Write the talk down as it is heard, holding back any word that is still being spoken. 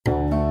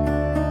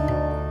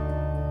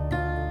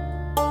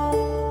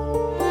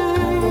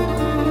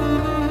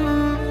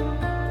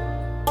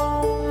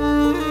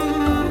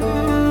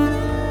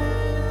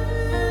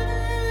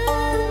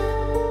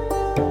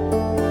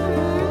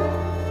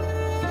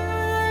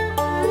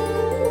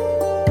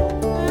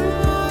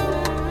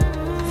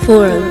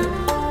Forum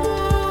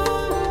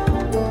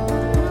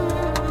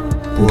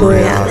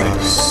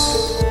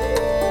Borealis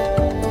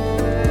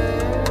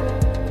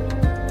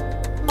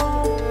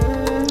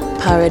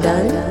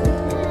Paradigm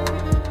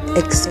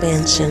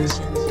Expansion.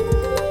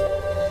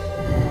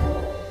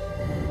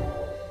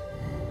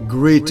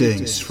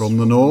 Greetings from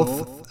the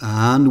north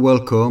and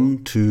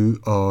welcome to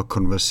our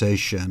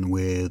conversation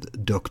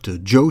with Dr.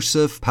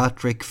 Joseph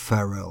Patrick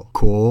Farrell,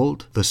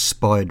 called The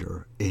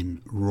Spider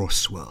in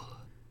Roswell.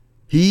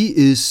 He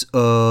is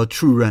a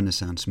true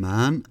Renaissance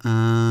man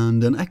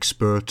and an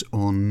expert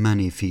on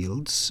many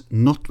fields,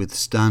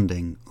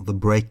 notwithstanding the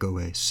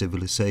breakaway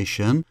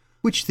civilization,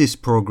 which this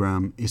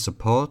program is a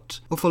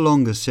part of a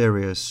longer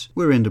series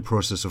we're in the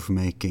process of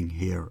making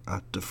here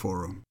at the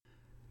Forum.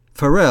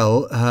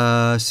 Farrell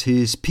has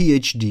his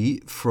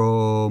PhD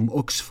from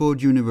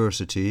Oxford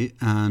University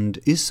and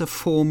is a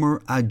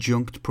former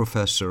adjunct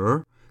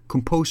professor,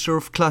 composer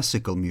of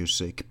classical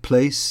music,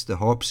 plays the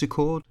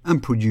harpsichord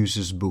and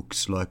produces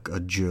books like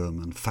A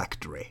German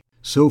Factory.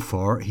 So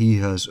far he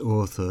has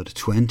authored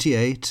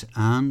 28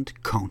 and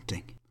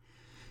counting.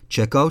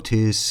 Check out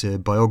his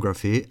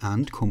biography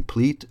and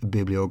complete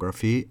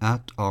bibliography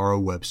at our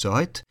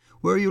website,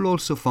 where you'll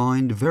also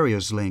find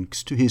various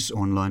links to his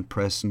online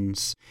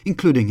presence,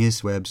 including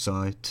his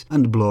website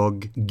and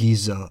blog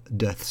Giza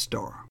Death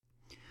Star.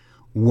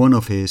 One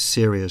of his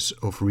series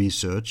of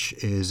research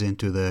is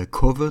into the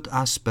covert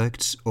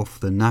aspects of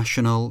the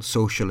National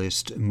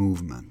Socialist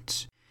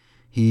movement.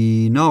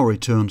 He now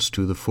returns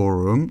to the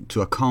Forum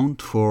to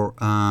account for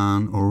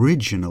an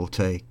original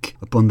take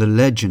upon the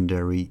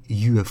legendary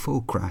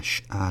UFO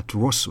crash at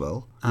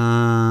Roswell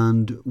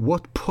and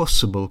what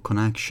possible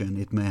connection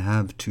it may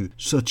have to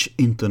such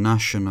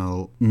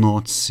international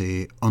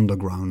Nazi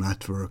underground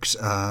networks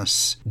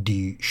as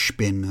Die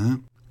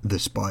Spinne, the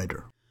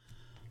Spider.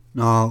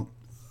 Now,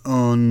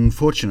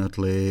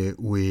 unfortunately,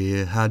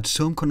 we had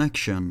some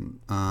connection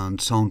and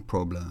sound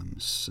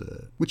problems,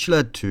 which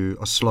led to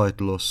a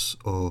slight loss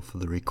of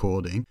the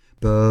recording,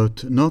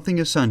 but nothing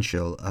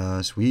essential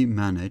as we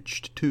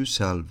managed to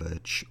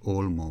salvage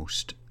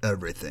almost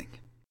everything.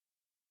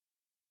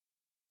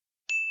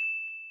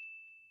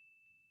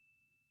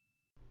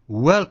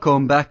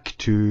 Welcome back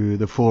to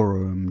the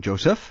Forum,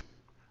 Joseph.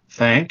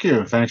 Thank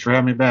you. Thanks for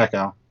having me back,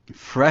 Al.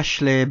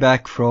 Freshly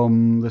back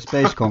from the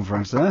space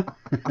conference, huh?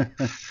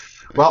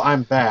 Well,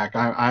 I'm back.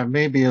 I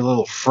may be a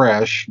little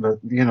fresh, but,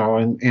 you know,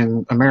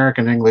 in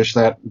American English,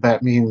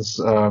 that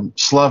means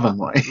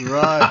slovenly.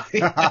 Right.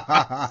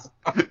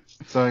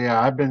 So,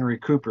 yeah, I've been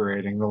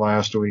recuperating the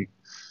last week.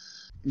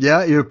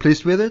 Yeah, you're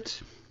pleased with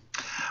it?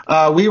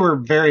 We were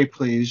very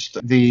pleased.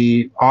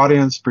 The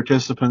audience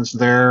participants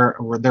there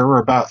were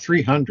about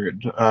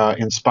 300,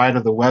 in spite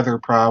of the weather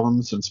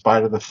problems, in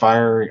spite of the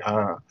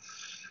fire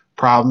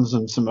problems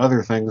and some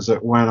other things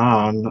that went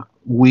on,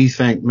 we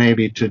think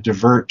maybe to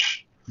divert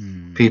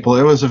people.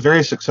 It was a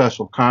very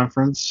successful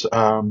conference.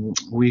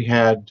 We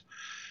had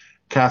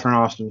Catherine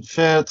Austin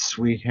Fitts.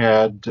 We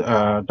had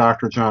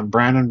Dr. John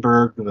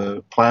Brandenburg,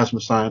 the plasma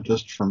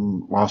scientist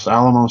from Los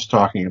Alamos,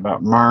 talking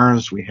about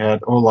Mars. We had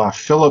Olaf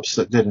Phillips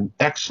that did an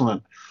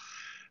excellent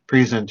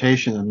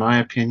presentation, in my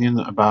opinion,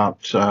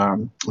 about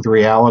the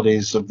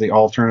realities of the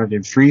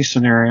alternative 3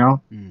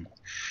 scenario.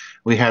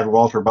 We had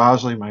Walter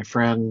Bosley, my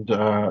friend,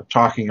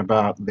 talking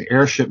about the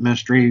airship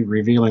mystery,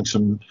 revealing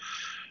some,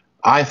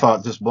 I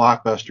thought, just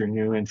blockbuster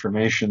new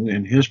information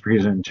in his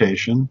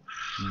presentation.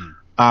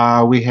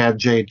 We had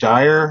Jay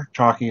Dyer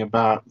talking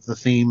about the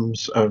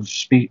themes of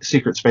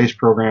secret space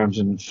programs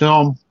in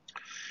film.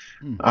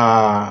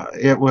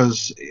 It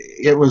was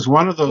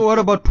one of those. What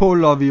about Paul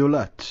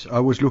LaViolette? I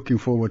was looking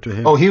forward to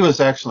him. Oh, he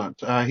was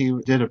excellent. He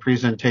did a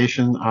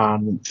presentation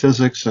on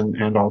physics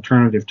and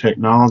alternative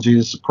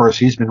technologies. Of course,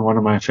 he's been one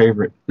of my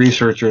favorite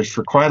researchers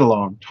for quite a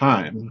long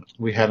time.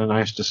 We had a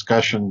nice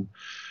discussion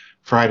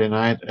Friday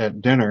night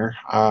at dinner.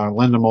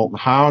 Linda Moulton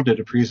Howe did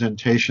a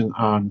presentation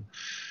on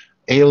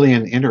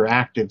alien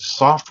interactive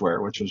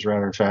software, which was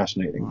rather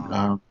fascinating.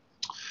 Wow.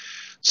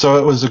 So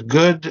it was a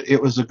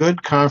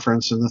good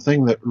conference, and the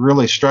thing that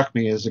really struck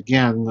me is,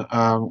 again,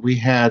 we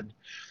had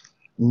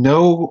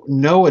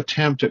no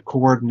attempt at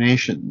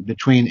coordination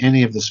between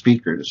any of the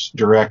speakers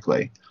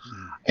directly,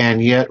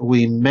 and yet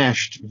we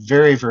meshed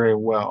very, very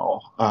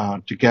well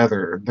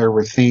together. There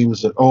were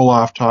themes that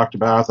Olaf talked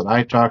about, that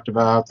I talked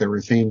about. There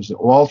were themes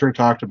that Walter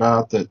talked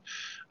about, that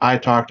I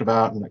talked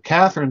about, and that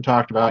Catherine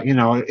talked about. You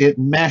know, it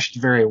meshed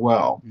very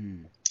well.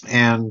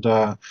 And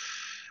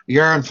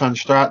Jeroen van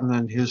Straten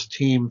and his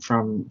team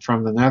from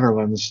the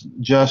Netherlands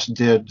just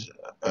did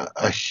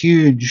a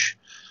huge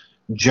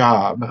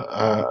job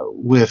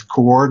with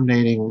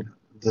coordinating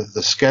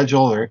the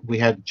schedule. We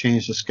had to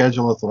change the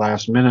schedule at the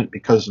last minute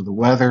because of the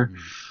weather.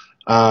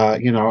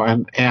 You know,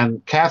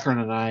 and Catherine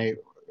and I,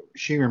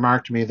 she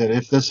remarked to me that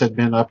if this had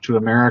been up to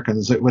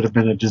Americans, it would have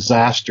been a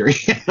disaster,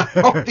 you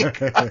know,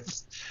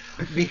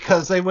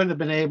 because they wouldn't have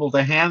been able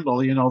to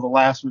handle, you know, the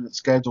last minute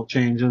schedule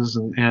changes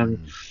and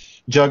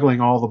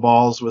juggling all the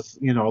balls with,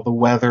 the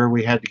weather.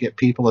 We had to get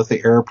people at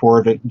the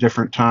airport at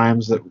different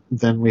times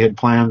than we had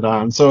planned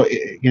on. So,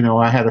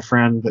 I had a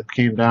friend that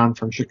came down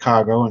from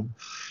Chicago, and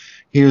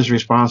he was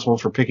responsible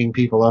for picking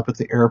people up at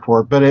the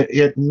airport, but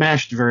it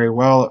meshed very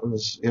well.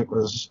 It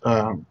was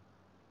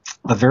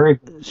a very.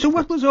 So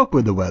what was up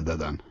with the weather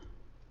then?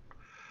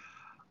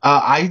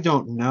 I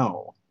don't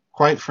know.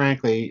 Quite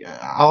frankly,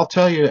 I'll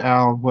tell you,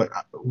 Al, what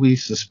we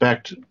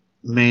suspect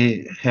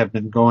may have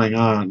been going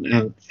on.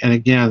 And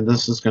again,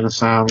 this is going to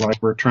sound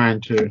like we're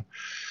trying to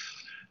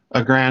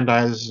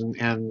aggrandize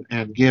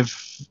and give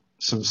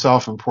some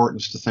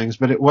self-importance to things,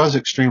 but it was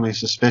extremely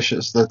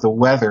suspicious that the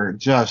weather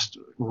just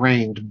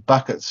rained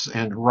buckets,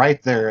 and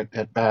right there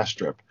at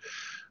Bastrop,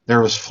 there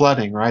was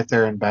flooding right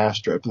there in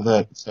Bastrop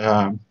that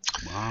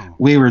wow.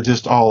 We were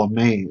just all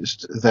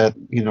amazed that,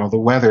 the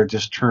weather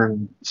just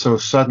turned so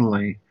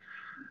suddenly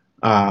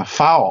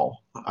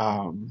foul.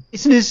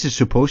 Isn't this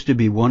supposed to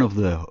be one of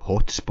the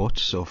hot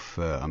spots of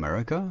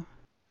America?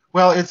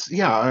 Well,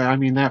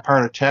 that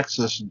part of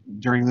Texas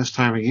during this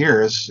time of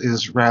year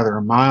is rather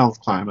a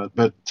mild climate,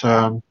 but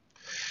the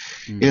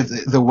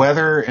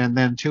weather, and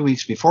then 2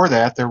 weeks before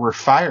that, there were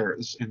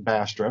fires in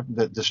Bastrop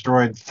that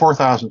destroyed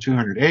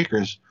 4,200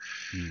 acres.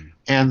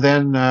 And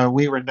then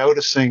we were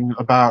noticing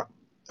about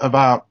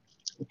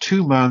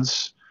 2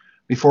 months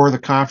before the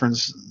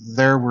conference,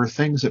 there were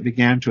things that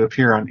began to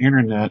appear on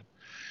internet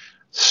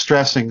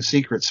stressing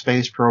secret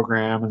space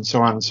program and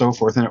so on and so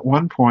forth. And at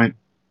one point,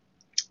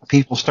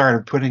 people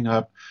started putting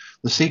up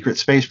the secret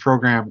space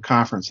program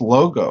conference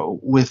logo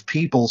with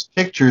people's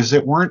pictures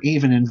that weren't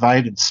even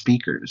invited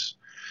speakers.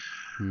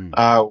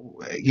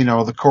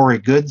 The Corey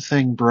Good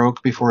thing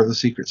broke before the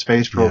secret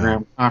space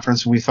program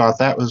conference, and we thought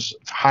that was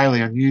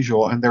highly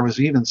unusual. And there was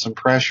even some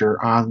pressure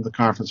on the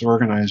conference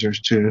organizers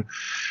to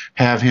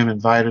have him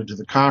invited to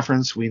the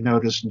conference. We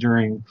noticed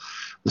during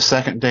the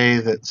second day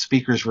that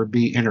speakers would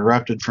be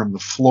interrupted from the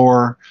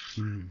floor.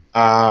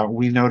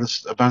 We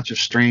noticed a bunch of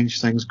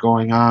strange things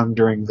going on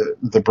during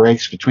the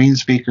breaks between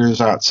speakers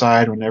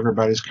outside when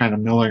everybody's kind of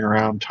milling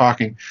around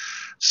talking.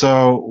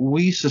 So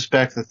we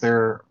suspect that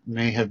there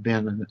may have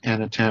been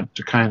an attempt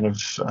to kind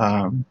of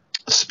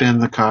spin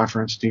the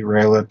conference,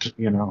 derail it,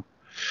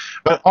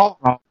 But all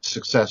in all,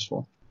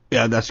 successful.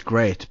 Yeah, that's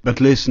great.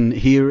 But listen,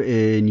 here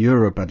in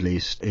Europe at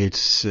least,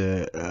 it's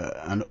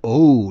an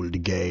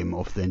old game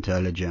of the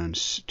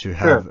intelligence to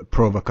have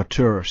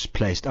provocateurs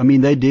placed. I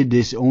mean, they did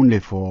this only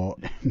for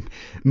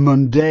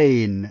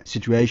mundane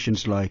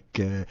situations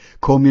like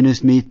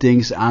communist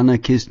meetings,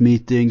 anarchist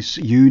meetings,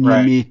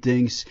 union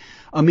meetings.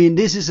 I mean,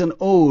 this is an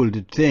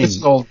old thing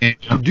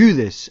to do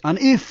this. And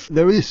if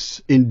there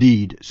is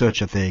indeed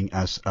such a thing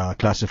as a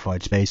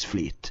classified space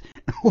fleet,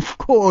 of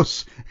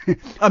course,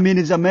 I mean,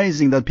 it's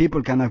amazing that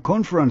people can have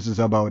conferences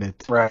about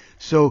it. Right.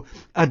 So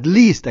at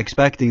least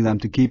expecting them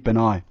to keep an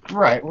eye.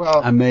 Right.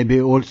 Well, and maybe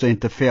also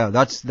interfere.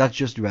 That's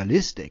just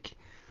realistic.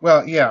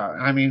 Well, yeah.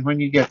 I mean, when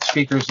you get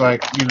speakers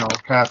like,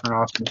 Catherine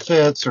Austin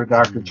Fitts or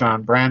Dr.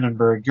 John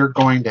Brandenburg, you're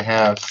going to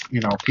have,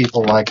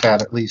 people like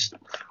that at least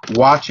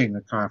watching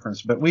the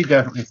conference. But we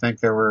definitely think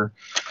there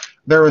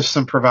was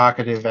some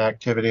provocative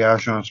activity,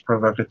 agents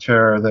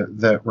provocateurs,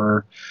 that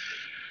were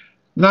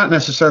not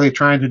necessarily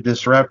trying to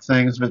disrupt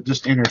things, but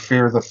just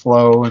interfere the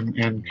flow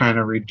and kind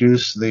of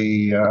reduce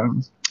the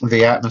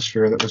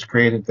atmosphere that was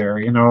created there.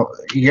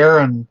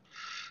 Yaron,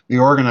 the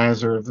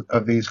organizer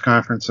of these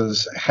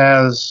conferences,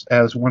 has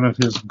as one of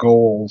his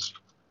goals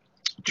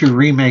to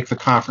remake the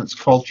conference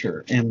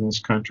culture in this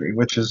country,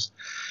 which is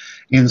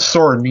in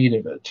sore need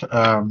of it.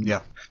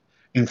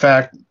 In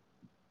fact,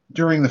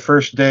 during the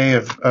first day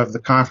of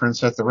the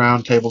conference at the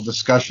roundtable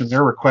discussion,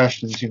 there were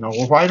questions,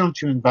 well, why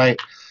don't you invite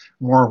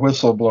more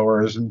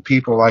whistleblowers and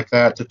people like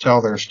that to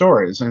tell their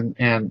stories?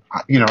 And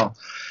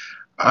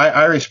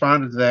I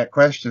responded to that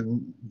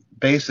question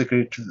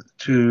basically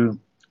to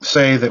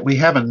say that we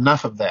have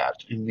enough of that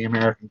in the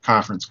American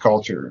conference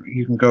culture.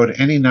 You can go to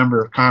any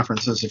number of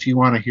conferences if you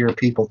want to hear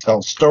people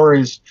tell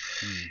stories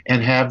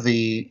and have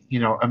the,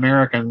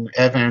 American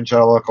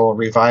evangelical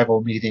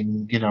revival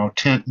meeting,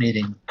 tent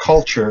meeting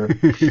culture.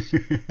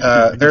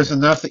 There's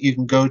enough that you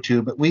can go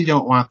to, but we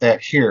don't want that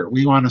here.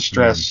 We want to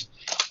stress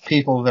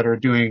people that are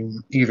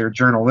doing either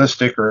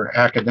journalistic or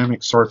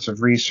academic sorts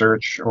of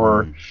research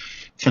or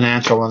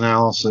financial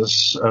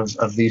analysis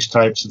of these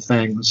types of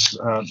things,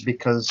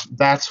 because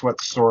that's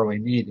what's sorely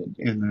needed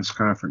in this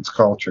conference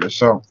culture.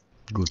 So,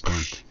 good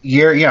point.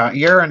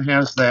 Yaron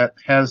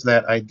has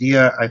that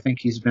idea. I think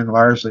he's been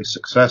largely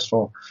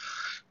successful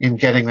in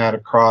getting that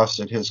across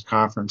at his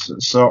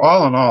conferences. So,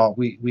 all in all,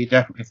 we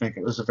definitely think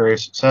it was a very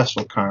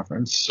successful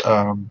conference.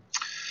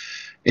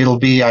 It'll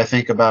be, I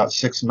think, about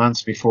 6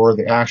 months before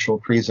the actual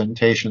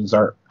presentations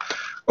are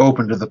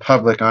open to the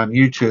public on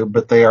YouTube,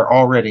 but they are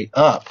already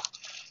up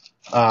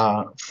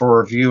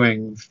for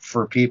viewing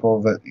for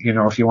people that,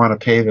 if you want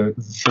to pay the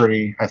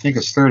 $30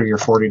 or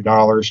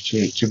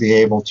 $40 to be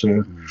able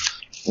to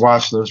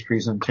watch those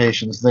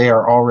presentations, they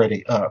are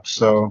already up.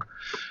 So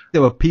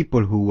There were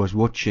people who was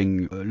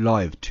watching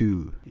live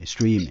too,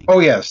 streaming. Oh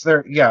yes,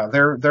 there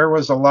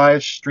was a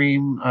live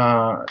stream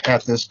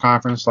at this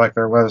conference like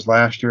there was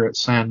last year at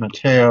San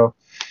Mateo.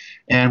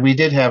 And we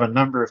did have a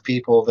number of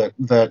people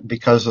that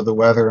because of the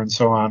weather and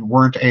so on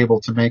weren't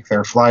able to make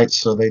their flights,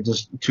 so they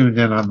just tuned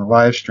in on the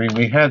live stream.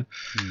 We had,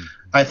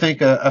 I think,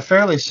 a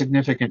fairly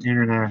significant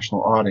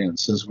international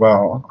audience as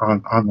well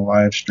on the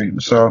live stream.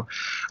 So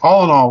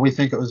all in all, we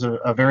think it was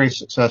a very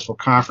successful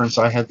conference.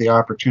 I had the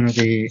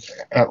opportunity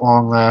at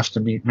long last to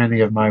meet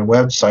many of my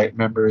website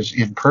members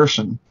in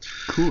person.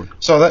 Cool.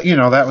 So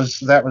that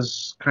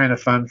was kind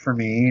of fun for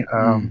me.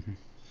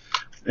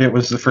 It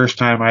was the first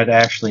time I'd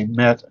actually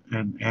met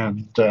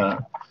and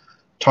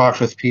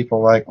talked with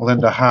people like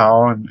Linda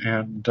Howe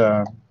and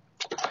Dr.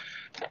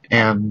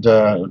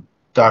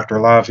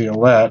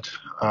 LaViolette.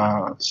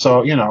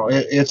 So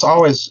it's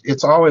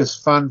always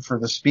fun for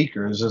the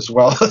speakers as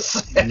well as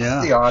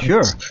the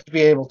audience to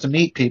be able to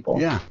meet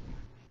people. Yeah.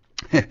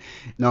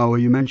 Now,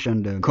 you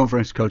mentioned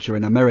conference culture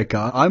in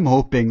America. I'm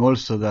hoping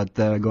also that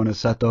they're going to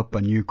set up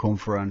a new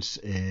conference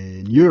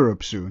in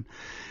Europe soon.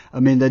 I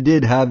mean, they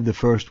did have the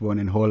first one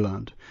in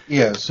Holland.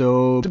 Yes.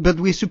 So, but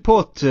we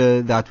support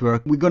that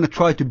work. We're going to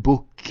try to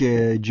book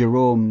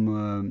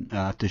Jerome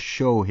at the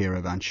show here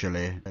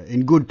eventually,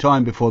 in good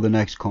time before the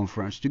next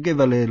conference, to give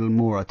a little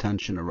more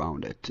attention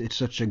around it. It's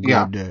such a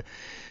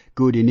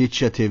good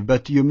initiative.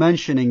 But you're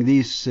mentioning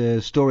these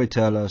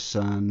storytellers,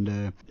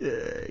 and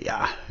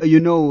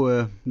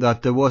that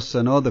there was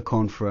another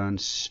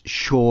conference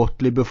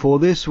shortly before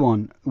this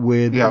one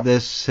with the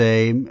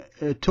same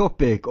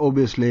topic.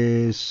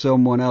 Obviously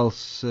someone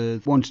else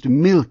wants to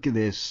milk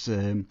this.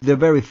 The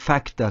very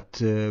fact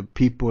that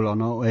people are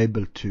now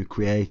able to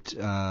create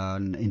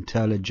an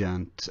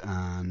intelligent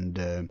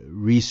and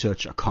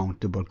research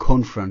accountable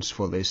conference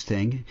for this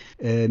thing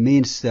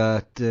means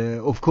that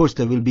of course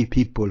there will be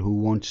people who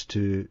want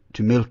to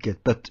milk it,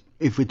 but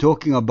if we're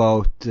talking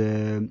about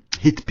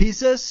hit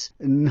pieces,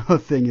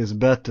 nothing is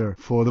better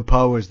for the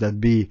powers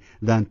that be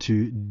than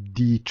to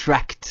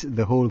detract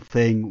the whole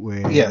thing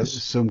with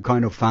some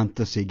kind of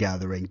fantasy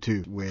gathering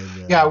too.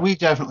 We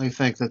definitely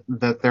think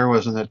that there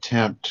was an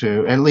attempt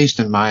to, at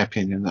least in my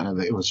opinion,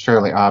 it was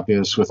fairly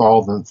obvious with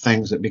all the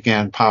things that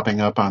began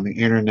popping up on the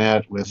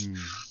internet with,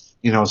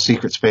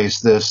 secret space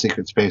this,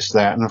 secret space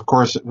that, and of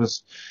course it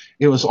was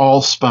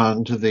all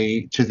spun to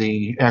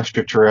the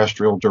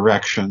extraterrestrial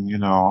direction,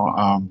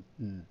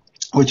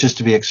 which is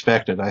to be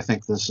expected. I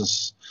think this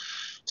is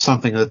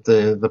something that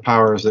the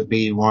powers that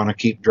be want to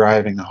keep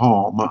driving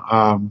home.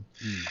 And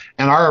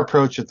our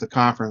approach at the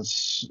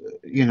conference,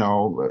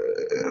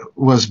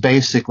 was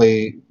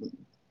basically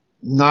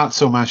not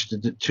so much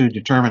to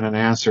determine and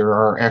answer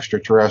are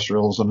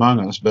extraterrestrials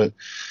among us, but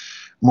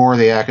more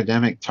the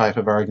academic type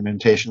of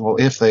argumentation. Well,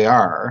 if they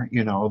are,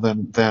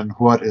 then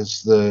what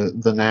is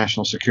the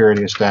national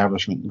security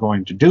establishment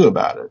going to do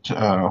about it?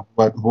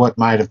 What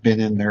might have been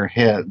in their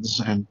heads?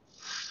 And,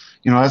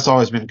 that's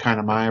always been kind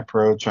of my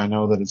approach. I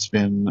know that it's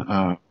been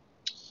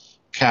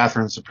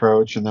Catherine's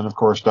approach. And then, of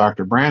course,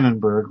 Dr.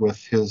 Brandenburg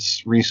with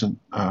his recent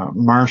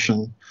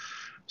Martian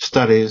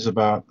studies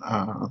about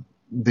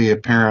the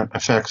apparent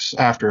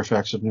after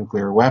effects of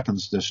nuclear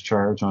weapons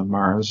discharge on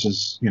Mars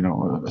is,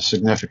 a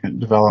significant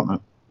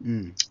development.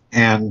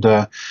 And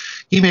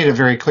he made it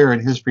very clear in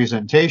his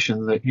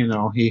presentation that,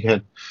 he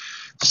had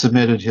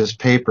submitted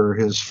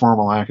his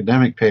formal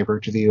academic paper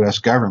to the U.S.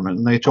 government,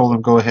 and they told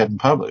him go ahead and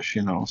publish,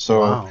 So,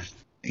 wow.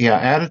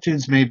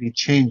 Attitudes may be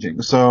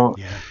changing. So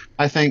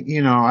I think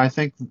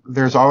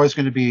there's always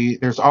going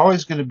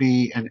to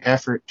be an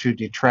effort to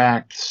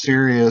detract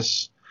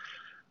serious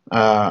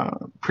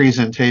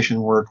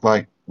presentation work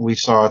like we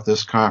saw at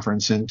this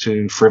conference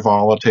into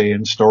frivolity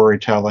and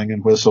storytelling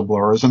and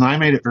whistleblowers. And I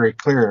made it very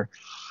clear,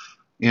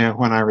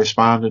 when I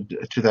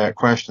responded to that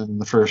question in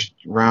the first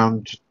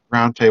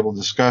roundtable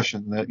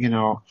discussion that,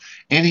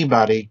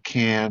 anybody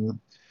can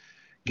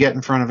get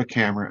in front of a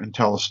camera and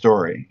tell a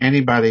story.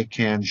 Anybody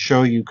can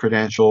show you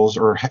credentials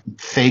or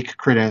fake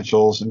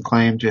credentials and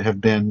claim to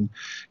have been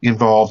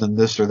involved in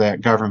this or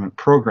that government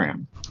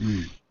program.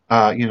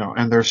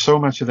 And there's so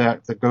much of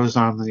that goes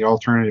on in the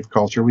alternative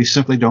culture. We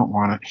simply don't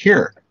want it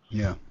here.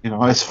 Yeah.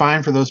 It's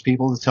fine for those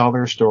people to tell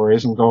their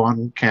stories and go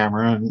on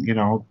camera and,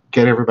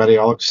 get everybody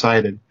all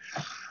excited.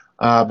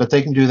 But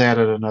they can do that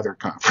at another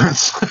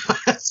conference.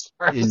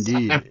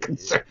 Indeed.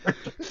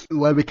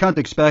 Well, we can't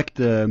expect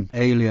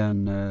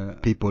alien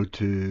people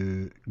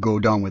to go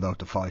down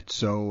without a fight.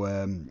 So,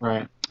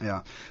 right.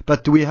 Yeah.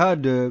 But we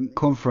had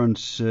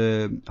conference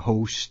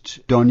host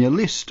Daniel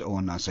List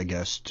on as a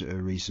guest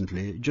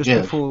recently, just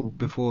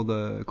before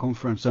the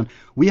conference. And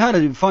we had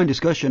a fine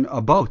discussion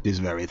about this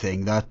very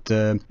thing,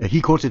 that he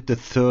calls it the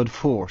third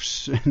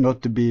force,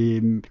 not to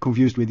be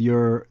confused with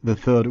the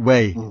third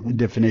way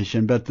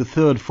definition, but the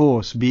third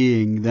force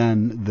being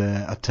then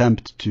the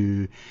attempt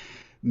to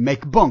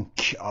make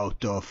bunk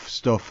out of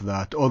stuff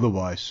that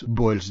otherwise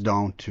boils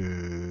down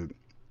to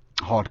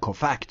hardcore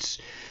facts.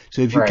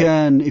 So if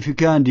you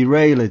can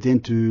derail it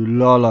into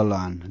la la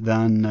land,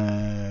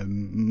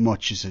 then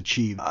much is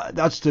achieved.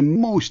 That's the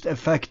most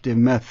effective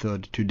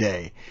method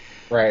today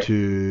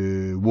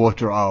to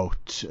water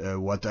out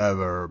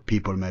whatever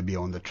people may be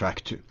on the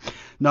track to.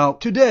 Now,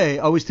 today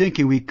I was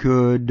thinking we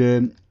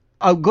could.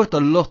 I've got a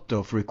lot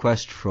of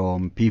requests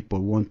from people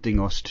wanting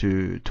us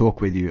to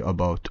talk with you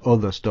about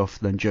other stuff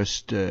than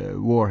just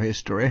war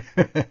history.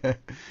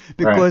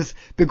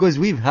 because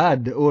we've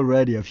had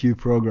already a few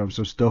programs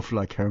of stuff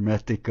like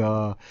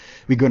Hermetica.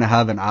 We're going to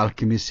have an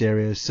alchemy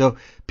series. So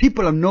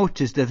people have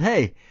noticed that,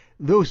 hey,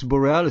 those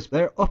Borealis,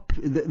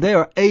 they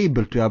are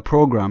able to have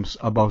programs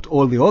about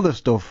all the other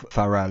stuff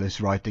Farrell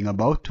is writing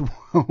about.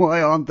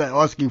 Why aren't they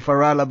asking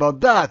Farrell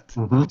about that?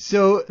 Mm-hmm.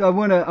 So I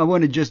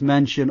wanna just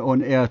mention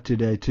on air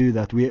today too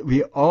that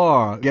we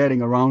are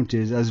getting around to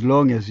this as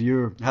long as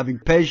you're having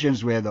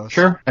patience with us.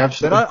 Sure,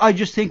 absolutely. But I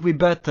just think we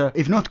better,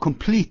 if not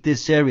complete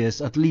this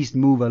series, at least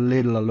move a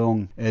little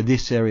along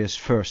this series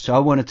first. So I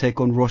want to take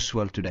on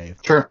Roswell today.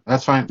 Sure,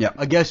 that's fine. Yeah,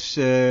 I guess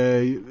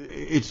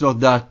it's not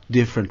that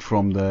different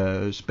from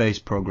the space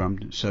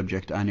program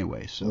subject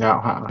anyway. So.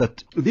 No.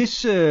 But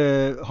this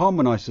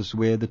harmonizes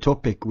with the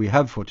topic we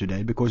have for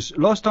today, because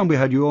last time we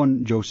had you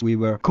on, Joseph, we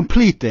were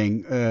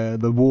completing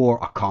the war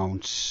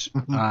accounts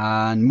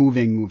and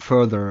moving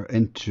further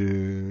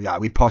into,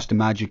 we passed the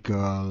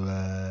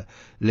magical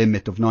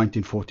limit of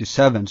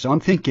 1947. So I'm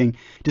thinking,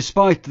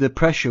 despite the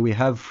pressure we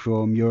have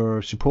from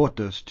your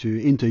supporters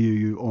to interview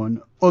you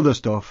on other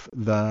stuff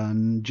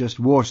than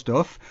just war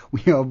stuff,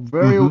 we are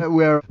very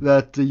aware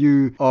that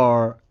you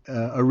are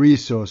a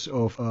resource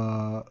of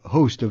a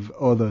host of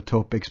other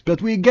topics,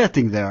 but we're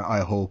getting there,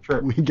 I hope.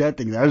 Sure. We're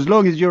getting there. As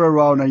long as you're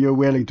around and you're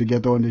willing to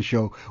get on the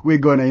show, we're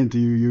going to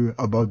interview you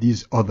about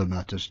these other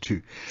matters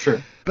too.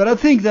 Sure. But I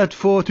think that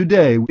for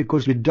today,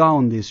 because we're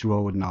down this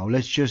road now,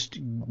 let's just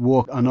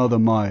walk another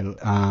mile,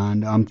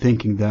 and I'm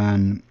thinking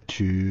then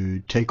to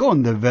take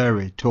on the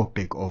very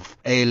topic of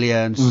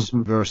aliens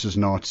versus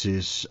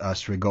Nazis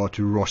as regard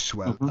to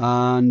Roswell.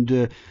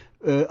 And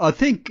I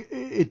think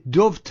it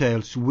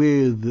dovetails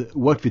with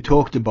what we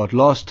talked about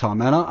last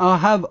time, and I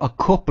have a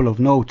couple of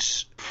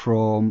notes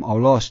from our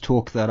last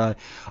talk that I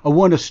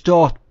want to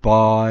start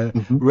by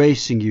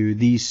raising you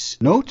these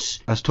notes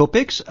as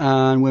topics,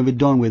 and when we're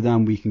done with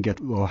them, we can get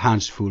our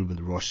hands full with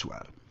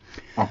Roswell.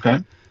 Okay.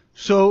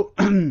 So,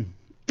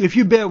 if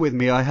you bear with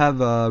me, I have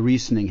a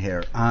reasoning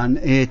here, and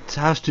it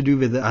has to do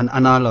with an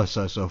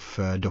analysis of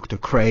Dr.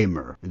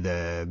 Kramer,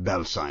 the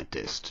Bell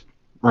scientist.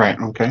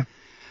 Right, okay.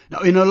 Now,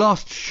 in our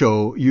last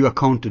show, you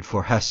accounted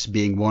for Hess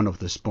being one of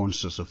the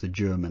sponsors of the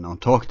German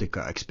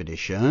Antarctica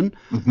expedition,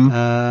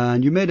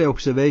 and you made the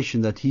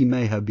observation that he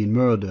may have been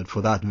murdered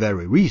for that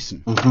very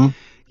reason.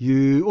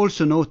 You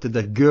also noted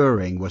that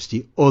Goering was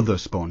the other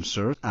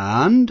sponsor,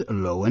 and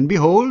lo and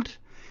behold,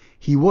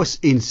 he was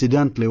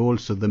incidentally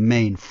also the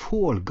main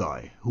fall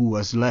guy who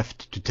was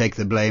left to take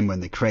the blame when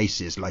the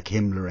crazies like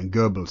Himmler and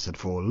Goebbels had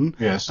fallen,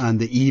 and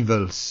the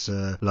evils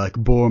like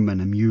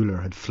Bormann and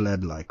Müller had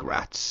fled like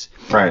rats.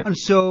 Right. And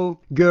so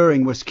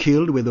Goering was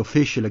killed with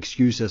official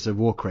excuse as a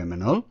war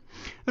criminal.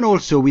 And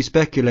also we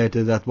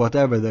speculated that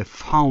whatever they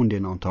found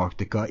in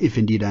Antarctica, if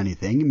indeed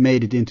anything,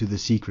 made it into the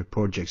secret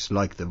projects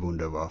like the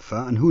Wunderwaffe,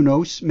 and who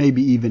knows,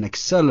 maybe even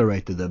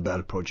accelerated the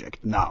Bell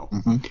project. Now,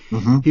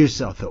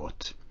 here's our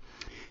thought.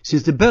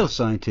 Since the Bell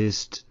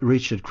scientist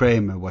Richard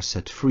Kramer was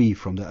set free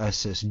from the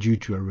SS due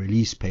to a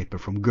release paper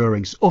from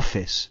Goering's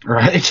office,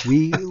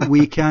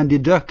 we can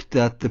deduct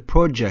that the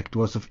project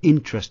was of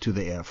interest to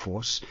the Air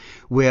Force,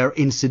 where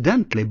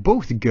incidentally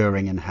both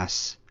Goering and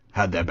Hess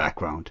had their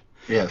background.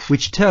 Yes.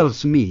 Which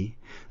tells me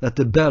that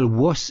the Bell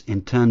was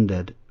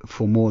intended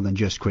for more than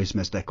just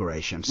Christmas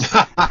decorations.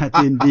 That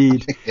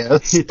indeed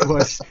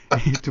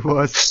it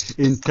was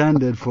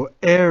intended for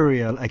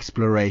aerial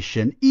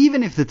exploration,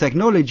 even if the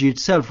technology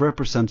itself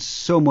represents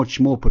so much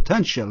more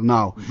potential.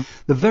 Now,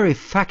 the very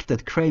fact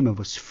that Kramer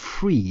was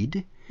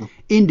freed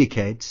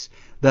indicates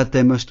that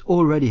they must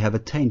already have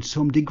attained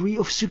some degree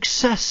of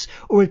success,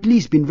 or at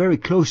least been very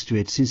close to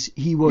it, since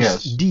he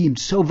was deemed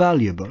so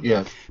valuable.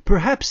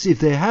 Perhaps if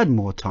they had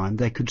more time,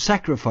 they could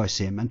sacrifice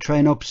him and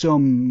train up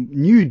some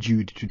new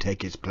dude to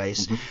take his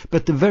place.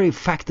 But the very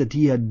fact that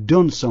he had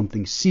done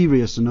something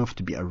serious enough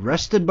to be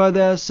arrested by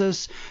the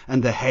SS,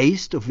 and the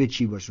haste of which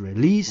he was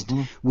released,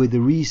 with the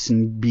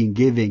reason being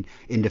given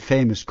in the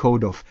famous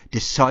code of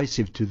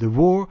decisive to the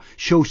war,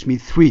 shows me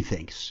three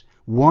things.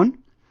 One,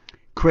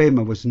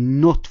 Kramer was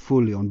not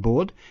fully on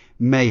board,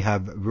 may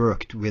have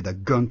worked with a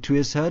gun to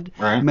his head,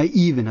 may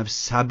even have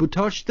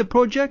sabotaged the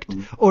project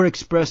or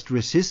expressed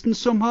resistance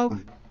somehow.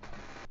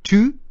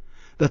 Two,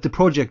 that the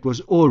project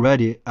was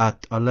already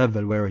at a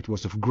level where it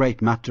was of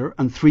great matter.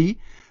 And three,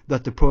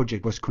 that the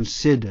project was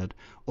considered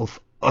of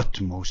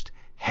utmost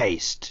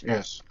haste.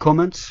 Yes.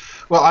 Comments?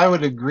 Well, I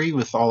would agree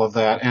with all of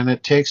that, and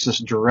it takes us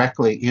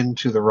directly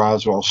into the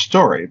Roswell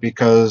story,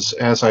 because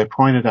as I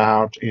pointed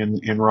out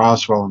in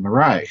Roswell and the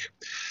Reich,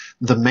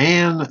 the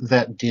man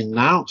that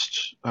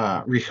denounced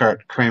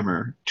Richard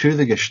Kramer to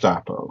the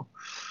Gestapo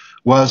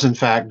was in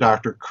fact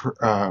Dr.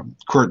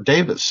 Kurt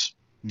Davis.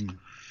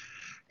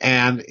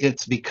 And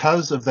it's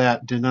because of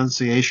that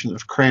denunciation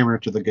of Kramer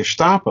to the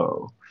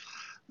Gestapo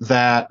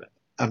that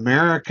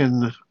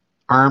American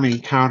Army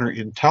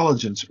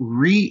counterintelligence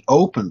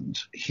reopened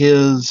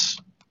his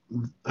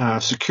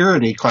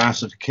security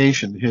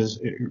classification,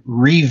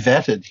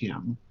 re-vetted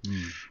him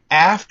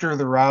after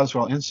the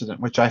Roswell incident,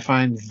 which I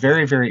find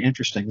very, very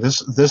interesting.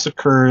 This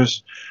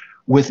occurs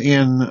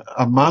within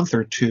a month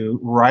or two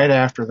right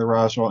after the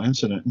Roswell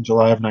incident in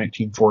July of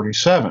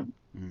 1947.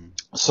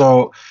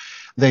 So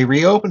they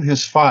reopen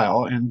his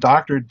file, and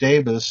Dr.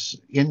 Davis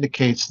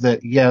indicates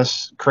that,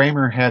 yes,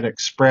 Kramer had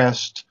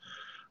expressed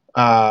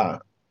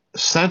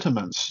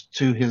sentiments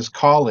to his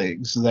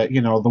colleagues that,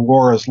 the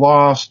war is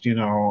lost,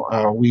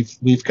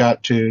 we've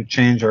got to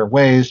change our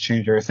ways,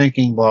 change our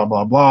thinking, blah,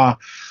 blah, blah.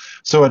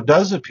 So it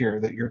does appear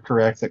that you're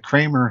correct, that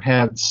Kramer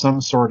had some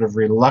sort of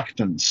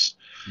reluctance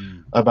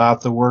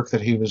about the work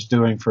that he was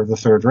doing for the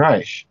Third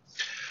Reich.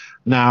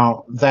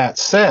 Now, that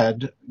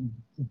said,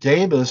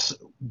 Davis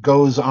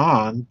goes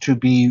on to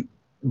be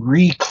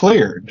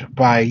re-cleared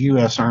by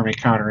U.S. Army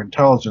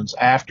counterintelligence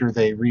after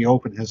they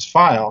reopen his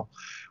file,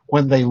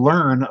 when they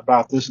learn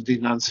about this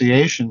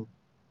denunciation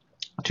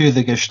to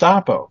the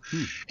Gestapo.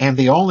 And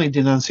the only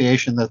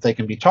denunciation that they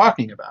can be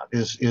talking about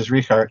is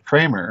Richard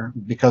Kramer,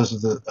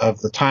 because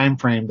of the time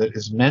frame that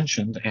is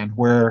mentioned and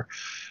where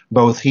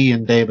both he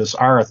and Davis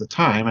are at the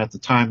time. At the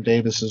time,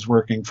 Davis is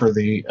working for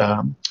the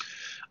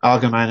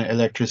Allgemeine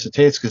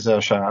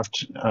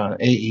Elektrizitätsgesellschaft,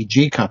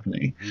 AEG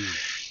company,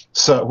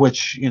 so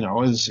which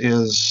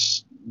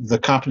is the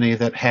company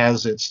that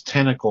has its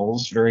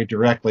tentacles very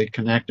directly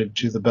connected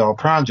to the Bell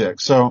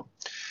Project. So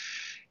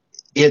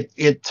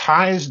it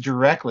ties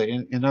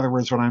directly. In other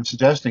words, what I'm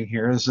suggesting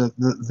here is that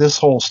this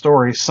whole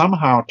story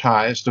somehow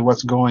ties to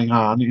what's going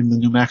on in the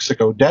New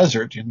Mexico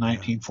desert in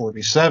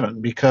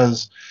 1947,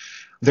 because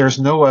there's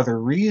no other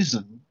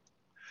reason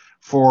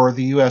for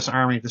the U.S.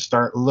 Army to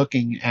start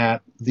looking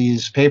at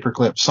these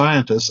paperclip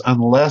scientists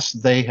unless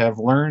they have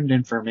learned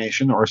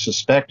information or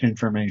suspect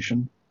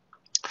information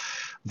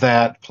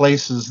that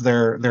places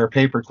their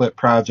paperclip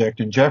project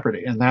in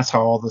jeopardy. And that's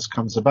how all this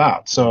comes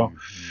about. So,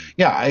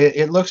 yeah,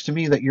 it looks to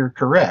me that you're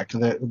correct,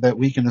 that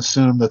we can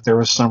assume that there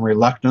was some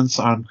reluctance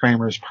on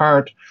Kramer's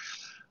part,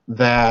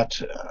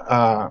 that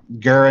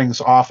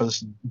Goering's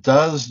office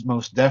does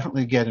most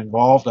definitely get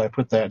involved. I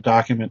put that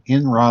document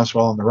in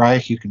Roswell and the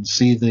Reich. You can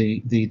see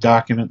the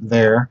document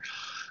there.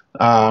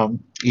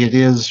 It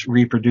is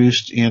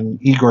reproduced in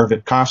Igor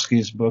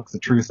Vitkovsky's book, The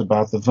Truth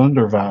About the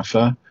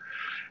Wunderwaffe.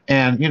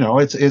 And,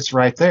 it's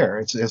right there.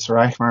 It's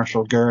Reich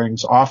Marshal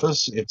Goering's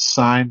office. It's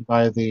signed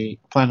by the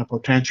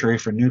plenipotentiary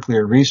for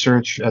nuclear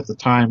research at the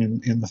time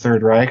in the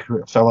Third Reich,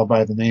 a fellow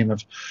by the name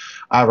of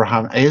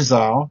Abraham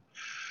Ezau.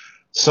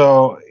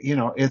 So,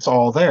 it's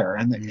all there.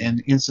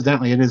 And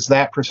incidentally, it is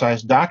that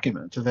precise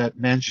document that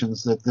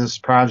mentions that this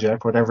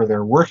project, whatever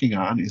they're working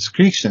on, is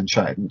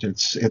kriegsentscheidend.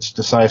 It's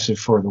decisive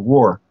for the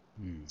war.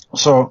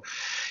 So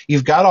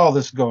you've got all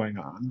this going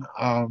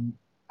on.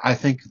 I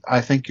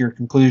think your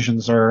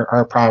conclusions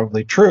are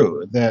probably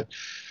true, that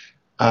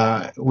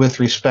with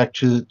respect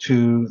to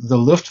the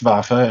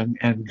Luftwaffe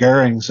and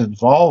Goering's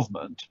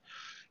involvement,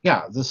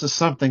 yeah, this is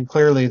something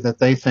clearly that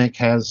they think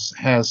has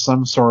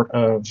some sort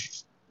of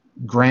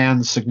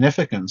grand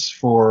significance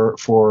for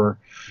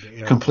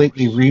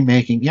completely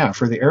remaking,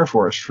 for the Air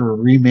Force, for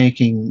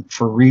remaking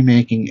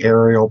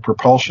aerial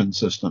propulsion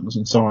systems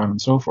and so on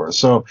and so forth.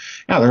 So,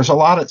 yeah, there's a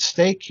lot at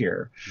stake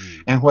here.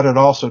 And what it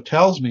also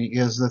tells me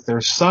is that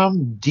there's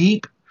some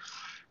deep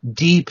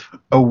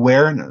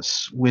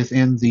awareness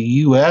within the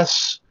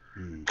U.S.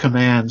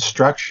 command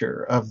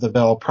structure of the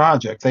Bell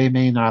Project. They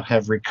may not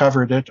have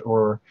recovered it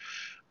or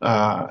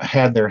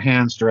had their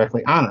hands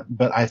directly on it,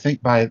 but I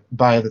think by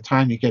the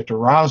time you get to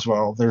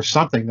Roswell, there's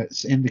something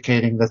that's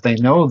indicating that they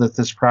know that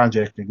this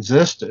project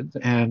existed,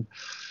 and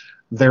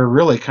they're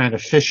really kind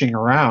of fishing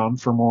around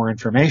for more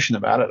information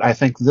about it. I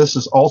think this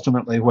is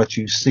ultimately what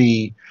you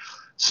see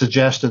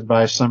suggested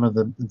by some of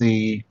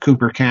the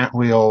Cooper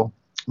Cantwell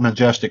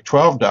Majestic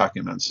 12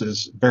 documents,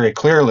 is very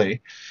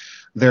clearly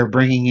they're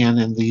bringing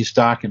in these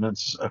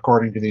documents,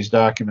 according to these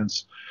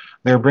documents,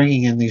 they're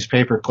bringing in these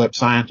paperclip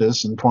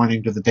scientists and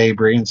pointing to the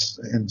debris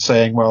and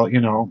saying, well,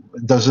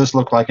 does this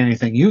look like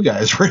anything you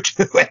guys were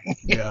doing?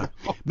 Yeah.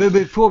 But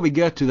before we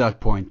get to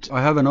that point,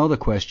 I have another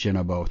question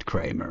about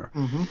Kramer.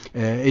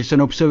 It's an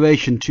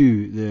observation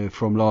too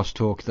from last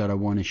talk that I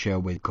want to share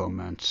with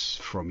comments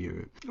from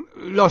you.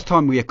 Last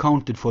time we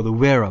accounted for the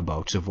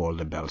whereabouts of all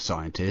the Bell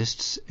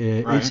scientists.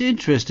 Right. It's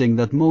interesting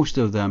that most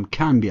of them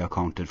can be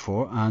accounted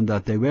for, and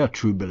that they were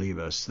true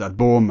believers that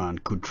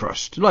Bormann could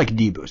trust, like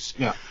Debus.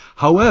 Yeah.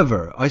 However,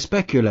 I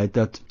speculate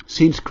that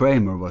since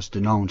Kramer was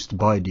denounced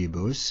by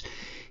Debus,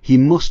 he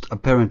must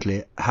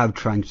apparently have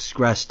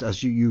transgressed,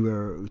 as you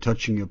were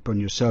touching upon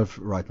yourself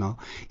right now,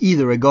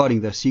 either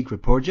regarding their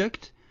secret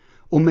project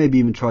or maybe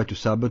even try to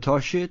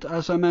sabotage it,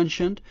 as I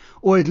mentioned,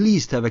 or at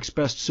least have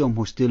expressed some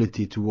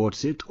hostility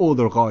towards it or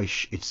the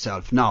Reich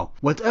itself. Now,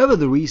 whatever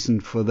the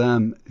reason for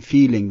them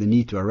feeling the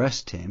need to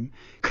arrest him,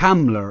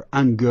 Kammler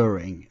and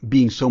Göring,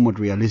 being somewhat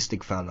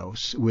realistic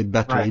fellows with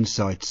better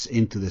insights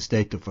into the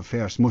state of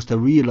affairs, must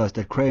have realized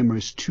that Kramer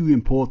is too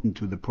important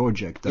to the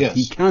project, that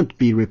he can't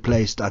be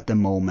replaced at the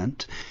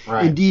moment.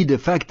 Right. Indeed, the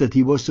fact that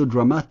he was so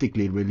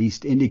dramatically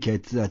released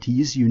indicates that he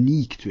is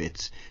unique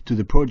to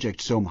the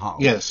project somehow.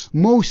 Yes.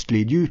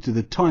 Mostly due to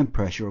the time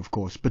pressure, of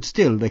course, but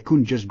still, they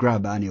couldn't just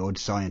grab any odd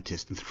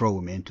scientist and throw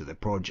him into the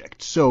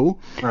project. So,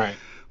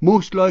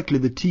 most likely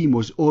the team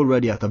was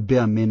already at a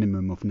bare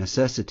minimum of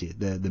necessity,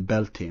 the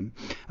Bell team,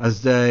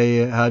 as they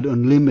had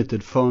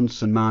unlimited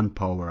funds and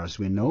manpower, as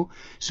we know.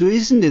 So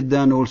isn't it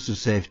then also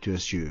safe to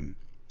assume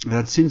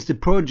that since the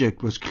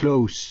project was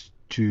close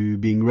to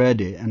being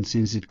ready, and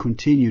since it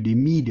continued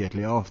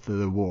immediately after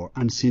the war,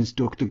 and since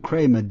Dr.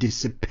 Kramer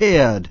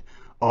disappeared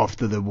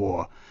after the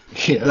war,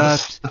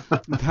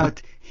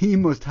 that he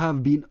must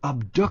have been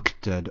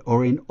abducted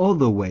or in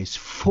other ways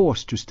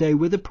forced to stay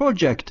with the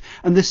project?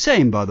 And the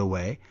same, by the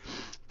way,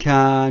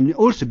 can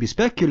also be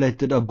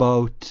speculated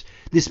about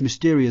this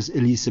mysterious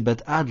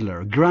Elisabeth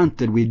Adler.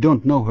 Granted, we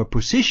don't know her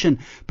position,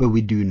 but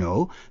we do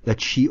know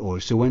that she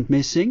also went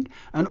missing,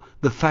 and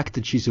the fact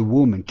that she's a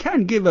woman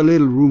can give a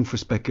little room for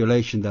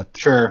speculation that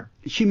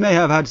she may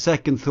have had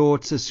second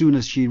thoughts as soon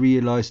as she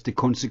realized the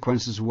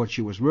consequences of what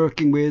she was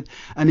working with,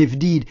 and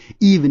indeed,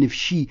 even if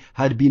she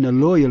had been a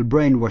loyal,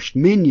 brainwashed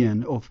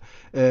minion of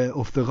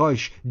the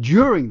Reich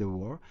during the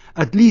war,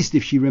 at least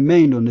if she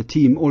remained on the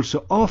team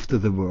also after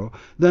the war,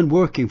 then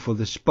working for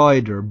the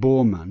Spider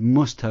Bormann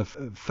must have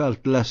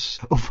felt less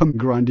of a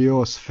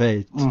grandiose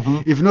fate,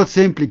 if not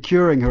simply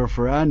curing her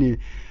for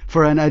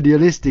an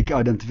idealistic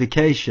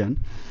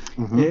identification.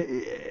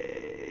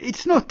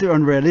 It's not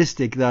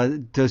unrealistic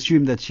to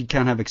assume that she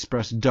can have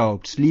expressed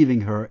doubts,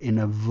 leaving her in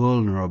a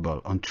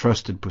vulnerable,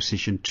 untrusted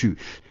position too.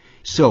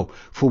 So,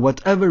 for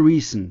whatever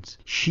reasons,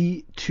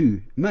 she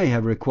too may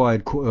have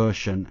required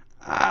coercion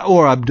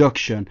or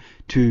abduction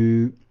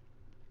to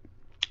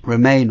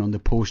remain on the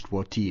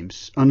post-war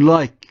teams,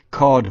 unlike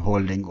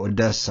card-holding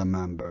Odessa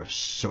members,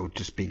 so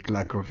to speak,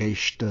 like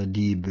Richter,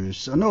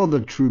 Debus, and other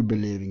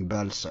true-believing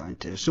Bell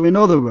scientists. So in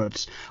other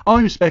words,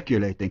 I'm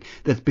speculating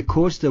that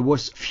because there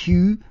was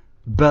few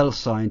Bell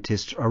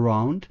scientists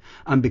around,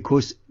 and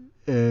because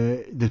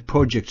the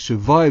project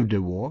survived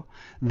the war,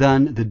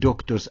 then the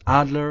doctors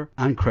Adler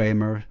and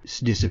Kramer's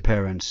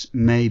disappearance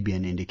may be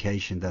an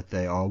indication that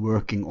they are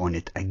working on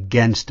it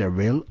against their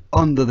will,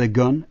 under the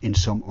gun, in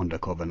some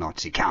undercover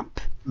Nazi camp.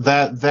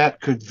 That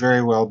could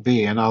very well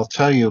be, and I'll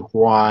tell you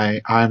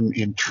why I'm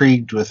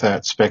intrigued with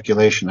that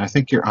speculation. I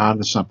think you're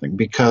onto something,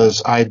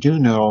 because I do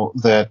know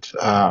that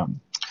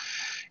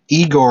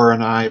Igor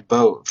and I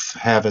both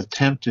have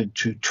attempted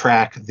to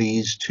track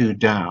these two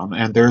down,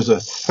 and there's a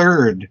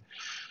third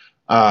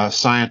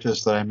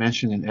scientist that I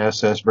mentioned in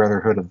SS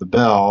Brotherhood of the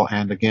Bell,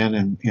 and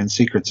again in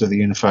Secrets of the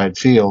Unified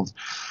Field.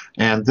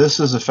 And this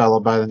is a fellow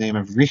by the name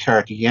of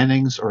Richard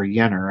Jennings, or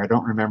Jenner. I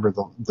don't remember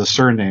the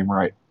surname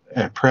right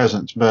at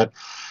present, but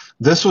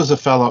this was a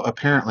fellow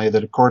apparently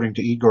that, according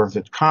to Igor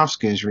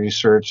Vitkovsky's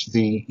research,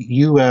 the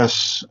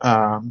U.S.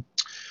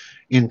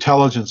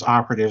 Intelligence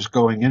operatives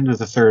going into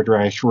the Third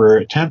Reich were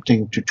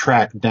attempting to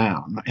track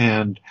down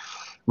and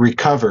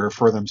recover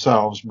for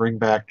themselves, bring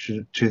back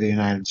to the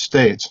United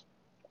States.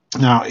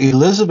 Now,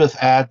 Elisabeth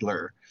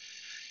Adler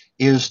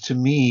is, to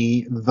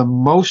me, the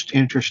most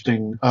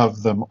interesting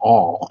of them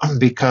all,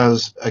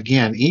 because,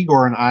 again,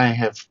 Igor and I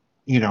have,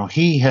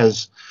 he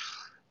has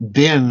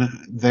been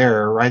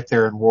there, right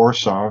there in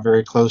Warsaw,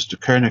 very close to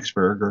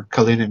Königsberg, or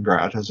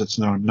Kaliningrad, as it's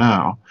known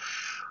now.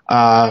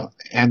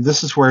 And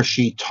this is where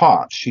she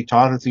taught. She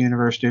taught at the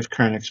University of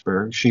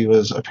Königsberg. She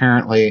was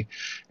apparently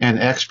an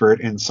expert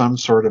in some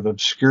sort of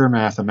obscure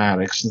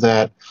mathematics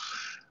that,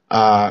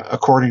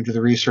 according to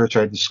the research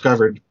I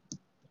discovered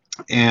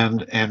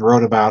and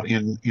wrote about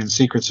in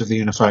Secrets of the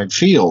Unified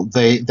Field,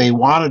 they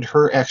wanted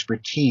her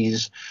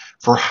expertise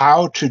for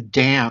how to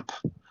damp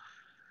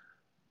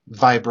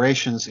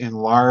vibrations in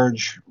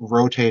large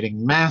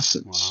rotating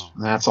masses. Wow.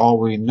 That's all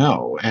we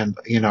know. And,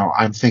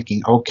 I'm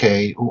thinking,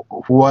 okay,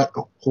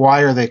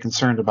 why are they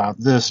concerned about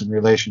this in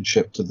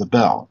relationship to the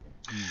Bell?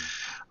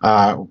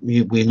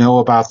 We know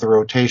about the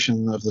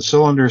rotation of the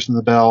cylinders in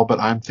the Bell, but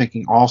I'm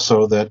thinking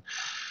also that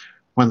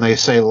when they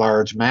say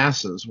large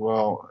masses,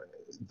 well,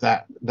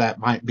 that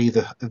might be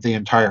the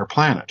entire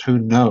planet. Who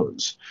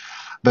knows?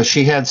 But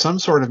she had some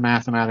sort of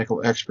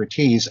mathematical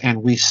expertise,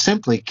 and we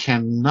simply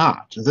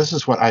cannot. This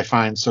is what I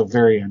find so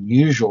very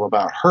unusual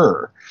about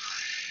her,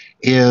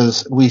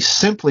 is we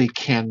simply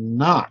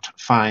cannot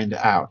find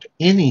out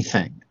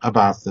anything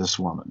about this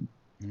woman.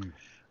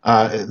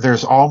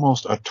 There's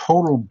almost a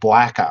total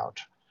blackout.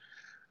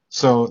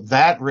 So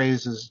that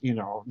raises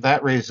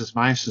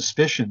my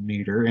suspicion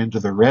meter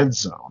into the red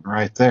zone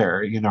right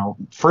there.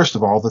 First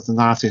of all, that the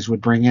Nazis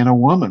would bring in a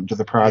woman to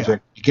the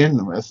project to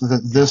begin with.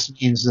 This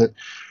means that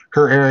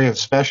her area of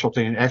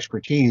specialty and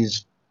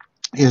expertise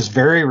is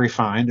very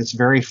refined, it's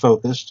very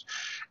focused,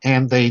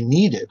 and they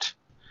need it.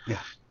 Yeah.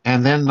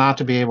 And then not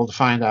to be able to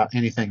find out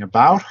anything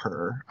about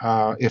her.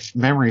 If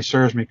memory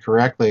serves me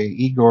correctly,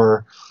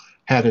 Igor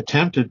had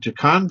attempted to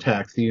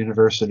contact the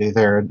university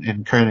there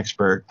in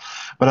Königsberg.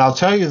 But I'll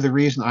tell you the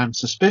reason I'm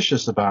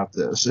suspicious about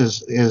this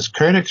is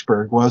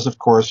Königsberg was, of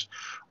course,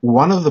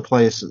 one of the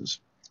places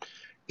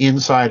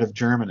inside of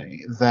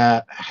Germany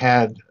that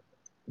had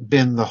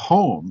been the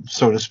home,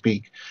 so to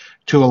speak,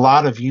 to a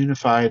lot of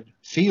unified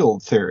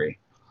field theory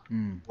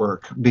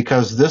work,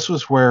 because this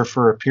was where,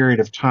 for a period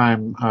of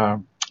time,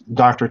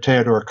 Dr.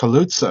 Theodor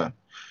Kaluza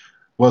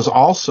was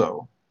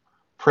also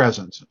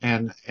present,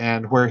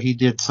 and where he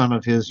did some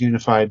of his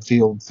unified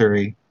field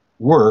theory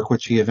work,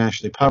 which he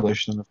eventually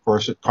published, and of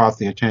course it caught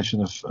the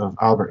attention of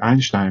Albert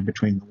Einstein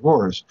between the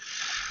wars.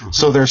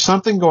 So there's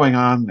something going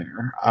on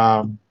there.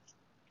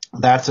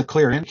 That's a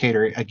clear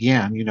indicator,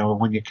 again,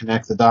 when you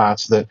connect the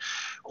dots, that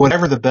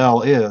whatever the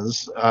bell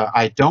is,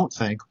 I don't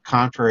think,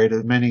 contrary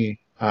to many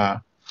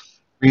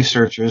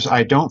researchers,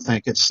 I don't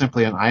think it's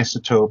simply an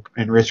isotope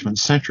enrichment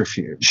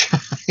centrifuge,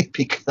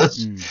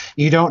 because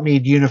you don't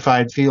need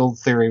unified field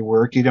theory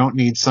work. You don't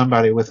need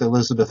somebody with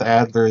Elizabeth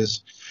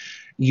Adler's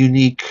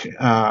unique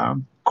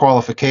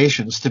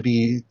qualifications to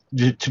be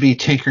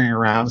tinkering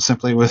around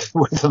simply with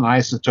an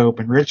isotope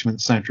enrichment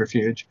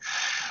centrifuge.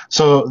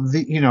 So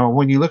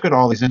when you look at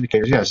all these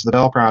indicators, yes, the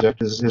Bell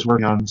Project is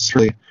working on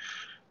really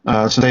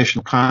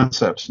sensational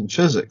concepts in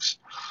physics.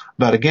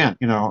 But again,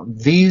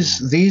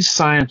 these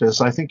scientists,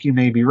 I think you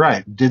may be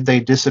right. Did they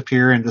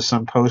disappear into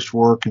some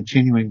post-war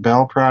continuing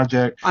Bell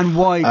project? And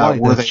why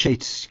were the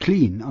sheets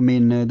clean? I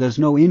mean, there's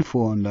no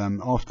info on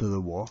them after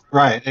the war.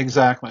 Right,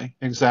 exactly.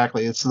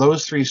 It's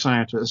those three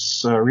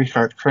scientists,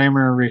 Richard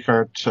Kramer,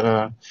 Richard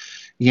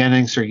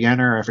Jennings or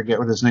Jenner, I forget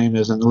what his name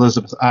is, and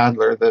Elizabeth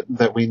Adler,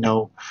 that we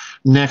know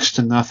next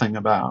to nothing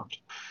about.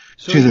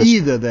 So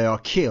either they are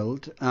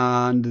killed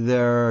and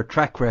their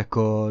track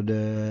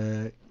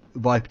record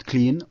wiped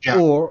clean,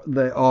 or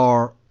they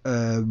are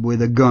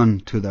with a gun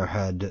to their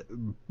head,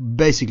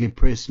 basically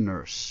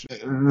prisoners.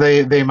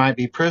 They might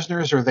be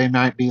prisoners, or they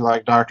might be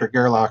like Dr.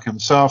 Gerlach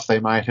himself. They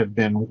might have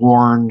been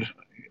warned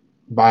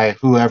by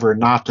whoever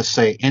not to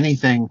say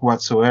anything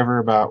whatsoever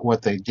about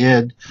what they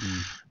did.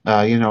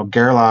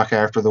 Gerlach,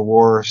 after the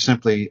war,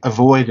 simply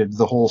avoided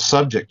the whole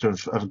subject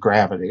of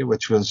gravity,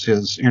 which was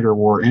his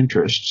interwar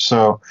interest.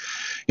 So,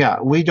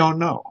 we don't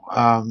know.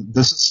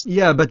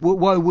 But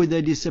why would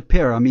they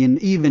disappear? I mean,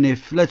 even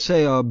if, let's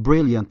say, a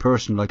brilliant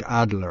person like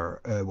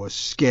Adler was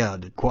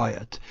scared,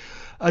 quiet,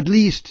 at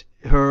least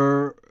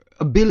her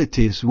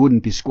abilities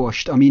wouldn't be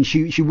squashed. I mean,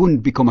 she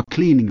wouldn't become a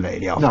cleaning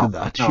lady after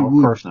that. She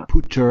would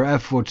put her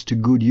efforts to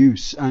good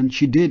use, and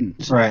she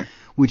didn't. Right.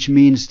 Which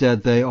means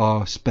that they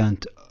are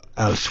spent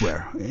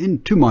elsewhere,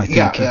 to my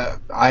thinking.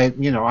 I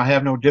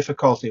have no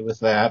difficulty with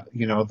that.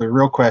 The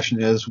real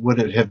question is, would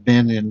it have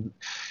been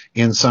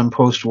in some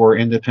post-war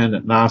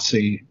independent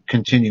Nazi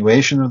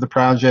continuation of the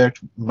project?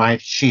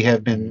 Might she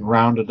have been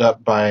rounded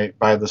up by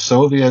the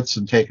Soviets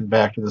and taken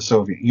back to the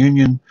Soviet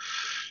Union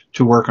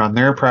to work on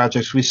their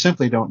projects? We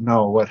simply don't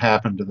know what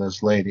happened to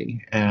this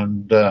lady,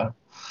 and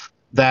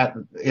that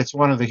it's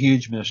one of the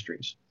huge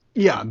mysteries.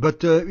 Yeah,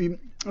 but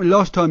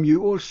last time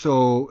you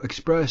also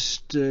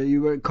expressed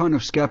you were kind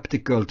of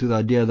skeptical to the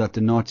idea that the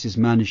Nazis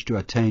managed to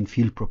attain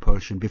field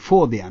propulsion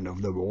before the end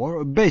of the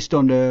war, based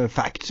on the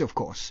facts, of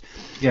course.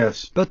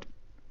 Yes. But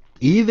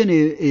even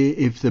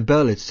if the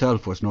Bell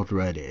itself was not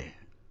ready,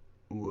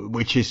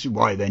 which is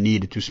why they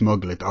needed to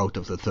smuggle it out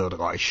of the Third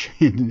Reich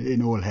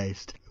in all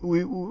haste,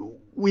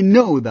 we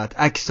know that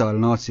exiled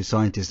Nazi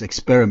scientists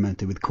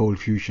experimented with cold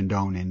fusion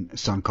down in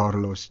San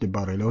Carlos de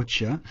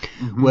Bariloche,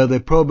 where they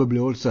probably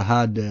also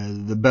had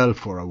the Bell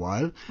for a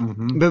while.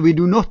 But we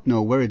do not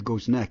know where it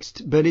goes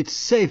next. But it's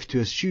safe to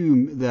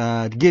assume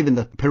that, given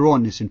that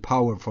Peron is in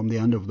power from the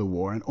end of the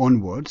war and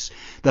onwards,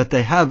 that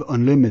they have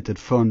unlimited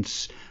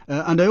funds.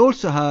 And they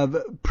also have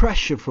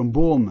pressure from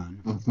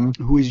Bormann,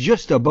 who is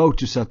just about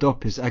to set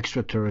up his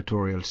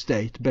extraterritorial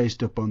state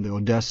based upon the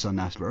Odessa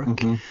network.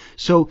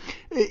 So,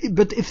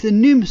 but if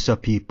the NIMSA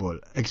people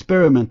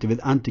experimented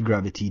with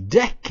anti-gravity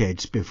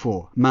decades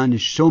before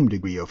managed some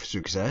degree of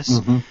success,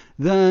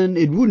 then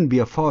it wouldn't be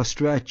a far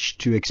stretch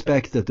to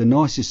expect that the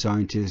Nazi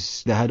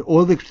scientists, they had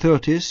all the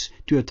 30s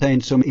to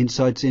attain some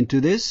insights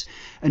into this,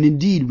 and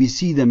indeed we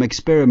see them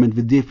experiment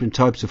with different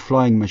types of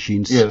flying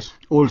machines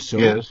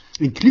also,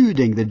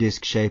 including the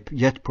disc-shaped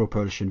jet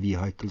propulsion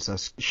vehicles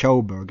as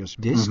Schauberger's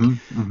disc.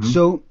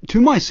 So,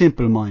 to my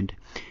simple mind,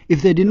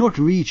 if they did not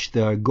reach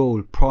their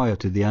goal prior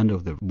to the end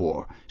of the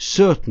war,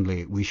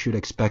 certainly we should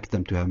expect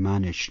them to have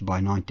managed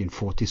by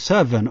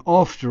 1947.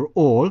 After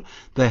all,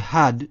 they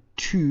had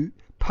two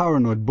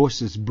paranoid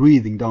bosses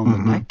breathing down the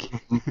neck,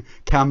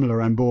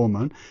 Kamler and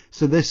Bormann.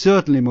 So they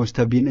certainly must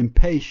have been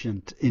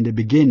impatient in the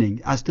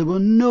beginning, as there were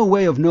no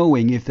way of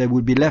knowing if they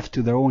would be left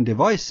to their own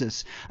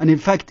devices. And in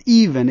fact,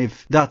 even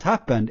if that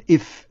happened,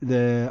 if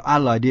the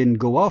Ally didn't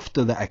go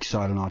after the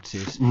exile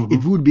Nazis,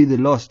 it would be the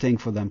last thing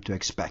for them to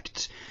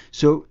expect.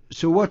 So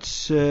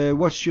what's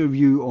your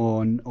view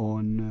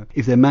on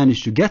if they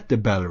managed to get the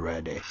Bell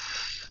ready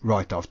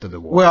right after the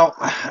war? Well,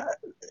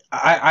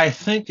 I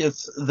think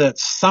it's that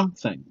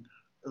something,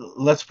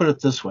 let's put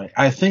it this way,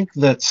 I think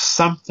that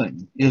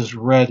something is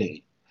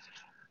ready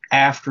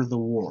after the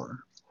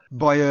war.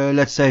 By,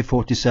 let's say,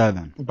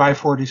 47. By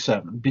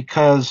 47,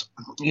 because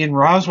in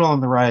Roswell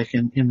and the Reich,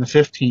 in the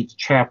 15th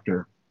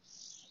chapter,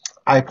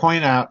 I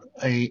point out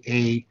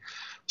a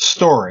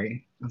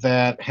story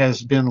that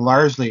has been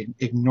largely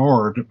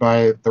ignored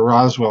by the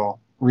Roswell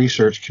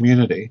research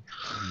community.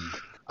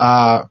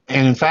 And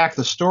in fact,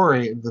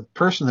 the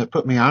person that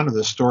put me onto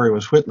this story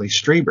was Whitley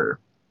Strieber.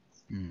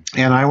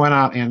 And I went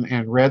out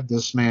and read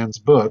this man's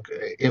book.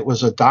 It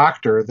was a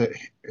doctor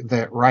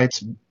that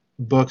writes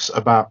books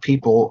about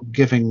people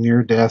having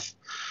near-death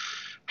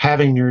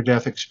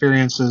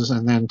experiences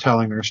and then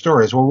telling their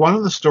stories. Well, one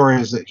of the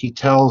stories that he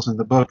tells in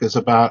the book is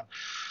about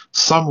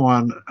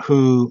someone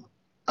who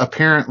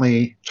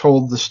apparently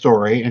told the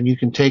story, and you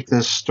can take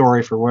this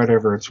story for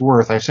whatever it's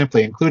worth. I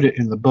simply include it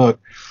in the book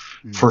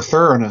for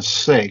thoroughness'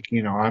 sake.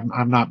 You know,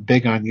 I'm not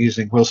big on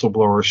using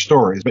whistleblower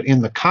stories, but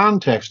in the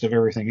context of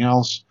everything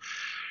else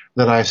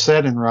that I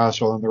said in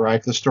Roswell and the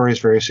Reich, the story is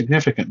very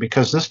significant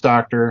because this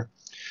doctor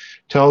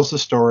tells the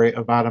story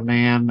about a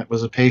man that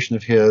was a patient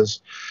of his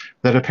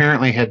that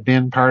apparently had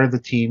been part of the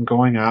team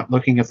going out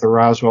looking at the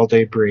Roswell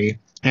debris.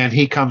 And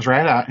he comes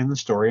right out in the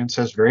story and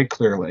says very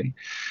clearly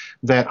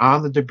that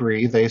on the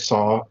debris they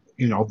saw,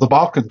 you know, the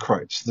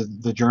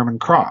Balkenkreuz, the German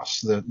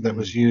cross that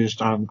was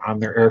used on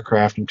their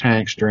aircraft and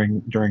tanks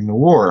during the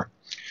war.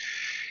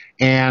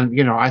 And,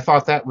 you know, I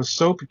thought that was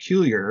so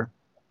peculiar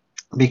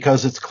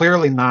because it's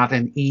clearly not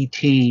an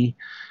ET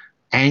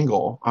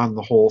angle on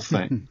the whole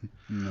thing.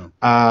 No.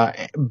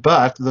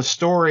 But the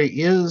story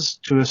is,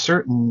 to a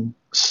certain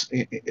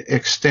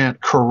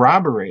extent,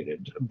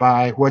 corroborated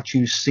by what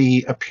you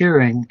see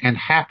appearing and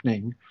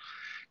happening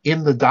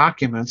in the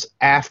documents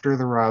after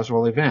the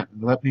Roswell event.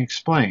 Let me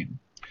explain.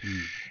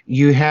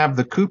 You have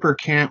the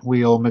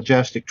Cooper-Cantwheel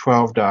Majestic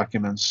 12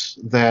 documents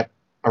that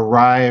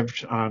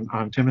arrived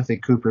on Timothy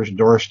Cooper's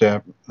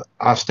doorstep,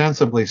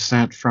 ostensibly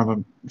sent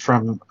from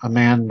a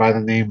man by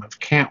the name of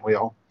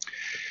Cantwheel.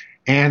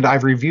 And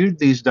I've reviewed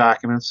these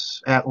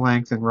documents at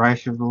length in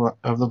Reich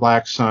of the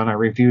Black Sun. I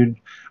reviewed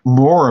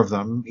more of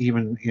them,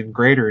 even in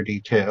greater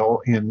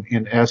detail,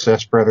 in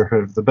SS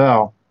Brotherhood of the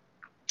Bell.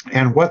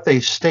 And what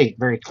they state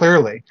very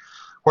clearly,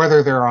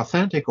 whether they're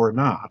authentic or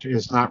not,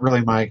 is not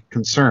really my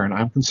concern.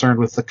 I'm concerned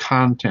with the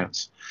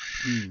contents.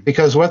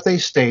 Because what they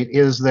state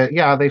is that,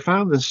 yeah, they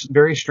found this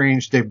very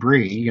strange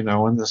debris, you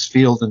know, in this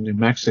field in New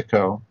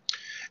Mexico.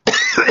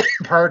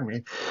 Pardon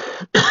me.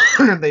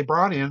 And they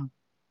brought in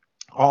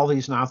all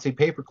these Nazi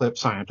paperclip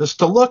scientists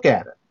to look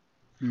at it.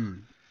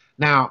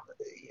 Now,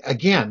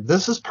 again,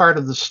 this is part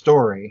of the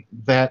story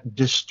that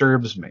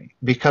disturbs me,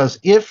 because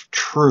if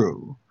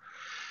true,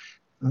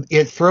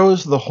 it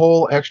throws the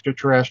whole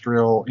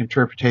extraterrestrial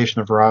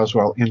interpretation of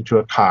Roswell into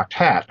a cocked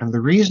hat. And the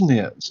reason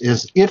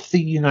is if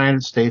the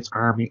United States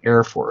Army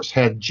Air Force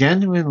had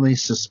genuinely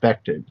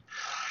suspected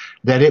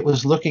that it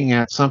was looking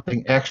at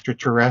something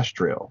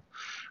extraterrestrial,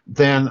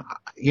 then,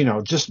 you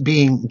know, just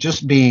being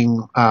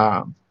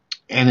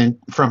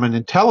from an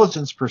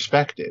intelligence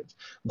perspective,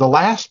 the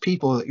last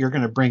people that you're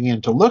going to bring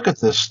in to look at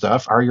this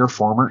stuff are your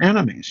former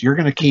enemies. You're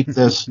going to keep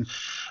this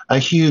a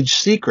huge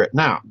secret.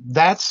 Now,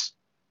 that's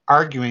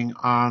arguing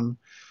on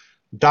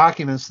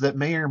documents that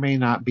may or may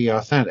not be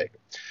authentic.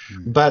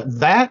 But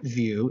that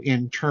view,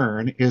 in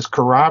turn, is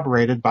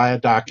corroborated by a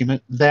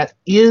document that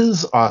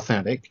is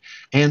authentic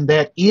and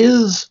that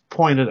is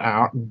pointed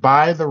out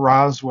by the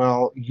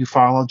Roswell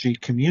ufology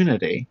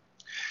community.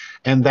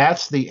 And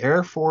that's the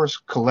Air Force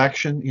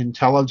Collection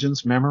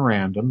Intelligence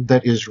Memorandum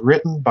that is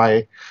written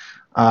by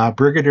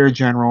Brigadier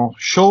General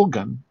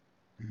Shulgin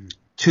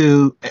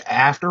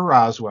after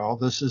Roswell.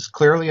 This is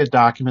clearly a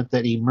document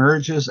that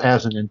emerges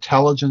as an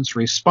intelligence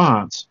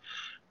response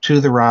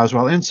to the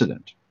Roswell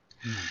incident.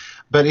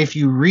 But if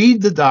you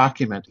read the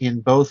document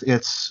in both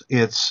its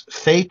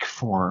fake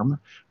form,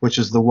 which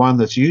is the one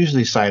that's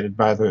usually cited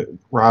by the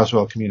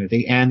Roswell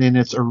community, and in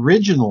its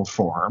original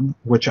form,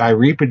 which I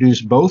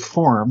reproduce both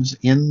forms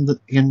in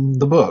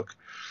the book,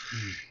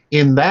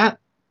 in that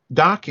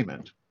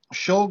document,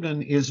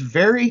 Shulgin is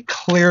very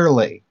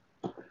clearly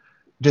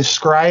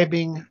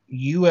describing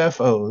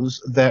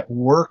UFOs that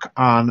work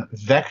on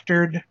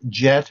vectored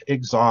jet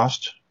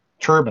exhaust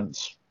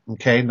turbines.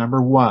 Okay,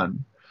 number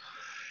one.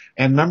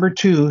 And number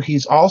two,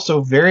 he's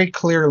also very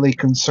clearly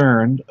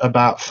concerned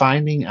about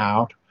finding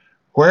out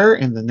where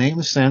in the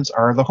name sense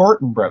are the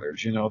Horton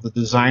brothers, you know, the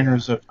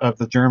designers of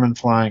the German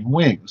flying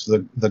wings,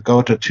 the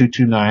Gotha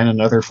 229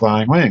 and other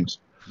flying wings.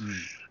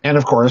 And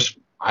of course,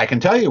 I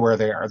can tell you where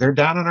they are. They're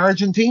down in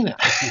Argentina,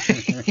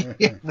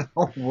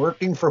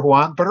 working for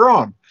Juan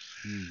Perón,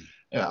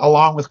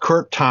 along with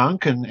Kurt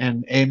Tank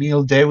and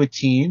Emil de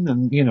Wittin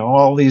and,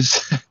 all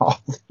these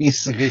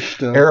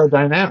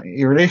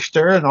aerodynamic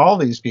Richter and all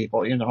these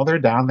people, they're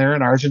down there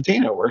in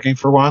Argentina working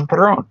for Juan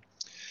Perón.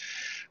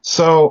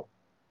 So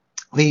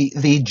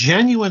the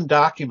genuine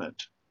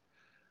document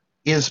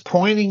is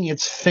pointing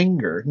its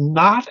finger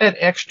not at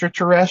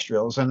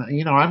extraterrestrials. And,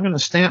 I'm going to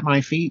stamp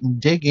my feet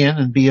and dig in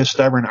and be a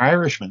stubborn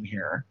Irishman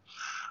here.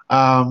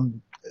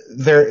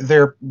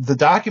 The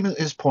document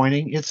is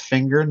pointing its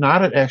finger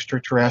not at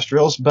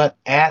extraterrestrials, but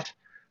at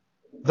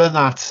the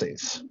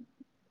Nazis.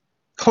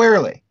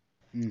 Clearly.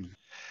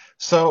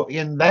 So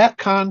in that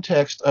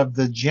context of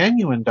the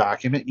genuine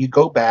document, you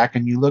go back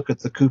and you look at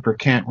the Cooper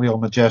Cantwell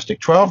Majestic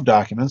 12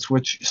 documents,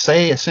 which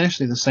say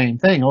essentially the same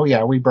thing. Oh,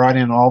 yeah, we brought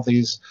in all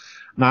these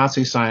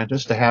Nazi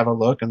scientists to have a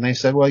look, and they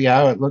said, well,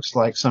 yeah, it looks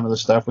like some of the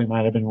stuff we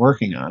might have been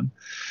working on.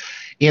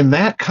 In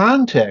that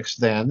context,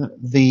 then,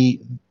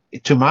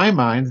 to my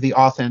mind, the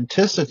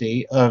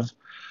authenticity of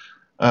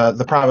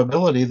the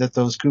probability that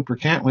those Cooper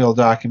Cantwell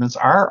documents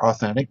are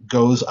authentic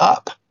goes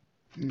up.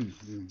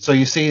 Mm-hmm. So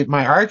you see,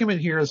 my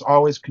argument here is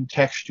always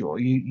contextual.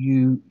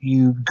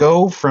 You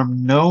go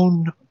from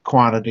known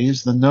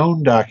quantities, the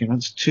known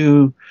documents,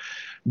 to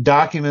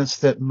documents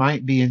that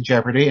might be in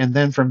jeopardy, and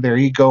then from there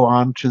you go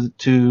on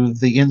to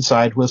the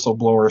inside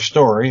whistleblower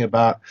story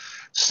about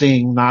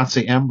seeing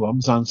Nazi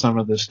emblems on some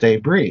of this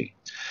debris.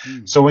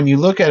 So when you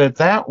look at it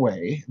that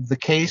way, the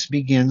case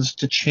begins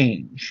to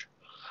change.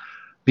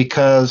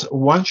 Because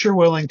once you're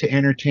willing to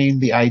entertain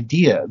the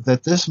idea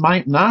that this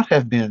might not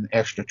have been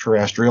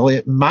extraterrestrial,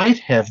 it might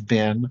have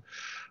been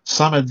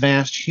some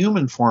advanced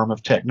human form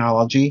of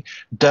technology,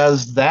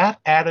 does that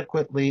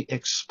adequately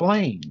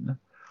explain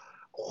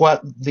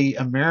what the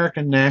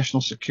American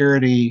national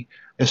security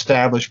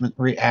establishment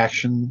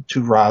reaction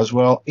to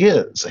Roswell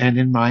is? And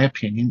in my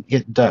opinion,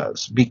 it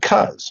does.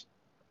 Because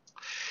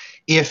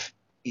if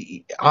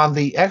on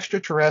the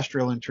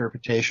extraterrestrial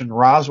interpretation,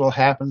 Roswell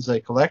happens, they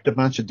collect a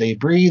bunch of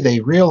debris, they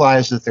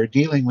realize that they're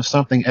dealing with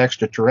something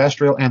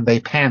extraterrestrial, and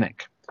they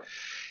panic.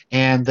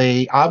 And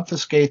they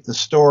obfuscate the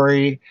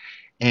story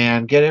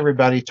and get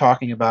everybody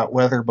talking about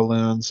weather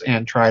balloons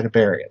and try to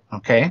bury it,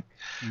 okay?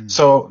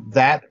 So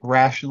that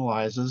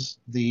rationalizes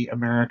the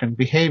American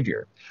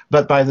behavior.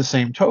 But by the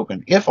same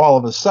token, if all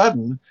of a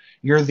sudden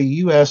you're the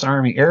U.S.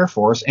 Army Air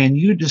Force and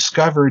you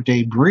discover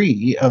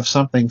debris of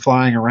something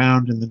flying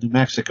around in the New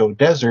Mexico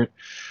desert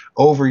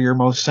over your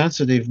most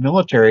sensitive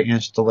military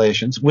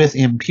installations with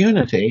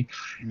impunity,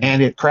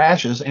 and it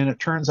crashes and it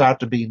turns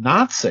out to be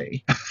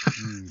Nazi,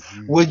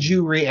 would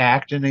you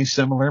react in a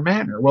similar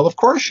manner? Well, of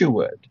course you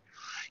would.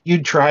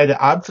 You'd try to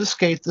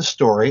obfuscate the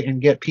story and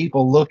get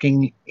people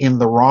looking in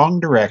the wrong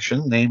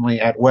direction, namely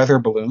at weather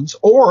balloons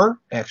or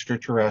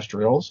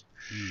extraterrestrials.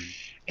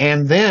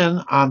 And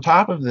then on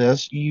top of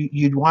this,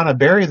 you'd want to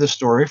bury the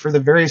story for the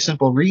very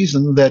simple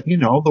reason that,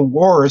 the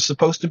war is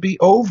supposed to be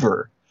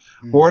over.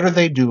 What are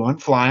they doing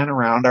flying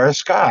around our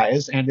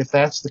skies? And if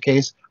that's the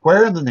case,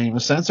 where in the name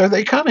of sense are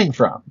they coming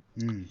from?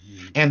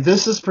 And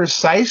this is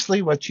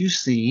precisely what you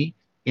see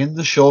in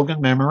the Shulgin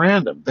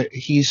memorandum.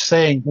 He's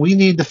saying we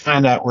need to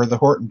find out where the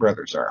Horton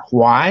brothers are.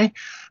 Why?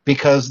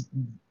 Because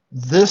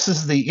this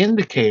is the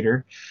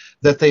indicator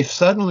that they've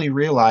suddenly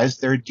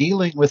realized they're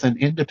dealing with an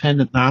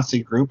independent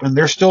Nazi group and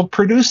they're still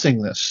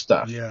producing this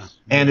stuff. Yeah.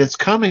 And it's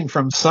coming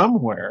from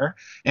somewhere,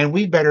 and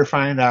we better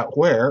find out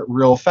where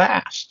real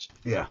fast.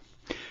 Yeah.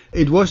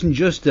 It wasn't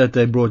just that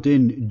they brought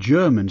in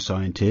German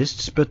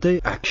scientists, but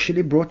they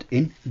actually brought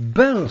in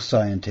Bell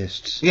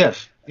scientists.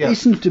 Yes.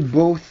 Yes. Isn't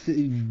both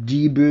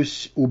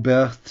Debus,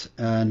 Aubert,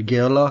 and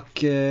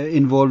Gerlach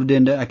involved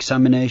in the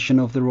examination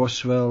of the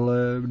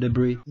Roswell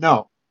debris?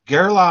 No.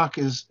 Gerlach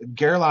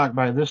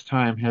by this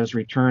time has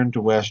returned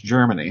to West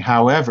Germany.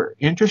 However,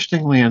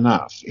 interestingly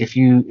enough, if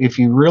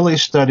you really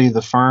study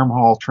the farm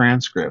hall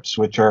transcripts,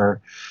 which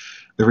are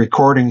the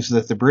recordings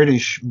that the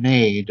British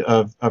made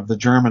of the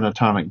German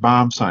atomic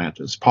bomb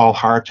scientists, Paul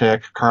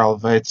Hartek, Karl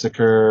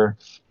Weizsäcker,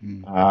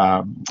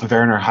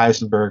 Werner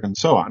Heisenberg, and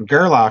so on.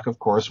 Gerlach, of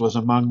course, was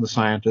among the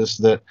scientists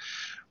that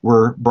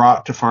were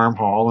brought to Farm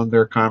Hall and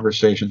their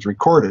conversations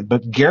recorded.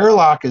 But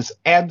Gerlach is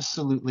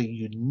absolutely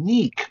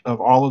unique of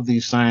all of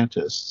these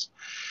scientists,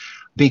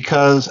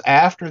 because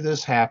after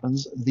this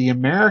happens, the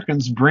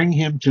Americans bring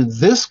him to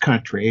this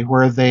country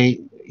where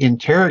they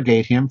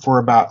interrogate him for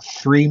about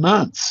 3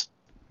 months.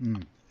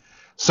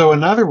 So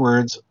in other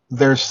words,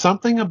 there's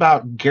something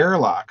about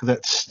Gerlach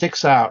that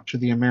sticks out to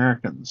the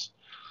Americans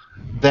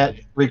that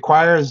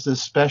requires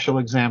this special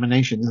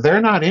examination.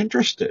 They're not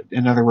interested,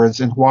 in other words,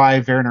 in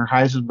why Werner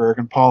Heisenberg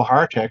and Paul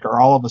Hartek are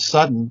all of a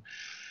sudden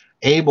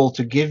able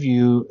to give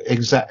you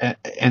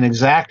an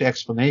exact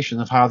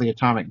explanation of how the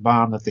atomic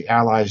bomb that the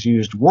Allies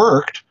used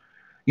worked.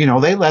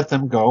 They let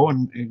them go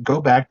and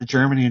go back to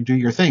Germany and do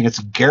your thing. It's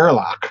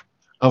Gerlach.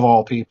 of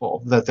all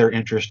people, that they're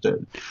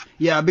interested.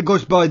 Yeah,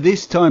 because by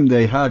this time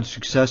they had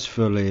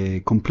successfully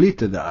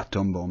completed the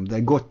atom bomb.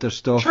 They got their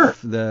stuff, Sure.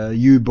 the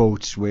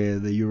U-boats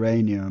with the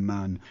uranium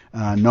and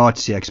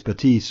Nazi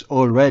expertise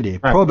already,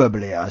 Right.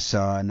 probably as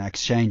an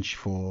exchange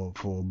for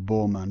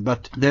Bormann.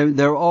 But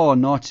there are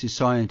Nazi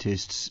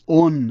scientists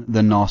on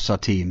the NASA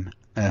team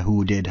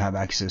who did have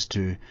access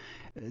to.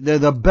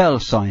 The Bell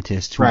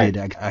scientists who Right.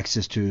 did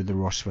access to the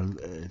Roswell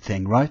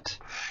thing, right?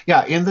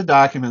 Yeah, in the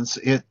documents,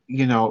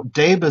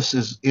 Davis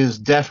is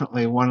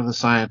definitely one of the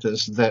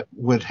scientists that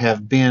would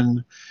have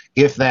been,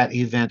 if that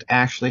event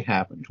actually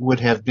happened, would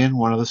have been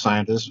one of the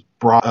scientists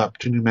brought up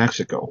to New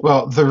Mexico.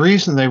 Well, the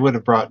reason they would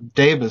have brought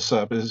Davis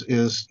up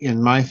is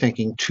in my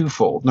thinking,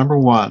 twofold. Number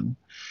one,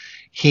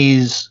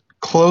 he's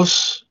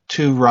close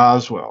to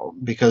Roswell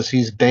because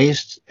he's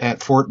based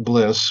at Fort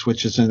Bliss,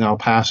 which is in El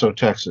Paso,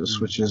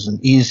 Texas, which is an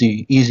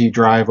easy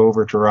drive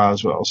over to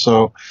Roswell.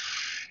 So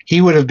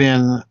he would have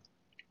been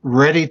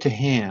ready to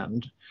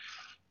hand.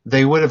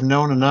 They would have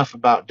known enough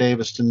about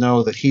Davis to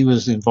know that he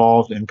was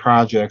involved in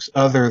projects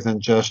other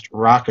than just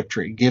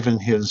rocketry, given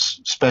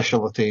his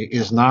specialty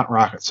is not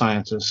rocket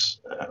science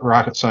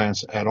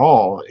at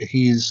all.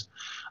 He's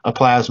a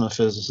plasma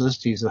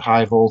physicist. He's a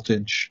high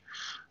voltage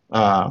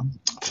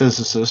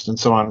physicist, and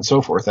so on and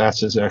so forth.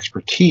 That's his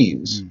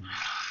expertise.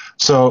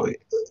 So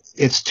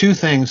it's two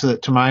things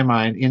that, to my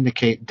mind,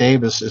 indicate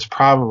Davis is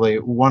probably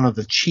one of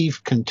the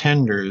chief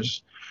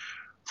contenders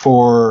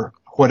for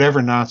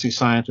whatever Nazi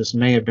scientists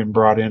may have been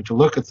brought in to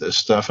look at this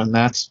stuff, and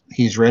that's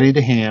he's ready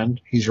to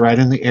hand, he's right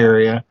in the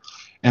area,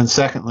 and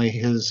secondly,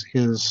 his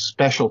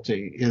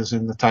specialty is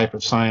in the type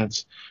of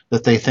science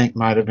that they think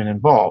might have been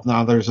involved.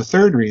 Now, there's a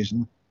third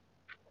reason,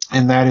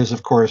 and that is,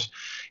 of course,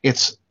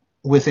 it's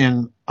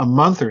within a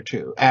month or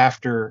two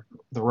after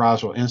the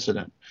Roswell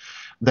incident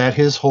that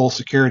his whole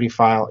security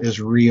file is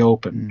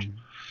reopened.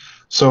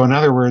 So in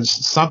other words,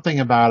 something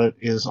about it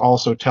is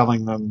also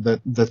telling them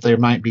that they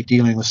might be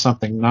dealing with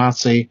something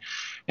Nazi.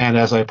 And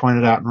as I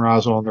pointed out in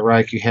Roswell and the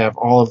Reich, you have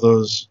all of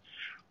those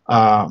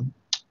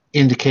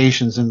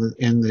indications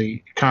in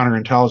the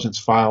counterintelligence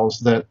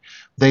files that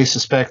they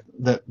suspect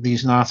that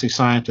these Nazi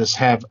scientists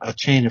have a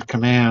chain of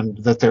command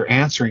that they're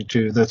answering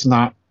to that's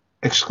not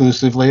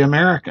exclusively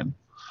American.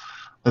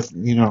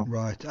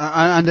 Right,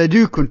 and they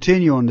do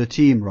continue on the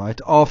team, right?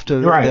 After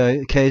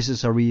the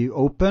cases are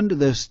reopened,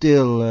 they're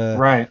still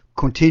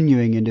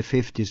continuing in the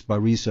 50s by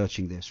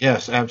researching this.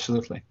 Yes,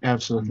 absolutely.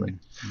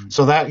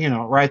 So that,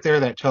 right there,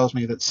 that tells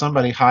me that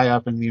somebody high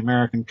up in the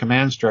American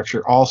command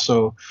structure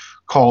also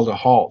called a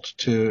halt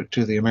to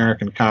the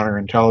American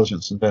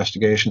counterintelligence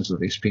investigations of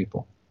these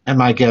people. And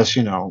my guess,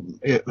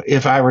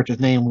 if I were to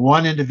name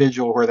one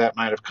individual where that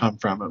might have come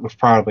from, it would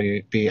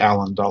probably be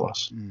Alan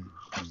Dulles.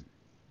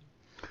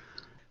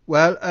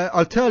 Well,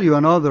 I'll tell you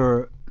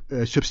another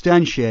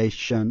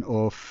substantiation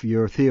of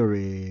your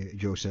theory,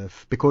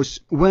 Joseph, because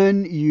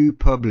when you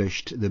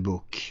published the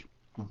book,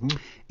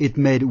 it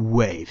made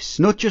waves,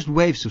 not just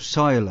waves of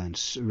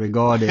silence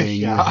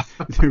regarding the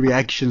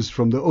reactions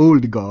from the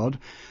old guard,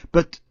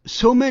 but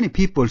so many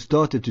people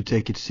started to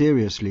take it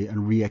seriously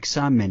and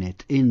re-examine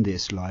it in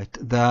this light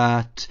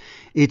that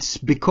it's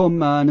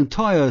become an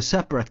entire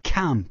separate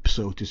camp,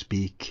 so to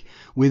speak,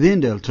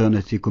 within the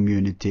alternative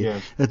community,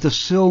 that there's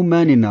so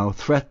many now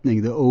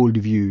threatening the old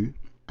view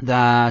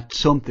that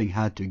something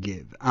had to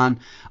give. And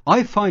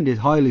I find it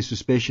highly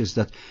suspicious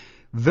that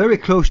very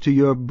close to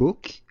your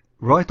book,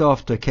 right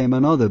after came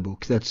another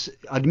book that's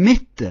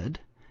admitted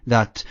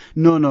that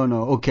no,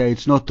 okay,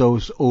 it's not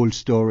those old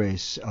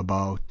stories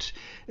about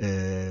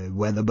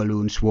weather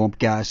balloon, swamp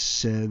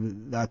gas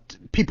that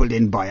people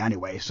didn't buy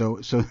anyway,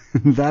 so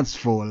that's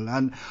full.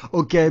 And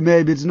okay,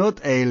 maybe it's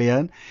not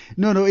alien.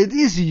 No, it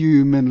is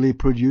humanly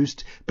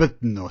produced,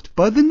 but not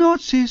by the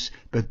Nazis,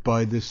 but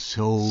by the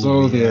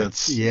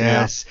Soviets.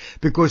 Yes,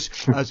 because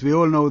as we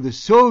all know, the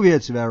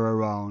Soviets were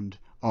around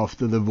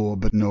after the war,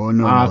 but no,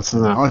 not the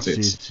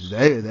Nazis.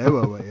 They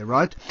were away,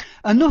 right?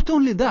 And not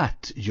only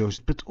that,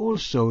 Joseph, but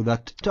also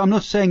that, I'm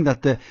not saying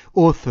that the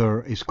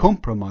author is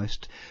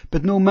compromised,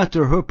 but no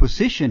matter her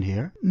position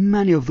here,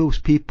 many of those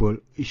people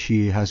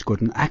she has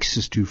gotten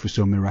access to for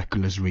some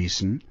miraculous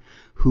reason,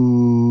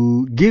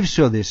 who gives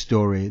her this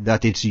story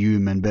that it's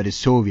human, but it's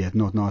Soviet,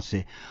 not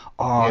Nazi,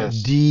 are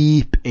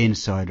deep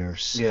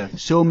insiders.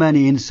 Yes. So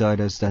many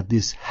insiders that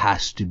this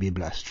has to be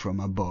blessed from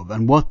above.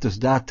 And what does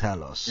that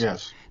tell us?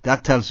 Yes.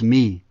 That tells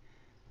me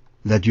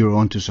that you're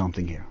onto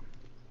something here.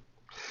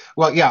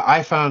 Well, yeah,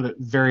 I found it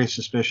very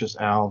suspicious,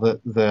 Al,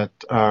 that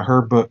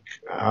her book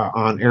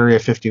on Area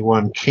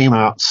 51 came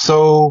out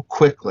so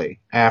quickly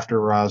after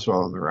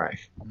Roswell and the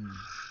Reich.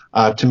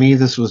 To me,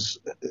 this was,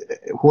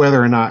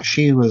 whether or not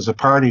she was a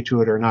party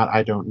to it or not,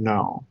 I don't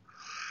know.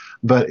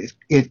 But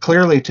it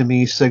clearly, to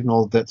me,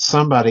 signaled that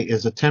somebody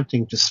is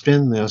attempting to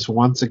spin this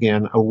once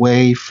again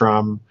away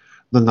from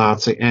the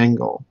Nazi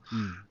angle.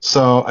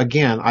 So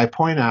again, I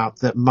point out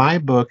that my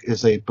book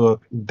is a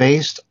book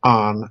based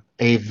on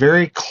a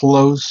very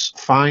close,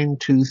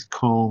 fine-tooth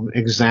comb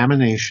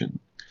examination,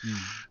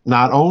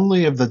 not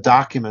only of the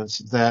documents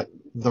that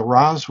the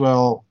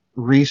Roswell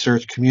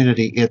research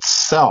community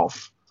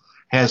itself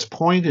has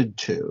pointed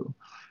to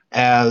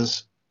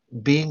as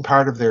being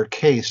part of their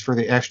case for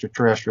the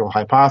extraterrestrial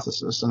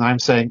hypothesis. And I'm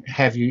saying,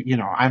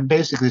 I'm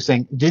basically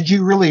saying, did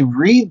you really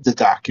read the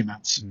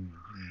documents? Mm-hmm.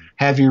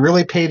 Have you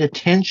really paid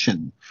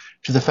attention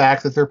to the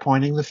fact that they're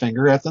pointing the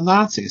finger at the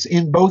Nazis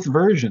in both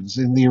versions,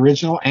 in the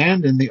original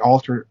and in the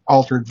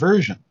altered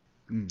version?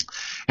 Mm.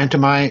 And to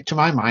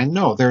my mind,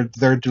 no,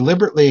 they're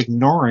deliberately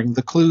ignoring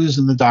the clues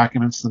in the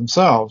documents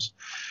themselves,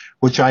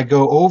 which I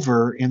go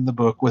over in the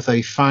book with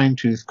a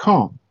fine-tooth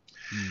comb.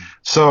 Mm.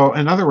 So,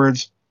 in other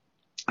words,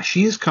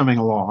 she's coming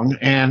along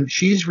and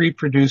she's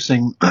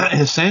reproducing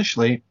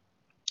essentially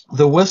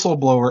the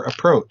whistleblower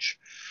approach.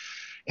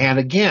 And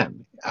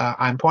again,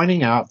 I'm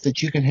pointing out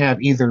that you can have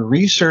either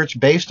research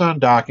based on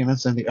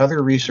documents and the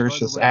other research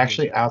that's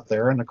actually out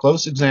there, and a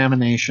close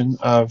examination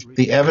of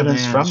the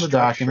evidence from the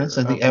documents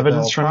and the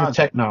evidence from the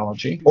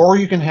technology, or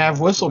you can have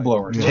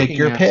whistleblowers. Take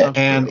your pick.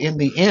 And in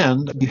the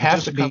end, you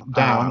have to be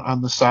down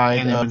on the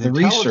side of the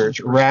research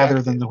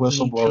rather than the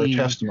whistleblower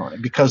testimony.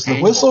 Because the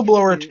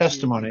whistleblower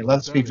testimony,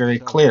 let's be very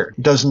clear,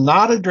 does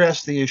not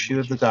address the issue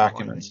of the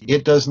documents.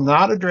 It does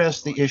not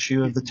address the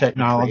issue of the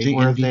technology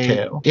in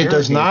detail. It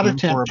does not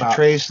attempt to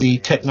trace the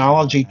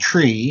technology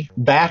tree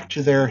back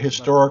to their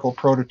historical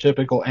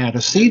prototypical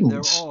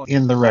antecedents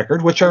in the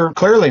record, which are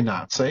clearly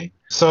Nazi.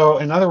 So,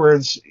 in other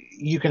words,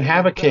 you can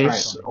have a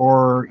case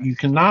or you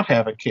cannot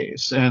have a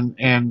case.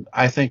 And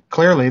I think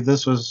clearly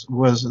this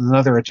was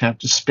another attempt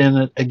to spin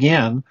it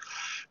again,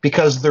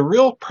 because the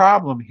real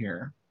problem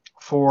here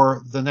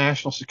for the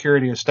national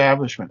security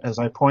establishment, as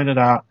I pointed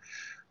out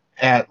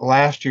at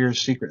last year's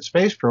Secret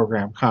Space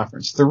Program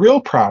conference, the real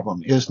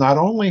problem is not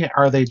only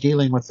are they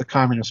dealing with the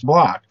communist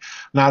bloc,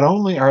 not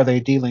only are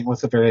they dealing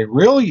with a very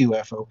real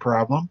UFO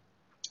problem,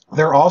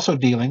 they're also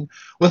dealing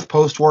with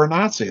post-war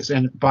Nazis.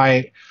 And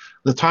by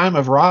the time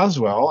of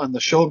Roswell and the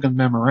Shulgin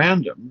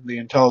Memorandum, the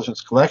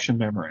Intelligence Collection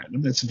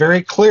Memorandum, it's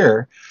very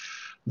clear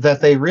that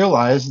they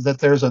realize that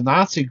there's a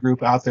Nazi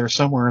group out there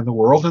somewhere in the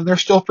world, and they're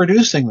still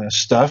producing this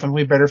stuff, and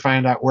we better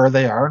find out where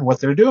they are and what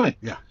they're doing.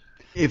 Yeah.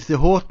 If the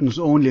Hortons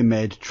only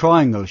made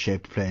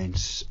triangle-shaped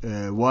planes,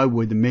 why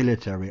would the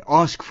military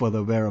ask for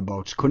the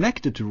whereabouts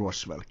connected to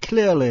Roswell?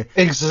 Clearly,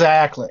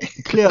 exactly.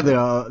 Clearly,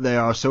 they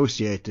are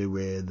associated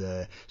with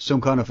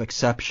some kind of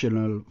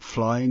exceptional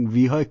flying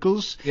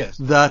vehicles. Yes.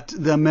 That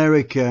the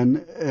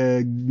American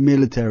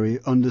military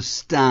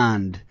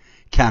understand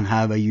can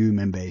have a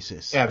human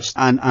basis. Yes.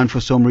 And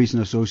for some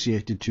reason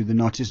associated to the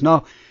Nazis.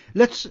 Now,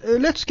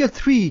 let's get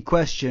 3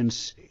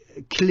 questions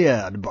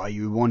cleared by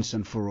you once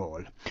and for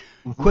all.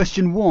 Mm-hmm.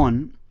 Question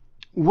 1,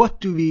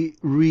 what do we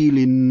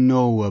really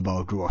know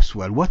about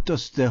Roswell? What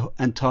does the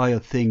entire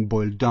thing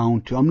boil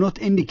down to? I'm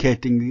not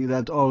indicating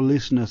that our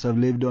listeners have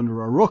lived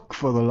under a rock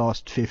for the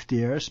last 50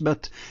 years,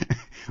 but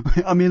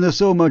I mean, there's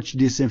so much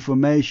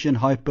disinformation,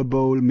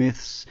 hyperbole,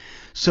 myths.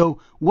 So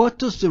what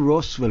does the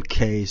Roswell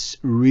case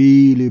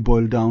really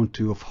boil down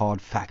to of hard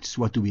facts?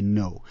 What do we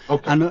know?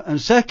 Okay. And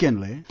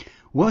secondly,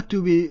 what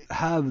do we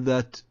have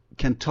that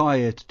can tie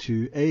it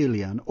to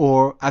alien,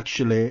 or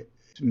actually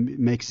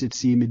makes it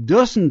seem it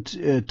doesn't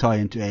tie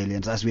into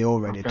aliens, as we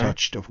already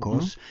touched, of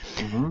course.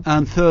 Mm-hmm.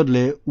 And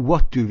thirdly,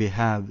 what do we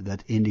have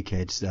that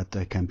indicates that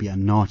there can be a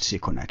Nazi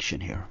connection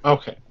here?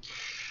 Okay.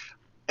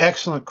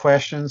 Excellent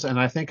questions, and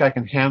I think I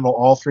can handle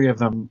all 3 of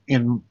them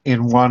in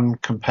one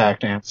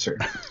compact answer.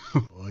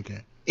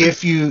 Okay.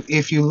 If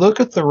you look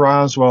at the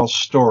Roswell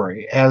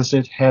story as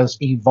it has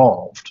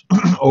evolved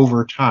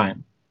over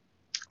time,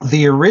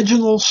 the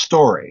original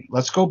story,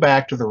 let's go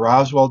back to the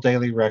Roswell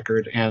Daily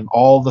Record and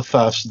all the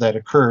fuss that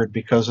occurred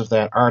because of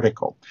that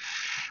article.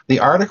 The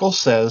article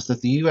says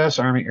that the U.S.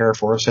 Army Air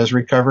Force has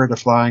recovered a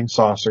flying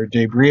saucer,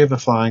 debris of a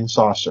flying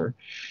saucer,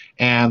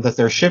 and that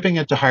they're shipping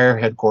it to higher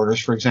headquarters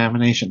for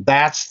examination.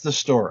 That's the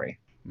story.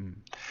 Mm.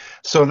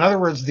 So in other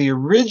words, the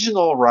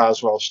original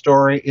Roswell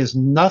story is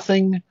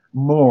nothing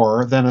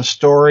more than a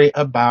story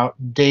about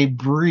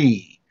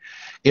debris.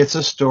 It's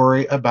a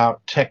story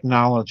about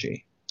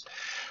technology.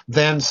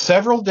 Then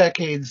several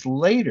decades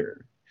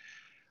later,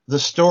 the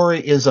story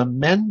is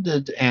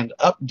amended and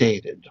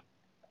updated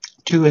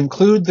to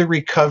include the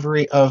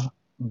recovery of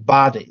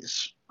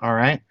bodies, all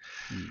right?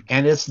 Mm.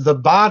 And it's the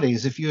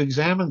bodies, if you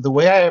examine, the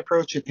way I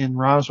approach it in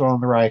Roswell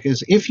and the Reich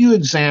is, if you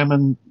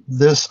examine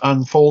this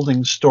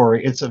unfolding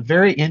story, it's a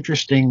very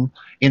interesting,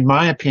 in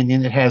my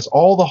opinion, it has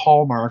all the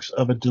hallmarks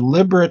of a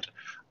deliberate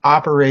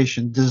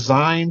operation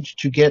designed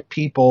to get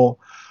people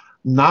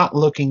not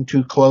looking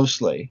too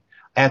closely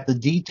at the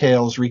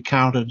details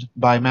recounted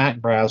by Mac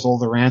Brazel,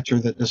 the rancher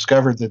that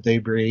discovered the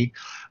debris,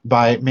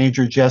 by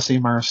Major Jesse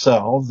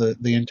Marcel,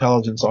 the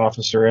intelligence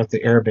officer at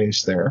the air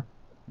base there.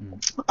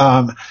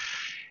 Mm.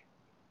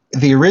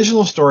 The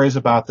original story is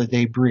about the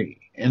debris.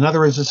 In other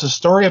words, it's a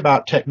story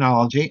about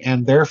technology,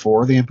 and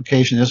therefore the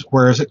implication is,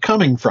 where is it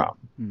coming from?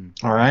 Mm.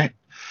 All right?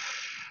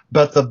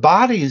 But the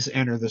bodies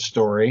enter the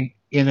story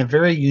in a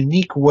very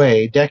unique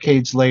way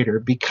decades later,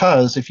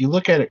 because if you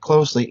look at it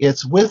closely,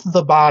 it's with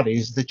the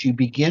bodies that you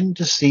begin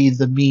to see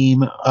the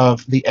meme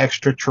of the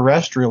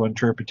extraterrestrial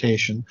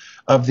interpretation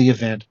of the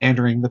event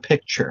entering the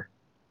picture.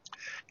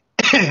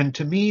 And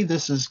to me,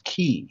 this is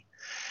key,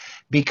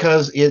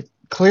 because it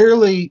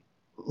clearly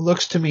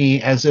looks to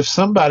me as if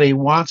somebody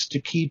wants to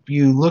keep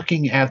you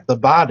looking at the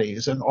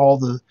bodies and all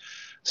the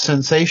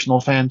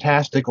sensational,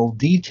 fantastical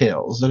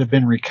details that have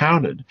been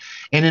recounted,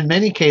 and in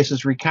many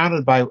cases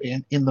recounted by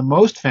in the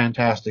most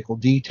fantastical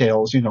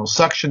details,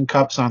 suction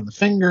cups on the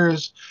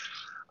fingers,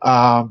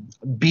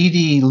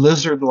 beady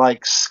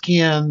lizard-like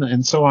skin,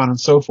 and so on and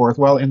so forth.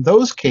 Well, in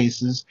those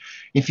cases,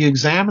 if you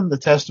examine the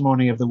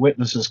testimony of the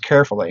witnesses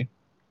carefully,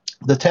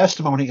 the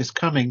testimony is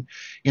coming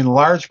in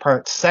large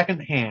part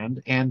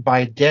secondhand and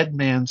by dead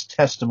man's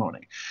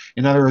testimony.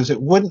 In other words,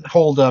 it wouldn't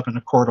hold up in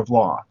a court of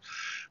law.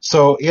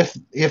 So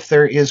if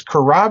there is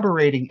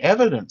corroborating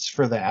evidence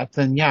for that,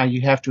 then yeah,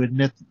 you have to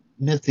admit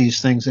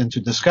these things into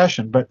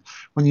discussion. But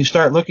when you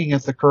start looking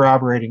at the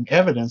corroborating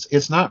evidence,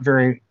 it's not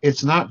very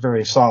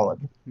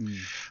solid.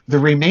 The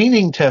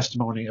remaining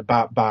testimony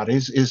about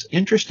bodies is,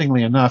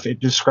 interestingly enough, it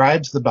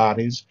describes the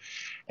bodies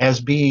as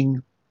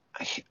being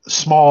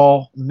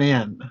small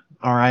men.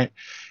 All right.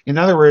 In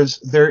other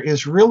words, there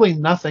is really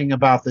nothing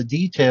about the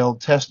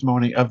detailed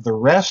testimony of the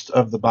rest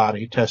of the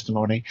body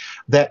testimony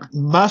that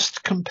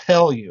must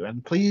compel you,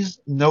 and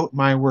please note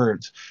my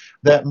words,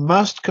 that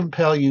must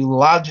compel you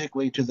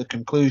logically to the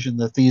conclusion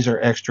that these are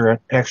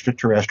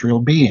extraterrestrial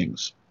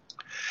beings.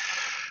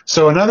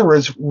 So in other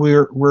words,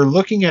 we're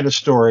looking at a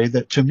story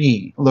that to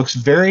me looks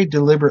very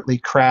deliberately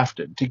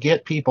crafted to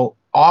get people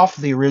off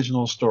the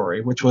original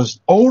story, which was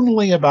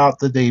only about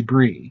the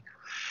debris,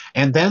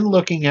 and then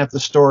looking at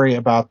the story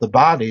about the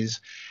bodies.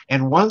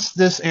 And once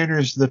this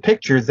enters the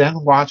picture,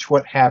 then watch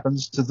what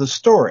happens to the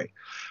story.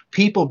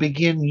 People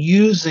begin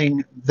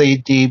using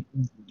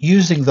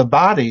the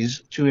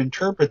bodies to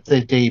interpret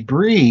the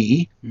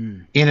debris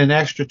in an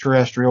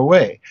extraterrestrial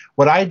way.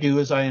 What I do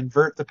is I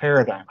invert the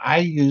paradigm. I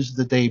use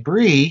the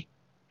debris,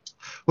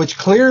 which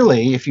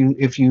clearly, if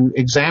you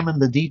examine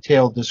the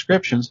detailed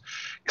descriptions,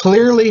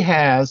 clearly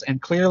has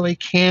and clearly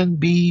can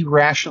be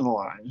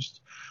rationalized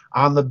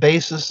on the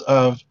basis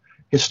of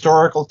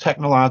historical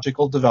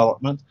technological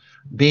development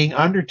being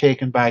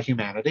undertaken by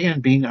humanity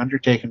and being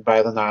undertaken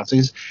by the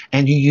Nazis,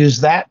 and you use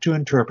that to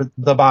interpret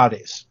the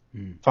bodies.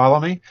 Follow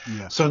me?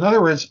 Yeah. So in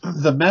other words,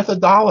 the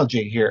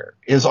methodology here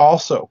is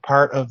also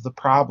part of the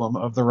problem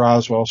of the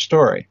Roswell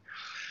story.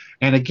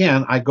 And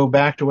again, I go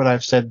back to what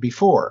I've said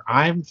before.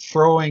 I'm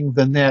throwing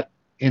the net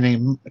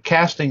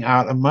casting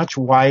out a much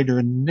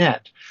wider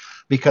net,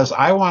 because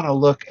I want to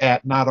look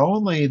at not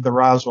only the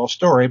Roswell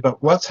story,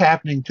 but what's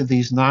happening to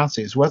these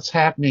Nazis, what's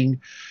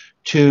happening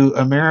to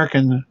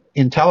American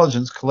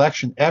intelligence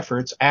collection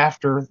efforts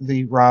after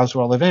the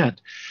Roswell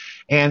event.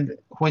 And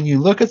when you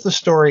look at the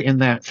story in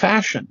that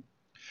fashion,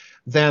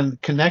 then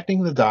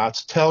connecting the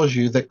dots tells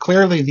you that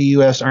clearly the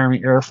U.S.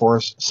 Army Air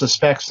Force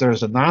suspects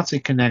there's a Nazi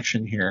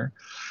connection here.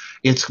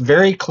 It's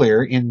very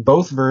clear in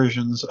both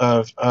versions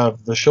of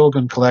the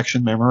Shulgin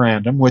Collection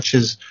Memorandum, which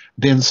has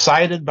been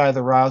cited by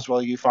the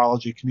Roswell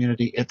ufology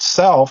community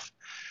itself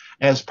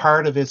as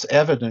part of its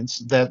evidence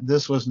that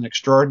this was an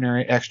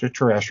extraordinary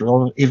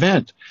extraterrestrial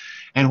event.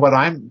 And what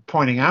I'm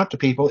pointing out to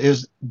people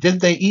is, did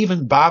they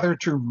even bother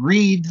to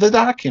read the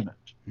document?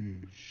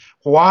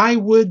 Why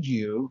would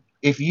you,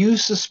 if you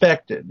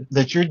suspected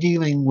that you're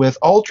dealing with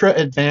ultra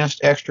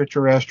advanced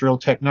extraterrestrial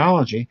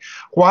technology,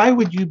 why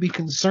would you be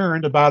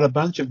concerned about a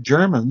bunch of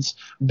Germans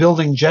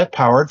building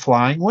jet-powered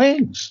flying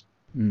wings?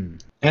 And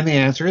the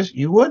answer is,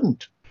 you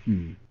wouldn't.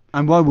 And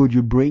why would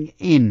you bring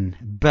in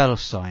Bell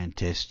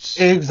scientists?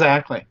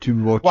 Exactly.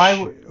 To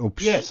watch?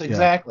 Yes,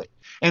 exactly.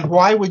 And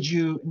why would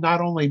you not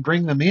only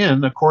bring them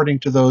in according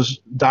to those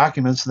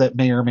documents that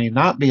may or may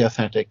not be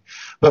authentic,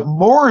 but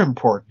more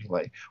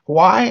importantly,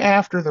 why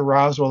after the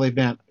Roswell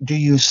event do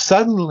you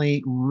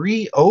suddenly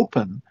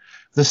reopen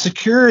the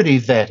security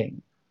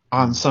vetting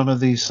on some of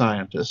these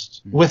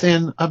scientists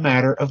within a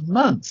matter of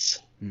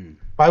months?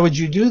 Why would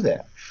you do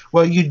that?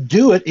 Well, you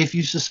do it if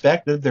you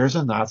suspected there's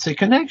a Nazi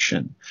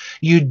connection.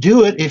 You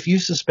do it if you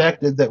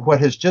suspected that what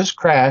has just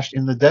crashed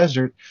in the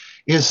desert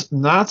is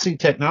Nazi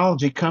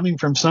technology coming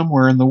from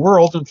somewhere in the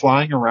world and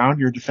flying around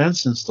your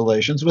defense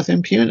installations with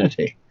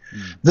impunity.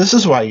 This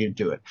is why you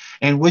do it.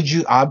 And would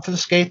you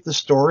obfuscate the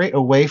story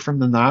away from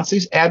the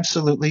Nazis?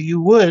 Absolutely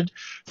you would,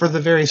 for the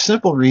very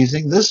simple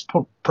reason this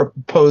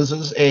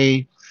poses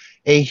a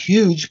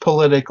huge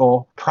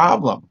political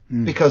problem,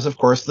 because, of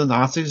course, the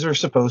Nazis are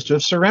supposed to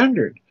have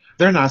surrendered.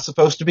 They're not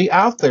supposed to be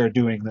out there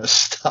doing this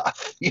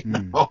stuff, you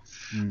know.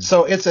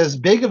 So it's as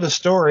big of a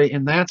story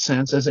in that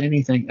sense as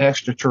anything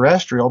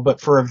extraterrestrial,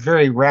 but for a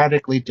very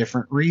radically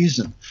different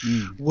reason.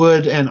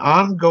 Would an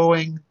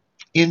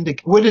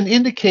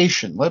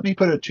indication, let me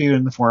put it to you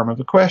in the form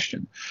of a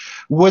question,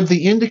 would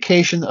the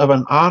indication of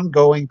an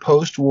ongoing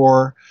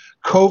post-war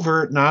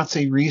covert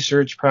Nazi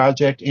research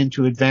project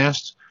into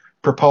advanced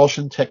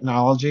propulsion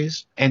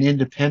technologies, an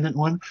independent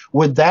one,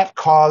 would that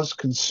cause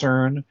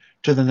concern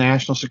to the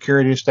national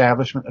security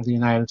establishment of the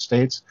United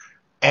States?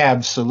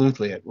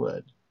 Absolutely it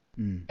would.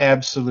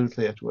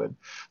 Absolutely it would.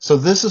 So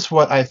this is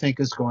what I think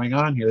is going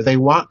on here. They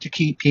want to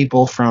keep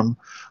people from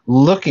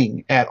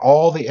looking at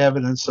all the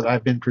evidence that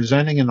I've been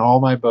presenting in all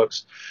my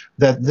books,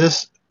 that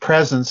this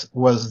presence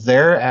was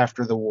there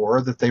after the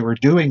war, that they were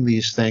doing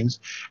these things,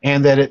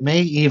 and that it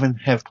may even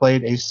have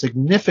played a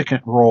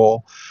significant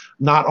role,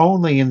 not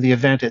only in the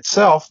event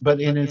itself, but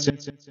in its...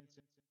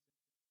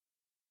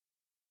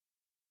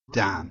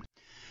 Damn.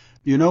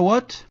 You know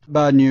what?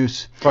 Bad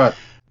news. What?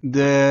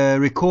 The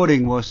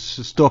recording was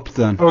stopped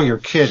then. Oh, you're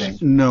kidding.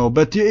 No,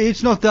 but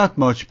it's not that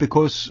much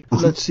because,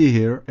 let's see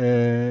here,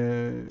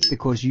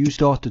 because you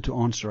started to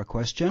answer a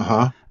question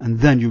and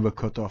then you were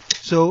cut off.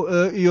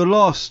 So your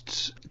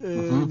last,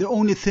 the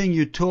only thing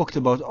you talked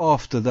about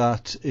after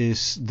that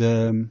is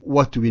the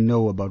what do we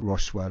know about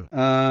Roswell?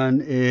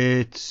 And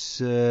it's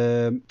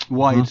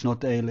why it's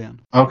not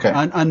alien. Okay.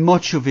 And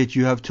much of it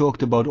you have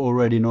talked about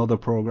already in other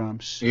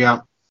programs.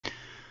 Yeah.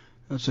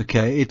 That's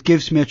okay. It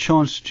gives me a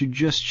chance to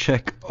just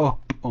check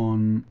up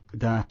on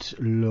that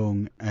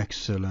long,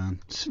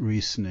 excellent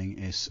reasoning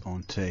is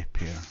on tape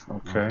here.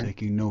 Okay. I'm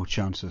taking no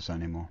chances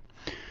anymore.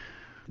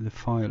 The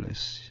file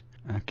is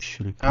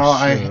actually preserved. Now,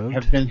 I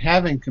have been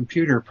having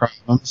computer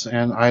problems,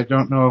 and I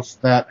don't know if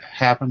that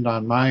happened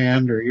on my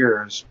end or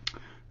yours.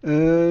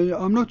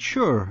 I'm not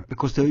sure,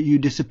 because you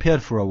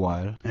disappeared for a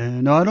while.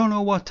 No, I don't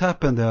know what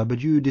happened there,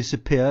 but you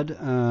disappeared,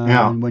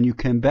 and when you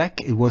came back,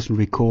 it wasn't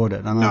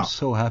recorded, and I'm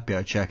so happy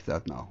I checked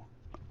that now.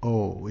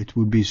 Oh, it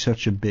would be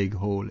such a big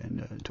hole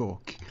in the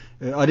talk.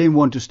 I didn't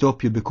want to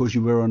stop you because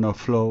you were on a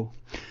flow.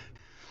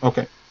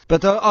 Okay.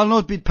 But I'll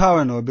not be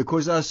paranoid,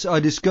 because as I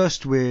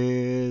discussed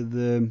with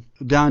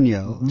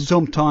Daniel,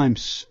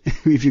 sometimes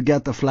if you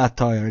get a flat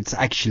tire, it's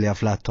actually a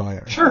flat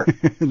tire. Sure.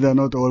 They're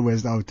not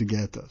always out to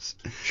get us.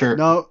 Sure.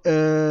 Now,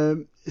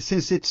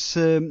 since it's,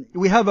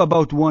 we have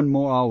about 1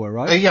 more hour,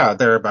 right? Yeah,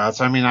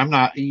 thereabouts. I mean,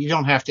 you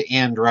don't have to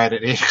end right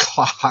at 8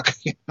 o'clock.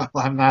 You know,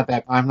 I'm not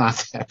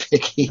that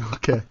picky.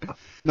 Okay.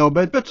 No,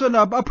 but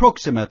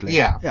approximately.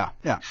 Yeah.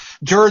 Yeah.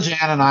 George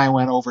Ann and I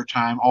went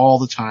overtime all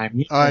the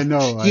time. I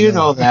know. You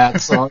know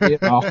that, so, you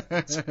know.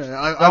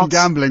 I'm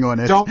gambling on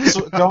it. Don't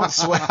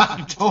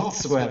sweat. Don't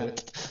sweat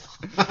it.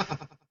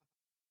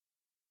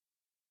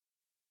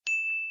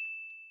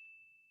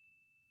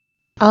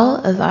 All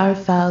of our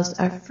files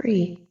are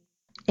free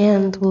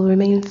and will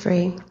remain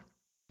free.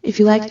 If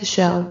you like the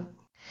show,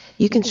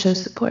 you can show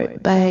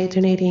support by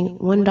donating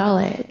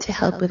 $1 to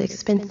help with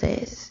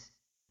expenses.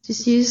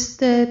 Just use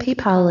the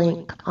PayPal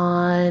link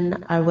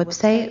on our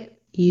website,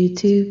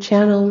 YouTube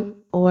channel,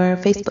 or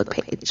Facebook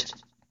page.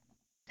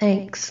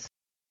 Thanks.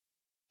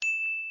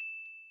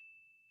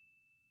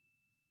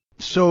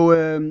 So,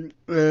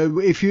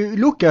 if you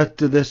look at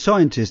the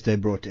scientists they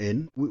brought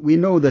in, we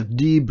know that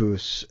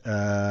Debus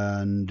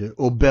and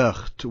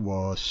Aubert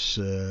was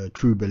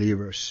true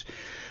believers.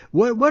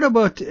 What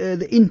about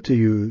the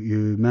interview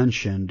you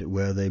mentioned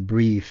where they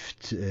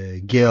briefed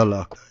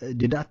Gerlach?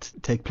 Did that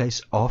take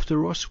place after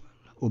Roswell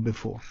or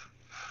before?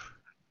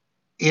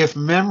 If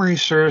memory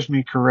serves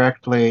me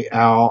correctly,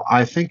 Al,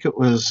 I think it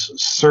was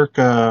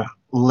circa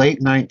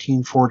late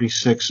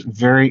 1946,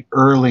 very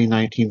early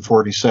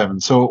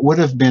 1947. So it would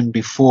have been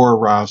before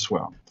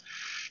Roswell.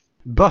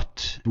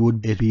 But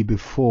would it be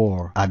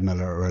before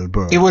Admiral Earl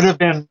Byrd? It would have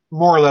been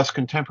more or less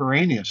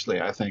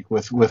contemporaneously, I think,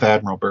 with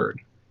Admiral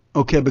Byrd.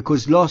 Okay,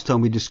 because last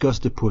time we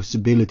discussed the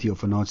possibility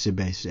of a Nazi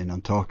base in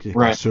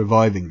Antarctica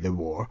surviving the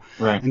war.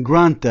 Right. And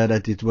granted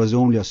that it was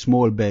only a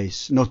small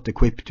base, not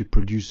equipped to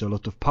produce a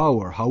lot of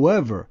power.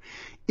 However,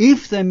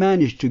 if they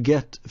managed to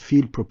get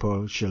field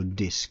propulsion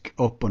disc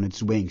up on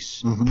its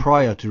wings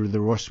prior to the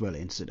Roswell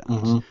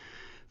incident,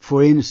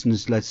 for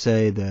instance, let's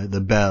say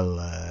the Bell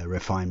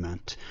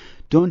refinement,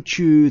 don't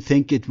you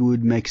think it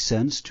would make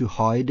sense to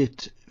hide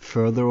it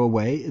further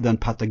away than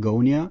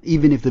Patagonia,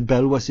 even if the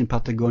Bell was in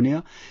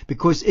Patagonia?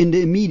 Because in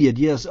the immediate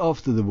years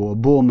after the war,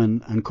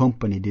 Borman and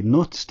company did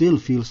not still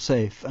feel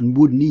safe and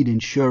would need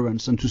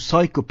insurance, and to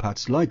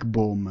psychopaths like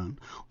Borman,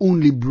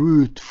 only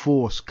brute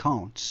force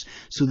counts.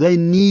 So they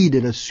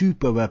needed a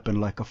super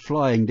weapon like a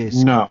flying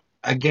disc. No,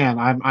 again,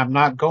 I'm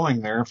not going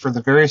there for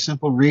the very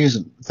simple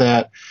reason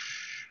that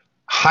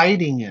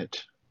hiding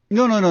it.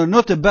 No,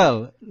 not a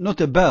Bell.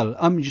 Not a Bell.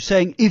 I'm just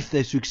saying if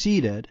they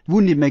succeeded,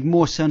 wouldn't it make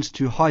more sense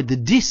to hide the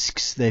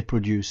discs they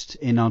produced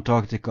in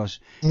Antarctica?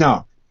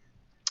 No.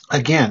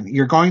 Again,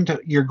 you're going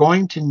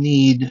to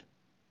need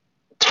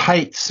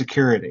tight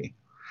security.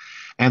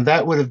 And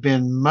that would have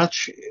been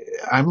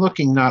I'm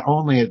looking not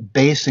only at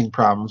basing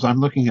problems,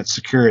 I'm looking at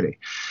security.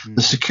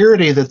 The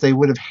security that they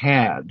would have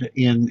had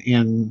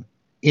in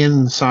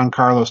San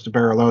Carlos de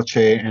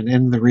Bariloche and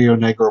in the Rio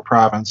Negro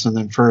province and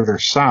then further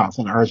south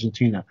in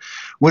Argentina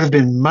would have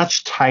been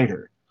much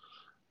tighter,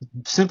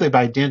 simply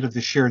by dint of the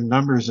sheer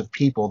numbers of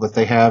people that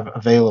they have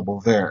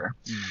available there.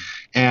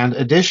 And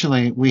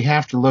additionally, we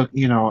have to look,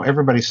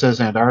 everybody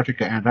says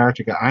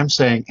Antarctica. I'm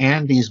saying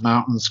Andes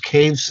Mountains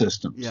cave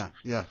systems.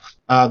 Yeah.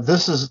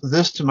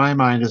 This to my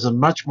mind is a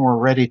much more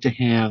ready to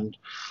hand,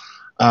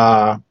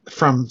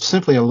 from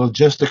simply a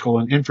logistical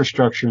and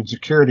infrastructure and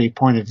security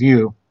point of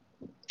view,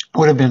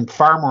 would have been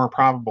far more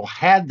probable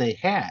had they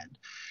had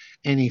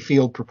any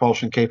field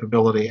propulsion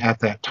capability at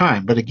that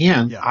time. But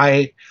again,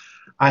 I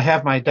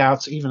have my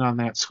doubts even on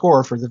that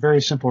score for the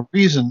very simple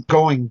reason,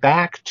 going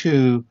back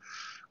to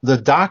the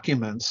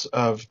documents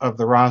of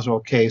the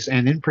Roswell case,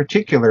 and in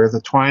particular the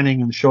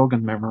Twining and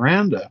Shulgin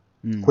memoranda,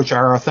 which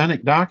are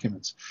authentic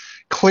documents.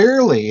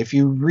 Clearly, if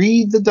you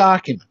read the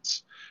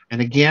documents,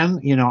 and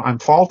again, I'm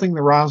faulting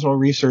the Roswell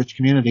research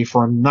community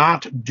for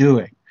not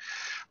doing,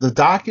 the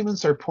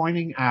documents are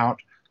pointing out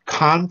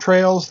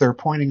contrails, they're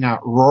pointing out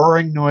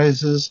roaring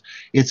noises.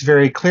 It's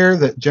very clear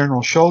that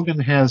General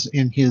Shulgin has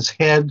in his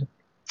head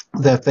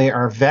that they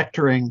are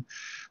vectoring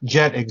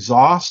jet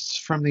exhausts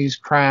from these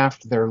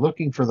craft. They're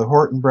looking for the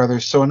Horton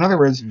brothers. So in other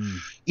words,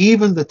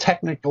 even the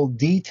technical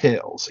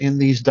details in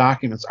these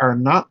documents are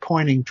not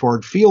pointing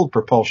toward field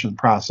propulsion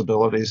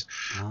possibilities.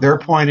 They're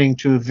pointing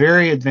to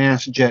very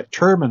advanced jet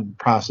turbine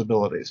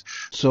possibilities.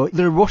 So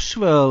the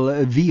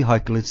Roswell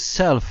vehicle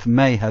itself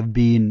may have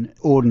been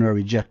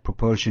ordinary jet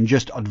propulsion,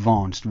 just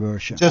advanced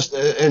version. Just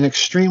an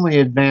extremely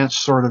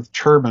advanced sort of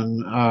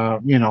turbine,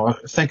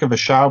 think of a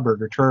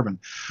Schauberger turbine.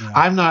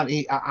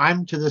 Yeah.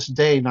 I'm to this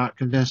day not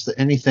convinced that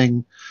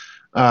anything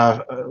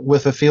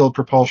with a field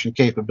propulsion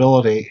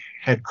capability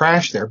had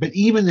crashed there. But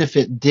even if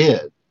it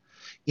did,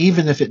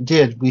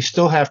 we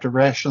still have to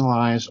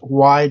rationalize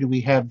why do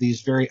we have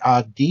these very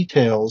odd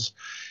details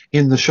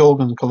in the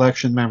Shulgin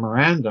collection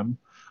memorandum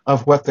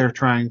of what they're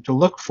trying to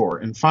look for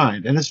and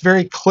find. And it's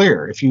very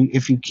clear if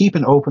you keep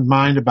an open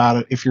mind about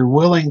it, if you're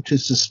willing to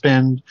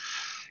suspend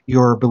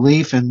your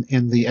belief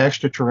in the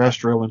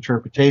extraterrestrial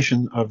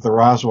interpretation of the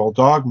Roswell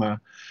dogma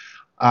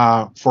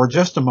for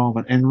just a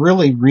moment and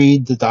really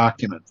read the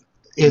document.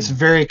 It's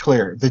very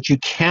clear that you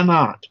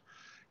cannot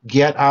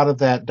get out of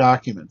that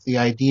document the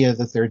idea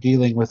that they're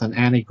dealing with an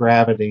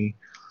anti-gravity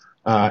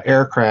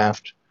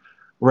aircraft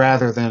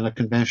rather than a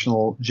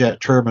conventional jet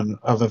turbine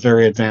of a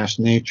very advanced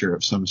nature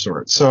of some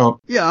sort.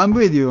 So yeah, I'm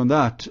with you on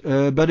that,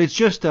 but it's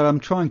just that I'm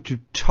trying to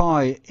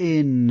tie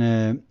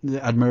in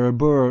the Admiral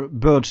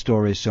Byrd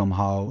story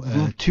somehow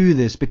to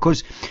this, but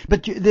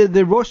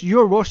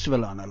your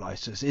Roswell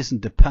analysis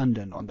isn't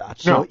dependent on that.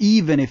 So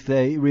even if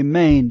they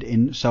remained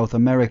in South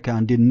America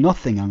and did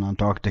nothing on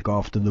Antarctica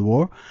after the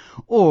war,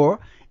 or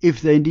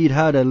if they indeed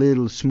had a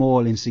little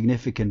small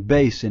insignificant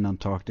base in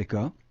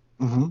Antarctica,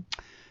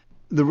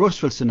 the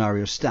Roswell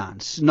scenario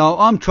stands. Now,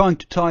 I'm trying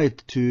to tie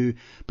it to,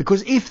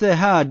 because if they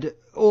had,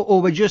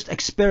 or were just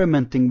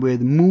experimenting with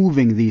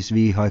moving these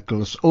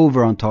vehicles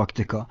over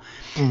Antarctica,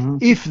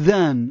 if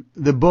then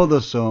the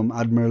bothersome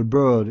Admiral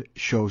Byrd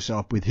shows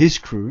up with his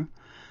crew,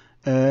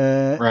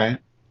 it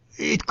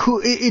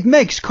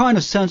makes kind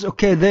of sense.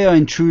 Okay, they are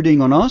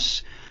intruding on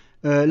us.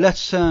 Let's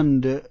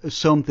send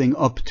something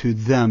up to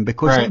them,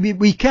 because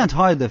we can't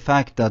hide the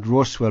fact that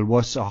Roswell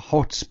was a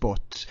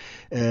hotspot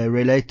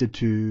related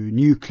to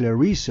nuclear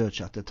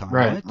research at the time,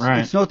 right?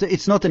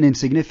 It's not an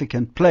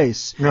insignificant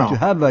place to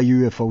have a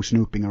UFO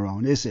snooping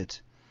around, is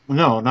it?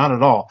 No, not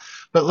at all.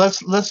 But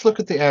let's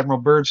look at the Admiral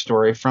Byrd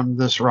story from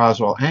this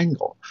Roswell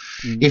angle.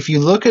 If you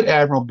look at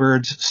Admiral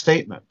Byrd's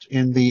statement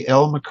in the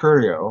El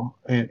Mercurio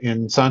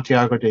in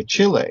Santiago de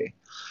Chile,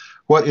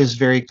 what is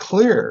very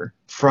clear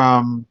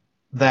from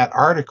that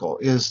article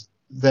is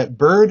that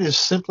Byrd is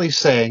simply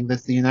saying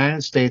that the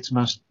United States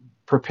must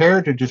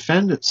prepare to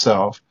defend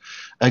itself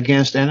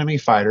against enemy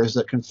fighters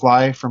that can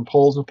fly from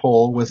pole to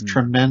pole with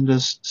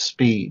tremendous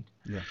speed.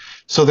 Yeah.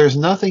 So there's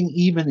nothing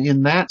even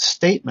in that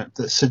statement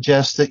that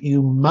suggests that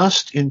you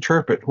must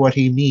interpret what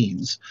he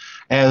means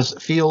as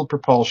field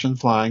propulsion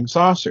flying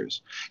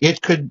saucers.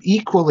 It could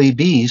equally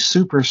be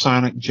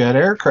supersonic jet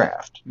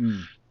aircraft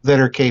that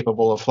are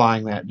capable of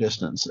flying that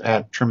distance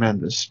at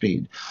tremendous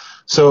speed.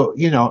 So,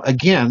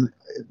 again,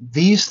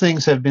 these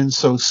things have been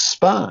so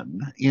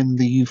spun in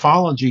the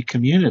ufology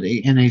community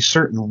in a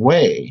certain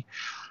way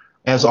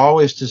as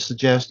always to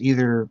suggest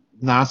either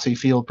Nazi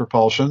field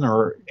propulsion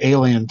or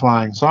alien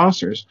flying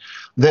saucers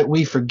that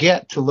we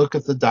forget to look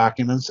at the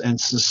documents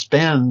and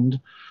suspend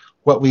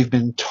what we've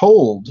been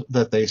told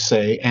that they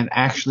say and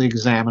actually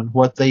examine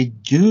what they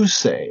do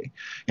say.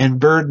 And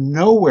Byrd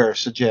nowhere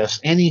suggests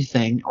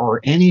anything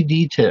or any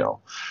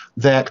detail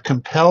that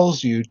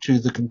compels you to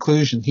the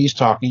conclusion he's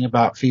talking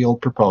about field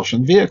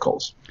propulsion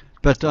vehicles.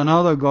 But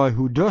another guy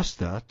who does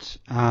that,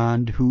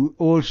 and who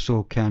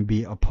also can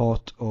be a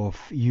part of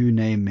you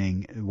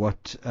naming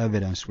what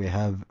evidence we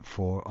have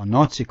for a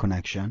Nazi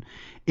connection,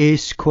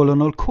 is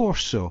Colonel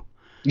Corso.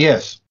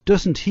 Yes.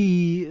 Doesn't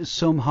he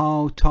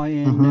somehow tie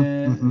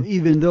in,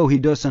 even though he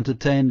does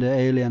entertain the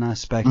alien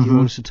aspect, he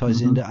also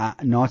ties in the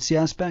Nazi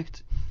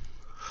aspect?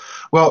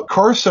 Well,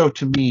 Corso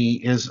to me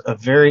is a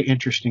very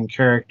interesting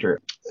character.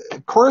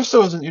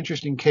 Corso is an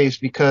interesting case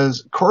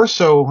because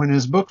Corso, when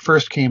his book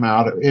first came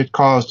out, it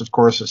caused, of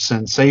course, a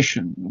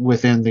sensation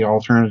within the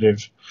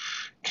alternative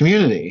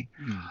community.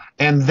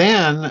 And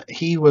then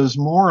he was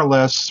more or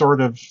less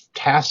sort of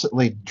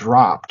tacitly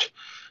dropped.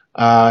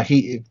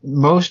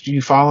 Most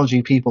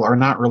ufology people are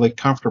not really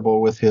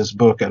comfortable with his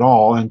book at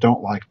all and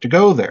don't like to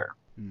go there.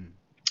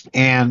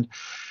 And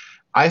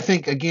I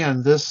think,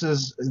 again, this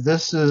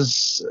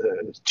is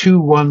too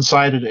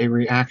one-sided a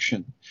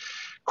reaction.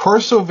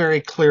 Corso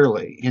very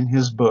clearly in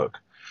his book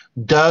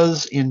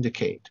does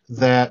indicate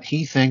that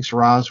he thinks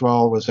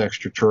Roswell was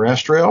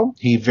extraterrestrial.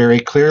 He very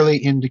clearly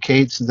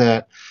indicates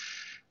that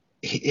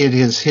it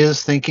is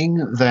his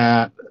thinking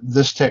that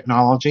this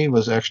technology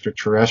was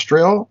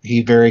extraterrestrial.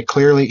 He very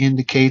clearly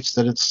indicates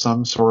that it's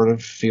some sort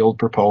of field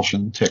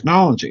propulsion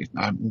technology.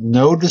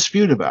 No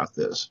dispute about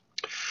this.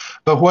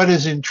 But what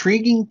is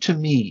intriguing to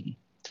me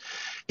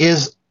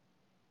is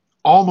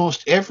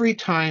almost every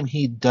time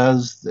he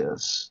does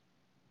this,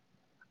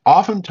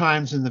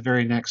 oftentimes in the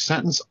very next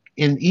sentence,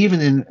 even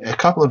in a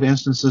couple of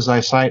instances I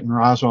cite in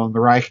Roswell and the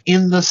Reich,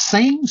 in the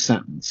same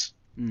sentence,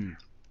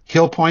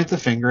 he'll point the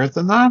finger at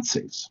the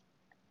Nazis.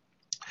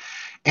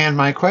 And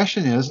my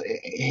question is,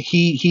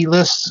 he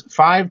lists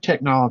 5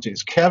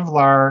 technologies: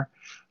 Kevlar,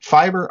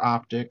 fiber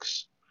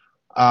optics,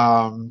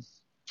 and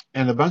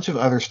a bunch of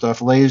other stuff,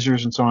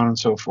 lasers and so on and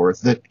so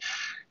forth, that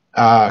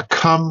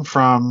come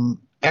from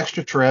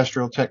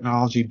extraterrestrial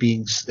technology,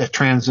 being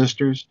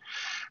transistors,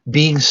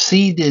 being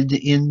seeded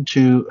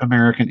into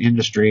American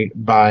industry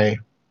by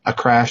a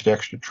crashed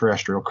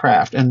extraterrestrial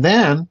craft. And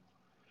then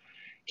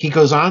he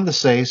goes on to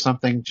say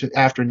something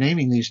after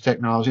naming these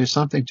technologies,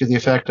 something to the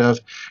effect of,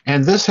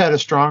 and this had a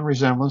strong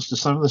resemblance to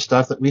some of the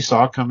stuff that we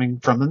saw coming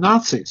from the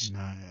Nazis.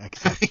 No,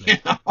 exactly.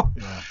 Yeah.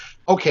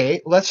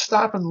 Okay, let's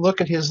stop and look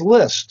at his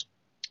list.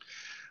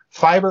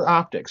 Fiber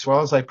optics.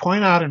 Well, as I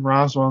point out in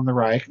Roswell and the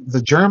Reich,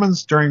 the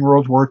Germans during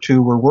World War II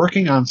were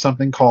working on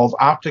something called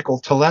optical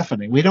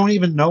telephony. We don't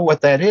even know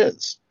what that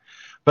is.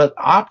 But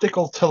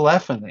optical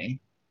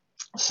telephony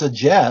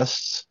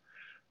suggests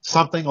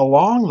something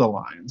along the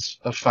lines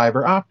of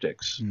fiber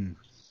optics.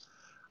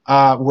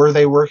 Were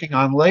they working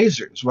on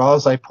lasers? Well,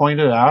 as I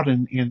pointed out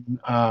in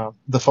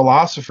The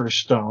Philosopher's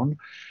Stone,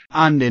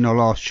 and in our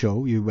last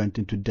show, you went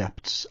into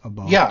depths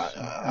about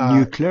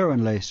nuclear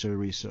and laser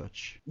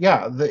research.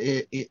 Yeah,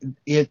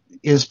 it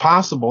is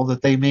possible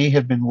that they may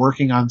have been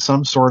working on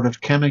some sort of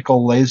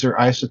chemical laser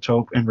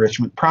isotope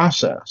enrichment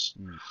process.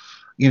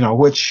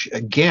 Which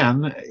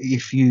again,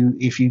 if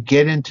you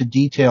get into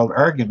detailed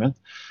argument.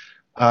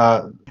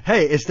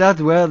 Hey, is that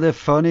where the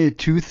funny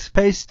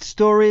toothpaste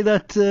story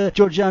that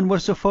Georgianne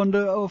was so fond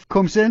of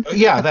comes in?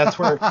 Yeah, that's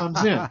where it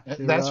comes in.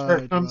 That's where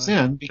it comes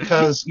in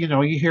because, you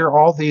hear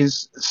all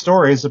these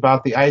stories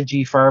about the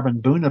IG Farben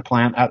Buna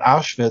plant at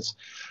Auschwitz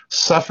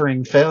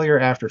suffering failure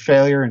after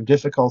failure and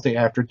difficulty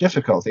after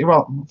difficulty.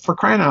 Well, for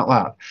crying out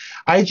loud,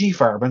 IG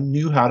Farben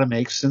knew how to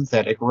make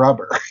synthetic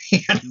rubber.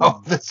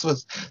 This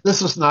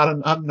was not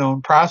an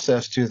unknown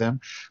process to them.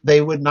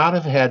 They would not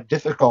have had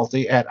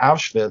difficulty at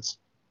Auschwitz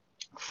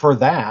for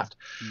that.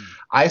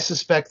 I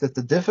suspect that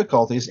the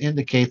difficulties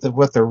indicate that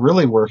what they're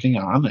really working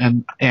on,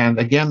 and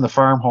again, the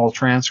Farm Hall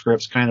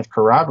transcripts kind of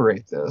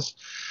corroborate this,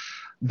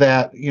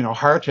 that,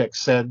 Hartek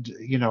said,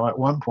 at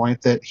one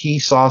point that he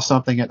saw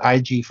something at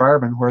IG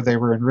Farben where they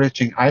were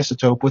enriching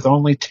isotope with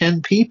only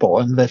 10 people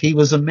and that he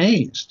was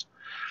amazed.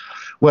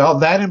 Well,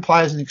 that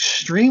implies an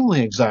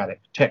extremely exotic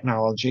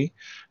technology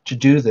to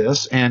do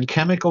this, and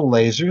chemical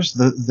lasers,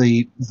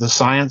 the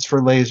science for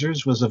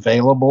lasers was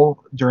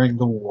available during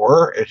the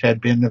war. It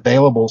had been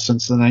available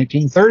since the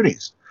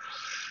 1930s.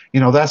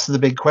 That's the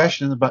big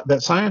question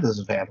that scientists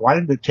have had. Why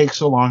did it take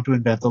so long to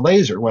invent the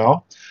laser?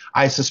 Well,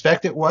 I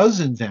suspect it was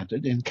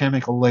invented in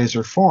chemical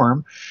laser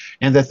form,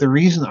 and that the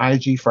reason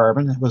IG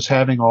Farben was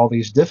having all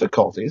these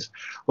difficulties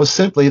was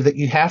simply that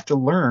you have to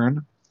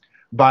learn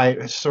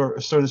by, so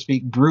to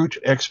speak, brute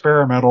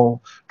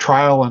experimental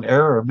trial and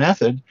error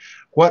method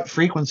what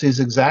frequencies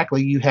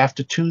exactly you have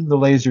to tune the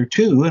laser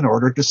to in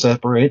order to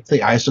separate the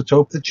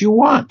isotope that you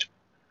want.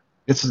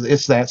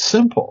 It's that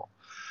simple.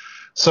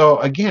 So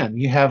again,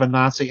 you have a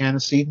Nazi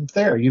antecedent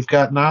there. You've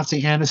got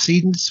Nazi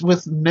antecedents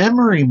with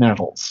memory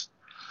metals.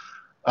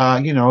 The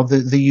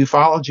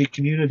ufology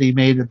community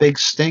made a big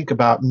stink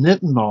about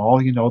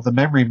nitinol, the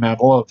memory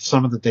metal of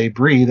some of the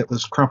debris that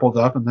was crumpled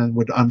up and then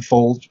would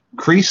unfold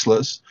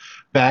creaseless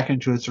back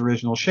into its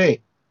original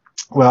shape.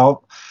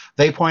 Well,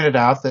 they pointed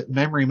out that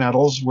memory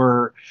metals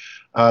were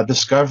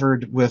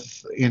discovered in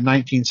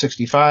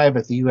 1965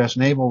 at the U.S.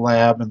 Naval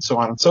Lab and so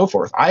on and so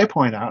forth. I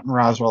point out in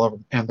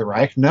Roswell and the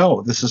Reich,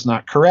 no, this is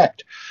not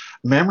correct.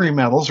 Memory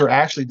metals were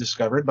actually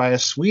discovered by a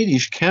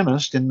Swedish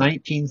chemist in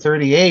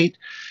 1938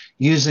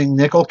 using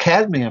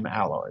nickel-cadmium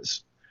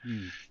alloys.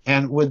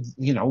 And would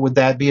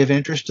that be of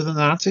interest to the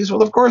Nazis?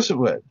 Well, of course it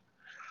would.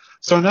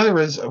 So in other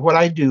words, what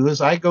I do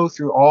is I go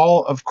through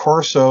all of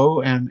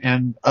Corso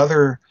and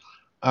other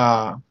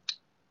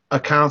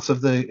accounts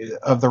of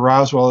the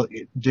Roswell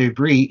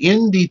debris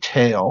in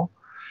detail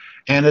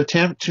and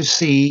attempt to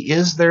see,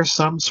 is there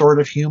some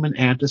sort of human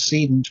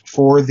antecedent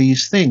for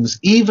these things?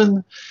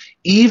 Even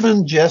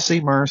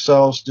Jesse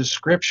Marcel's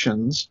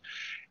descriptions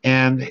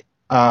and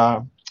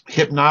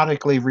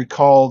hypnotically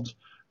recalled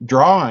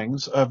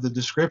drawings of the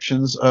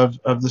descriptions of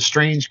the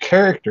strange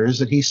characters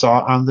that he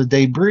saw on the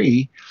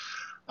debris.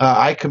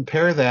 I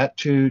compare that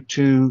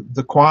to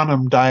the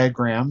quantum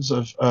diagrams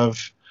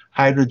of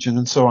hydrogen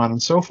and so on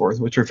and so forth,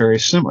 which are very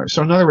similar.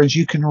 So in other words,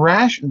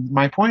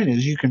 my point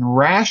is you can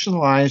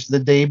rationalize the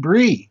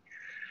debris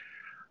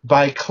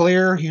by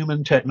clear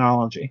human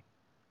technology.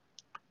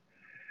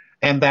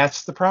 And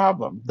that's the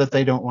problem that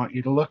they don't want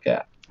you to look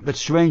at. But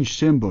strange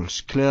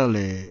symbols,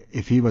 clearly,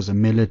 if he was a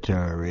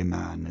military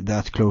man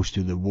that close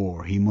to the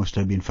war, he must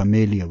have been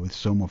familiar with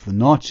some of the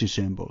Nazi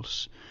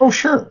symbols. Oh,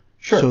 sure.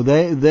 So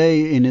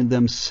they in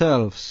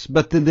themselves,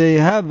 but they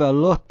have a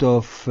lot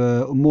of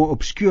more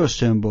obscure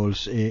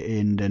symbols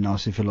in the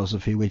Nazi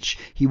philosophy, which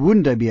he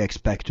wouldn't be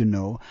expect to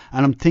know.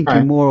 And I'm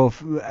thinking more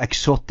of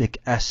exotic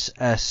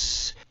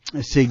SS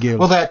sigils.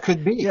 Well, that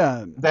could be.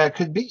 Yeah. That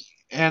could be.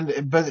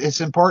 But it's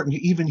important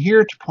even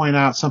here to point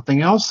out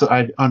something else that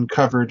I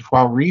uncovered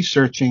while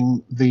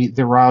researching the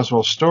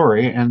Roswell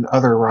story and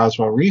other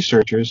Roswell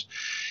researchers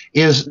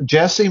is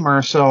Jesse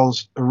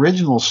Marcel's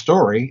original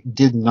story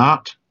did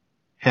not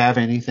have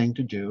anything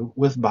to do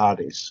with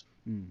bodies.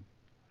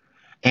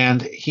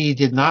 And he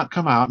did not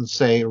come out and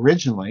say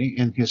originally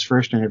in his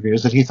first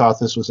interviews that he thought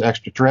this was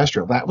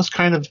extraterrestrial.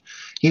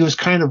 He was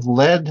kind of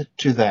led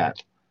to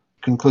that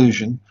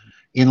conclusion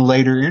in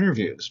later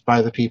interviews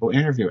by the people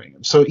interviewing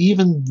him. So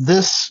even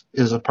this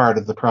is a part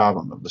of the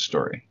problem of the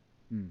story.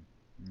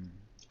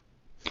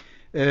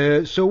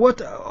 So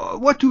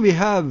what do we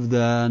have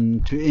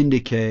then to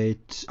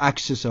indicate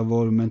Axis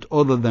involvement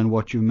other than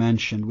what you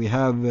mentioned? We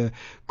have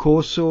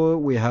Corso,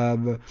 we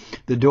have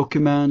the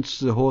documents,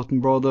 the Horton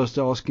brothers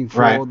are asking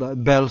for, the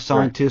Bell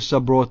scientists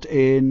are brought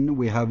in,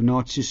 we have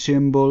Nazi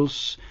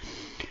symbols.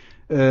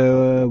 We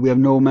have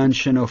no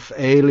mention of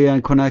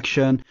alien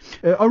connection.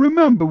 I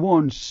remember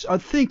once, I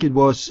think it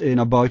was in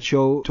a About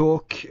Show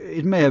talk,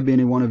 it may have been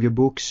in one of your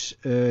books,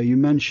 you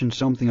mentioned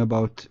something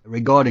about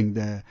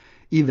regarding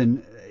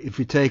even if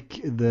we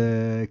take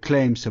the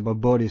claims about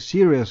bodies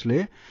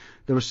seriously,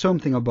 there was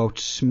something about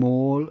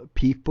small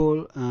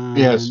people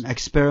and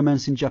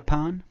experiments in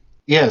Japan.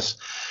 Yes.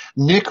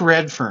 Nick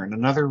Redfern,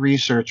 another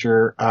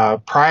researcher,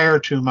 prior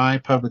to my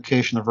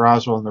publication of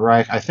Roswell and the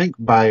Reich, I think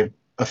by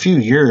a few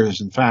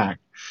years, in fact,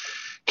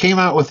 came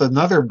out with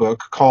another book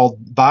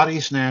called Body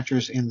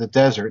Snatchers in the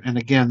Desert. And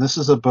again, this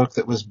is a book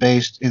that was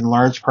based in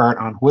large part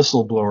on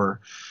whistleblower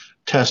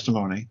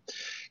testimony,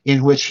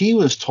 in which he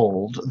was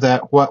told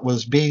that what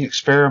was being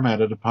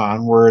experimented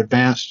upon were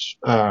advanced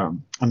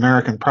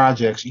American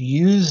projects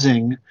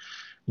using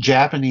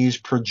Japanese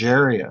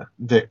progeria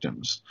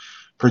victims.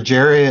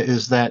 Progeria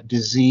is that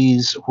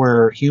disease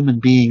where human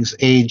beings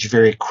age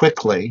very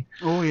quickly.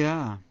 Oh,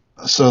 yeah.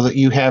 So that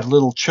you have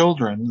little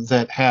children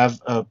that have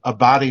a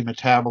body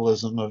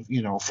metabolism of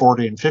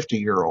 40 and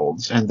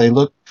 50-year-olds, and they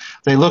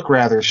look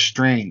rather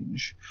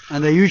strange.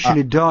 And they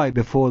usually die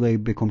before they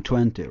become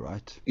 20,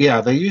 right?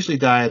 Yeah, they usually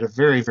die at a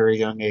very, very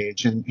young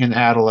age, in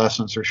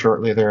adolescence or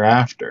shortly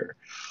thereafter.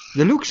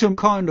 They look some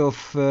kind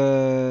of,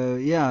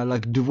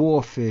 like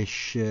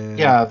dwarfish.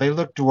 Yeah, they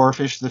look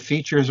dwarfish. The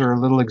features are a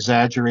little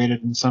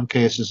exaggerated in some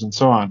cases and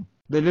so on.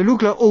 They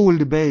look like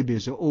old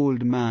babies or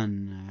old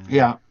men.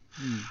 Yeah.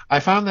 I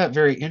found that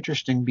very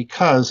interesting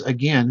because,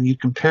 again, you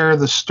compare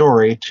the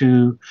story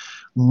to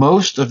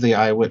most of the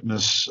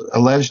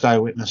alleged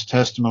eyewitness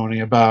testimony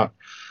about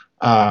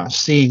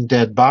seeing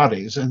dead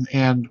bodies.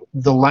 And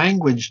the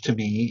language to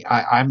me,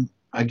 I'm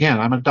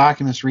a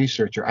documents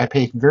researcher. I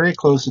pay very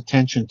close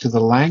attention to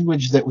the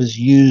language that was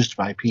used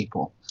by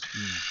people.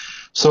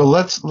 So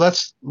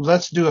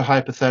let's do a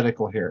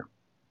hypothetical here.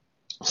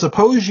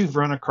 Suppose you've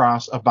run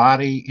across a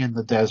body in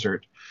the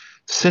desert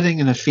sitting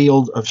in a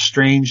field of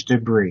strange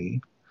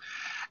debris,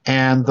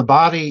 and the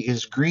body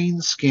is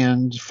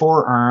green-skinned,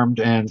 four-armed,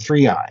 and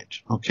three-eyed,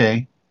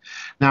 okay?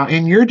 Now,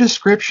 in your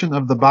description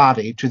of the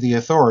body to the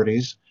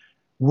authorities,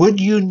 would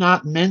you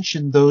not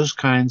mention those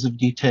kinds of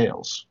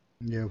details?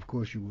 Yeah, of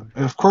course you would.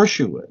 Of course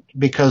you would,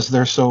 because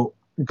they're so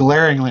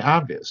glaringly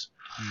obvious.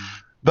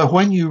 But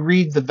when you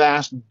read the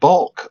vast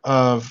bulk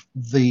of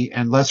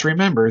and let's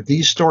remember,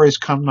 these stories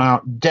come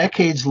out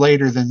decades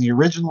later than the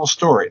original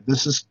story.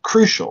 This is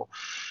crucial,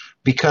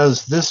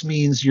 because this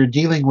means you're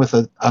dealing with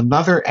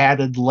another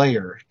added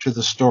layer to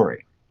the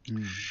story.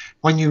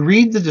 When you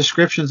read the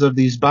descriptions of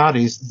these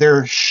bodies,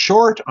 they're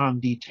short on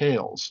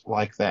details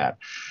like that.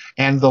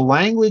 And the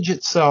language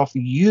itself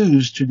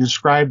used to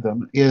describe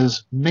them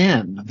is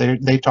men.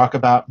 They talk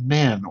about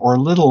men or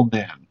little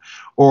men,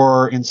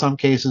 or in some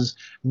cases,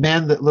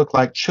 men that look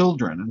like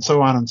children, and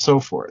so on and so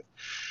forth.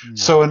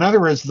 So in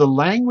other words, the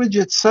language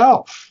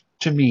itself,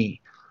 to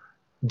me,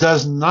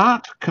 does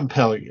not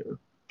compel you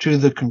to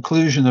the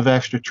conclusion of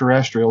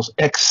extraterrestrials,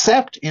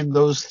 except in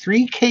those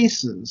three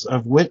cases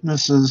of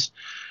witnesses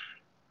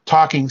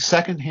talking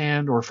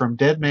secondhand or from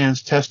dead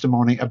man's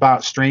testimony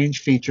about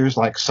strange features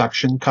like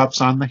suction cups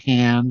on the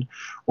hand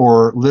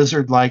or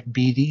lizard-like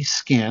beady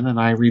skin, and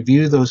I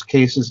review those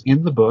cases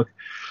in the book.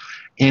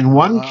 In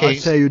one case,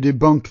 I'd say you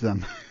debunk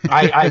them.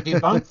 I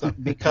debunk them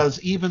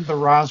because even the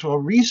Roswell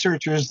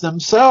researchers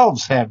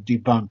themselves have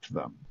debunked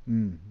them.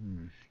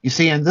 You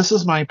see, and this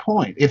is my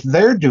point. If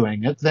they're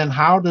doing it, then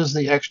how does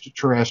the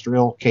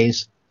extraterrestrial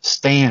case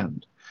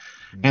stand?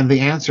 And the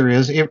answer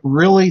is it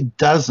really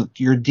doesn't.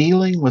 You're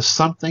dealing with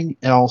something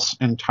else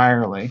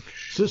entirely.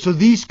 So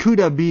these could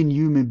have been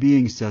human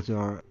beings that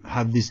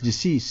have this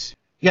disease.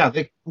 Yeah,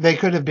 they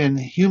could have been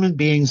human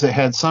beings that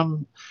had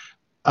some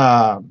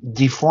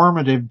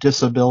deformative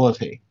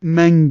disability.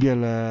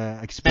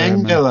 Mengele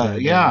experiment.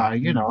 Mengele,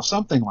 yeah,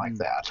 something like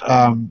that.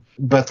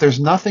 But there's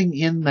nothing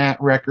in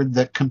that record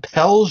that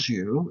compels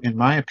you, in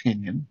my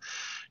opinion,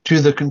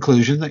 to the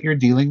conclusion that you're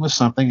dealing with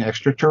something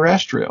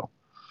extraterrestrial.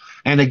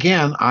 And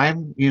again,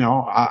 I'm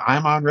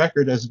on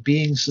record as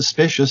being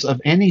suspicious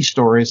of any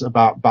stories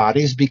about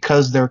bodies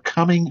because they're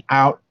coming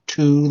out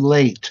too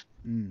late.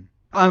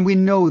 And we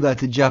know that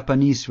the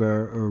Japanese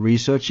were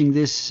researching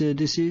this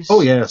disease?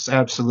 Oh, yes,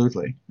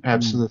 absolutely.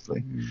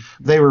 Absolutely.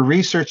 They were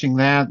researching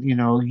that,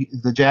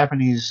 the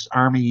Japanese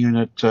Army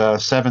Unit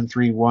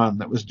 731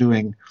 that was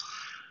doing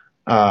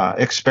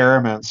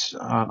experiments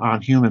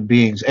on human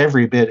beings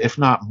every bit, if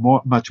not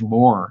much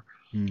more,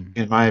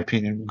 in my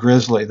opinion,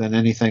 grisly than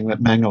anything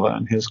that Mengele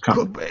and his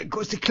company.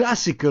 Because the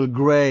classical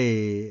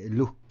gray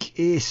look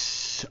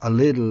is a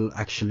little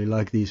actually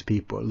like these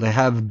people. They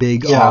have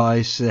big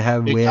eyes, they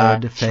have big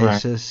weird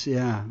faces. Right.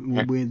 Yeah,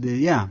 right. With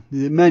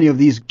many of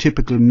these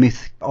typical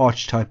myth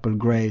archetypal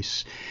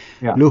grays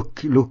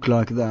look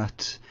like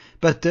that.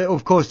 But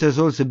of course, there's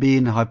also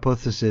been a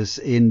hypothesis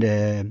in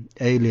the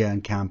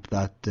alien camp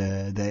that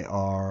they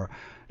are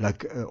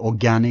like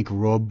organic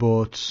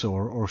robots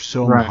or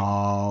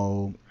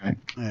somehow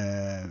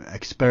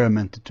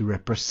experimented to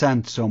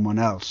represent someone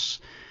else.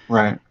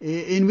 Right.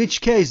 In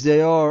which case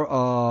they are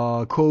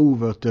a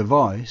covert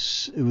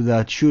device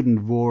that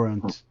shouldn't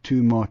warrant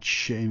too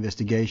much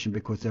investigation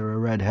because they're a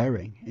red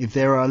herring. If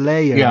they're a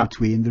layer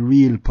between the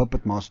real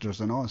puppet masters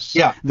and us,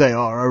 they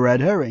are a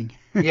red herring.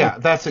 Yeah,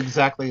 that's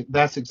exactly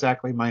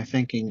my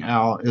thinking,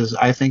 Al. Is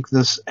I think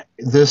this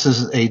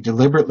is a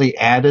deliberately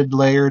added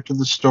layer to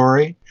the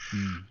story.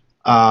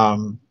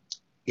 It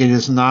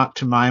is not,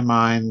 to my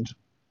mind,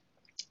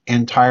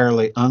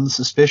 entirely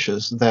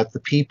unsuspicious that the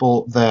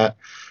people that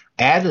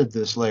added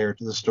this layer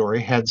to the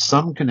story had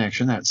some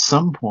connection at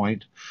some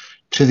point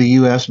to the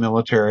U.S.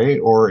 military,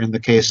 or in the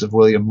case of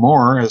William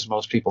Moore, as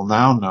most people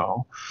now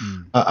know,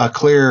 a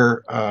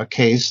clear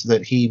case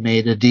that he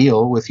made a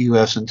deal with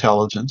U.S.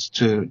 intelligence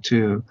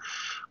to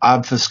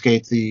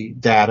obfuscate the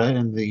data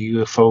in the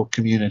UFO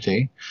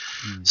community.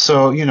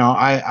 So,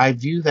 I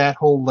view that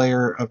whole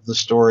layer of the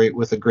story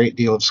with a great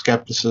deal of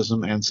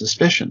skepticism and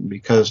suspicion,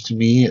 because to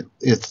me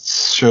it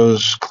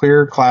shows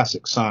clear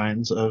classic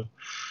signs of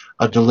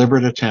a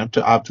deliberate attempt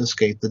to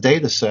obfuscate the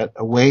data set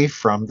away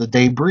from the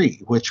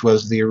debris, which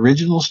was the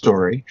original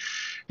story,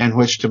 and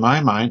which, to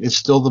my mind, is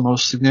still the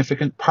most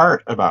significant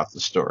part about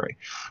the story.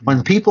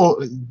 When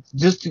people,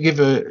 just to give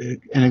an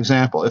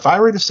example, if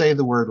I were to say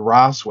the word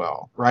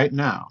Roswell right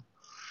now,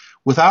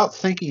 without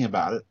thinking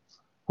about it,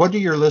 what do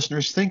your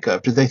listeners think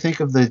of? Do they think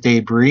of the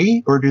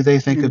debris, or do they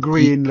think of the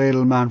green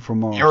little man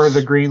from Mars? Or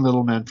the green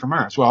little men from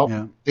Mars?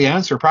 Well, the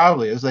answer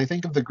probably is they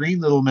think of the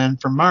green little men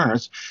from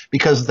Mars,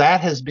 because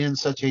that has been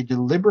such a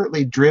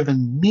deliberately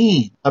driven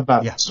meme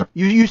about the story.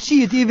 You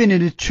see it even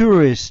in the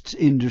tourist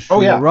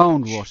industry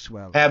around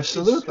Roswell.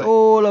 Absolutely. It's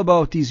all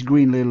about these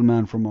green little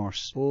men from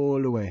Mars,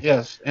 all the way.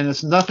 Yes, and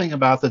it's nothing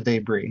about the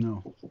debris.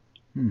 No.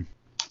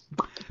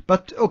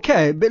 But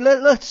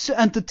let's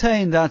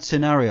entertain that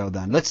scenario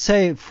then. Let's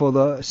say, for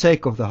the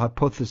sake of the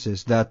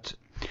hypothesis, that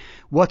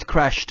what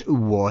crashed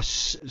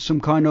was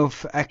some kind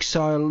of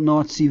exile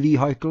Nazi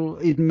vehicle.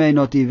 It may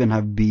not even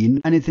have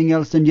been anything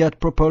else than jet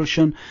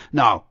propulsion.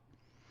 Now,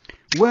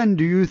 when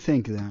do you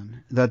think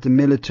then that the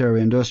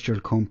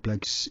military-industrial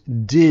complex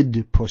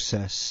did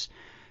possess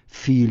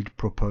field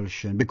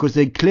propulsion? Because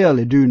they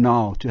clearly do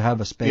now, to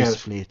have a space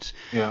fleet.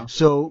 Yeah.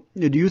 So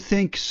do you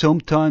think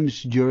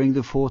sometimes during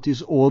the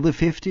 40s or the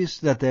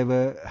 50s that they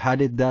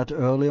had it that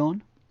early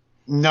on?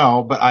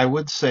 No, but I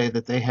would say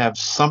that they have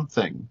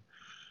something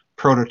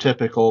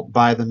prototypical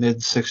by the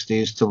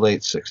mid-60s to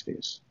late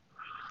 60s.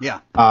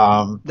 Yeah.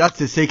 That's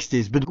the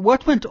 60s. But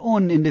what went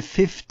on in the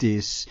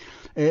 50s?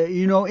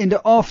 In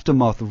the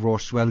aftermath of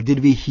Roswell, did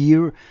we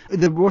hear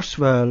the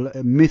Roswell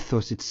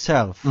mythos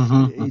itself?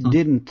 It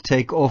didn't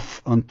take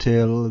off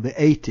until the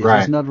 80s,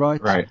 isn't that right?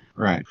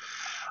 Right.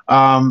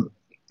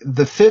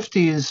 The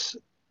 50s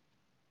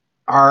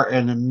are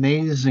an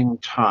amazing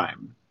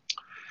time,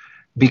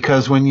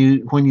 because when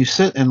you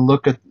sit and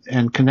look at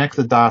and connect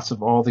the dots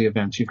of all the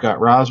events, you've got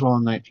Roswell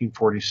in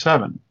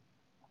 1947.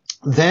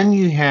 Then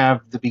you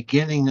have the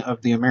beginning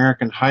of the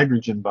American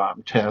hydrogen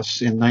bomb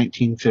tests in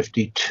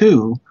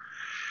 1952,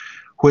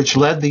 which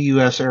led the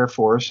U.S. Air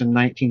Force in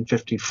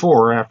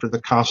 1954, after the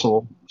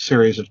Kossel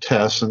series of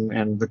tests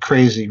and the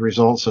crazy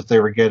results that they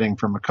were getting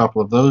from a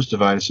couple of those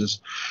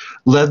devices,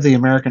 led the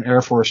American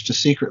Air Force to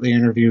secretly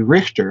interview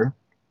Richter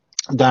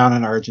down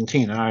in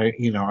Argentina.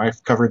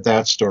 I've covered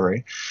that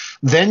story.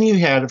 Then you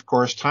had, of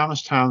course,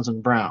 Thomas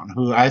Townsend Brown,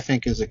 who I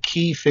think is a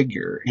key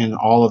figure in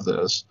all of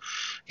this.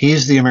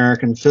 He's the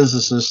American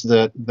physicist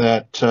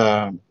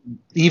that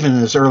even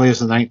as early as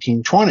the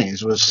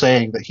 1920s was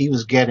saying that he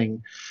was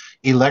getting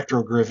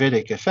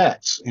electrogravitic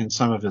effects in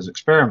some of his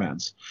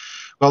experiments.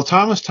 Well,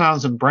 Thomas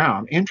Townsend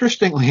Brown,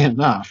 interestingly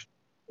enough,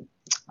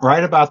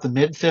 right about the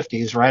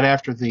mid-50s, right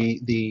after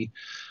the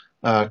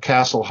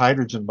Castle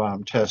hydrogen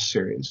bomb test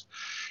series,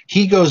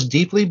 he goes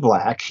deeply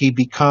black. He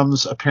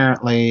becomes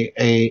apparently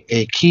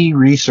a key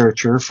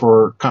researcher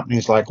for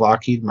companies like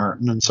Lockheed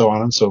Martin and so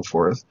on and so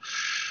forth.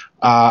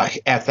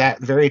 At that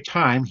very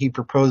time, he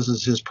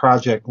proposes his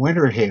Project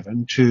Winter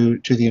Haven to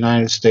the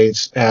United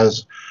States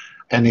as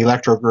an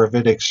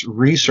electrogravitics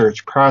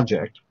research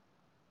project.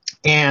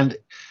 And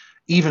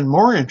even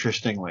more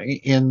interestingly,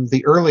 in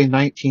the early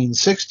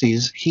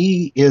 1960s,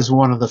 he is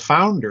one of the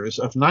founders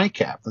of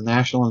NICAP, the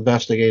National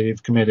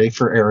Investigative Committee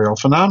for Aerial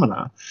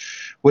Phenomena,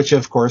 which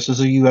of course is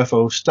a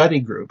UFO study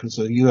group. It's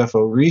a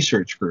UFO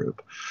research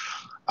group.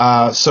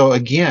 So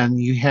again,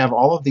 you have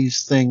all of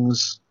these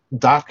things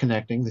dot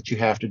connecting that you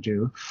have to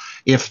do.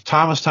 If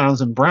Thomas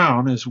Townsend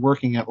Brown is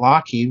working at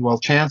Lockheed, well,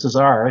 chances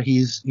are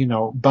he's,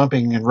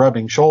 bumping and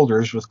rubbing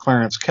shoulders with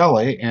Clarence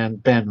Kelly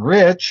and Ben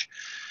Rich.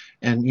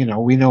 And,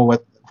 we know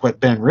what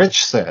Ben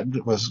Rich said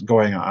was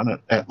going on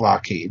at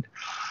Lockheed.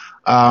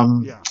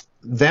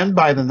 Then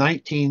by the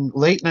late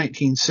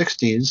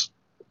 1960s,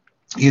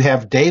 you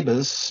have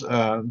Davis,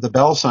 the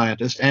Bell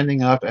scientist,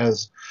 ending up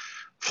as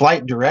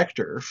flight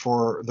director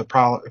for the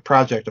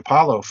Project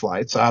Apollo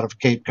flights out of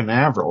Cape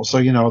Canaveral.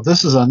 So,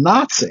 this is a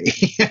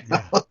Nazi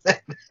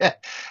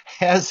that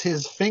has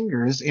his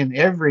fingers in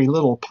every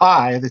little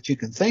pie that you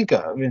can think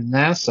of in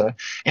NASA.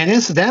 And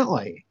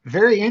incidentally,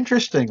 very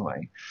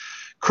interestingly,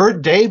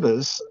 Kurt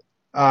Davis,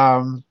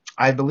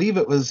 I believe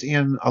it was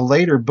in a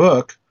later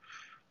book,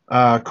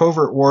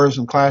 Covert Wars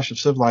and Clash of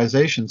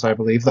Civilizations, I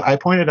believe, that I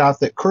pointed out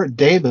that Kurt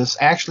Davis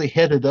actually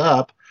headed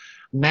up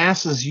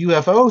NASA's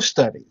UFO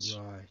studies.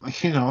 Right.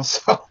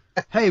 So.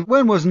 Hey,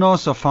 when was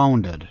NASA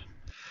founded?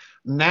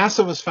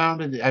 NASA was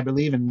founded, I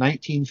believe, in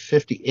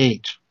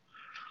 1958.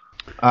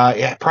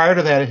 Prior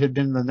to that, it had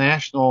been the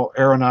National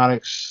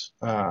Aeronautics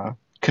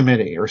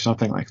Committee or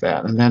something like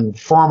that, and then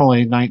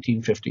formally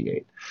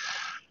 1958.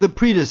 The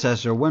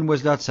predecessor, when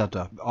was that set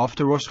up?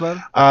 After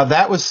Roswell?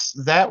 That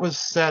was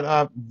set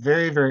up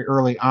very, very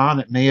early on.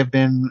 It may have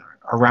been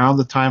around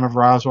the time of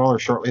Roswell or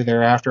shortly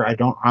thereafter. I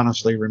don't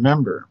honestly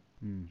remember.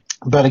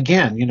 But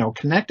again,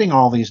 connecting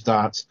all these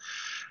dots,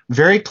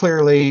 very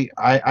clearly,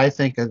 I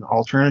think an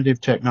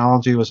alternative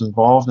technology was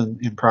involved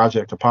in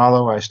Project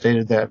Apollo. I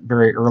stated that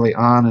very early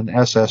on in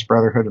SS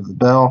Brotherhood of the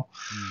Bell.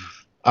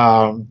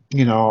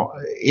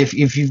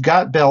 If you've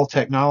got Bell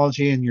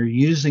technology and you're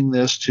using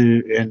this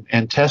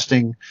and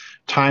testing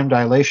time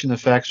dilation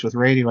effects with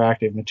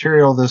radioactive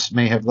material, this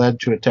may have led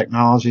to a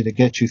technology to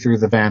get you through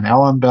the Van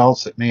Allen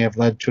belts. It may have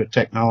led to a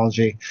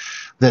technology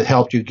that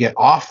helped you get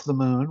off the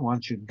moon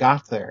once you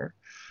got there.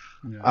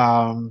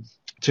 Yeah.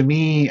 To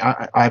me,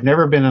 I've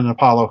never been an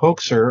Apollo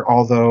hoaxer,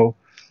 although,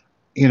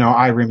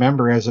 I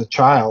remember as a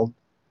child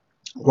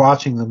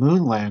watching the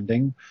moon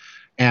landing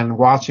and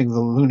watching the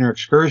Lunar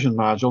Excursion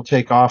Module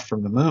take off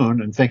from the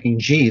moon and thinking,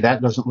 gee,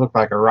 that doesn't look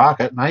like a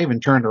rocket. And I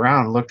even turned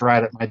around and looked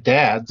right at my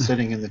dad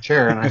sitting in the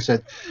chair, and I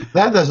said,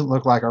 that doesn't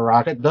look like a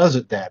rocket, does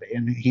it, Daddy?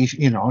 And he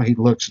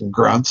looks and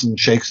grunts and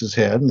shakes his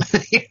head. And,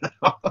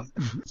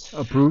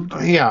 Approved?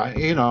 Yeah,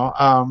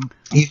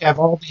 you have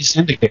all these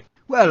indicators.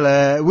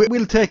 Well,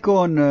 we'll take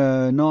on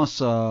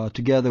NASA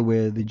together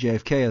with the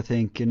JFK, I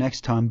think,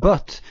 next time.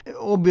 But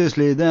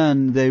obviously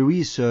then they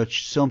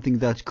researched something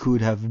that could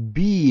have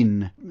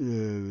been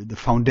the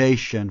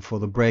foundation for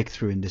the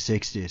breakthrough in the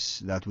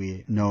 60s that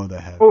we know they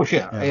have. Oh,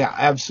 yeah,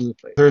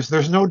 absolutely.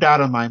 There's no doubt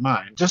in my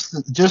mind.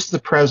 Just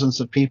the presence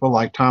of people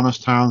like Thomas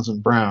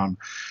Townsend Brown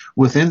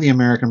within the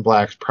American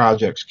Black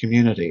Projects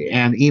community,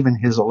 and even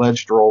his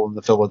alleged role in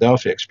the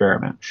Philadelphia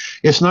experiment.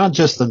 It's not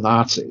just the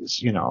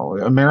Nazis,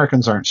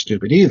 Americans aren't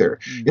stupid either.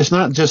 It's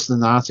not just the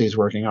Nazis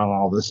working on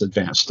all this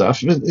advanced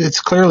stuff. It's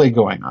clearly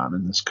going on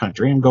in this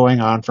country and going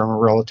on from a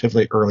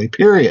relatively early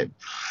period.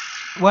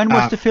 When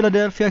was the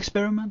Philadelphia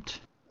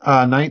experiment?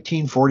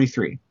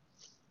 1943.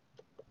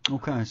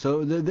 Okay,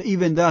 so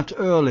even that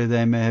early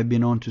they may have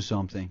been onto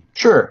something.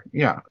 Sure,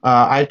 yeah.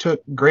 I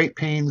took great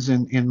pains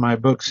in my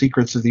book,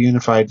 Secrets of the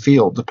Unified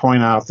Field, to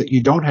point out that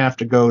you don't have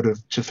to go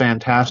to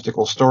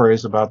fantastical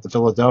stories about the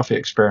Philadelphia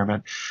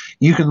experiment.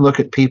 You can look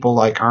at people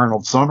like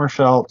Arnold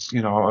Sommerfeld,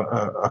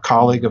 a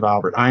colleague of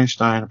Albert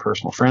Einstein, a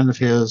personal friend of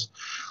his,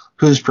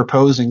 who's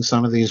proposing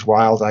some of these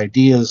wild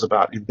ideas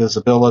about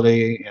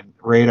invisibility and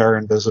radar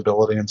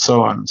invisibility and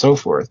so on and so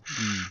forth.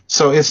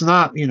 So it's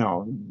not,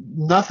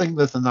 nothing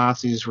that the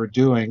Nazis were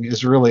doing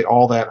is really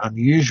all that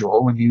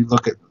unusual when you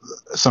look at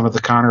some of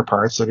the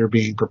counterparts that are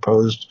being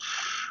proposed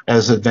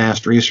as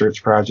advanced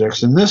research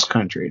projects in this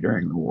country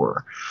during the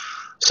war.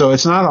 So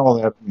it's not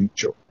all that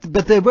unusual.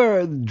 But they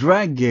were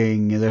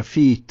dragging their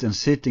feet and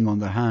sitting on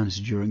their hands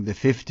during the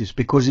 50s,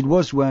 because it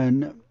was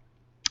when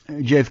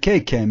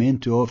JFK came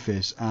into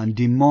office and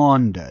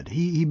demanded.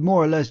 He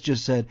more or less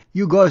just said,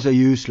 you guys are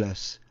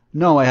useless.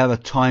 now I have a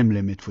time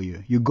limit for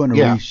you. You're going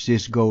to reach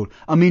this goal.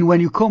 I mean,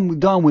 when you come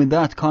down with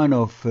that kind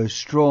of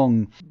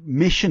strong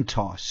mission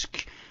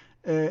task,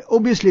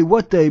 obviously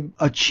what they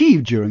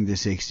achieved during the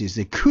 60s,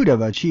 they could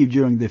have achieved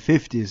during the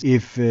 50s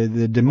if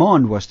the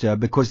demand was there,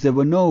 because there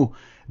were no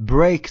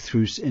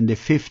breakthroughs in the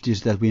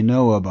 50s that we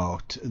know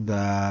about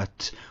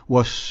that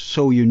was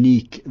so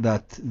unique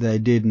that they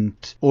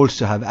didn't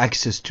also have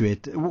access to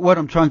it. What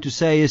I'm trying to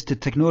say is the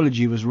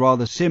technology was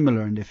rather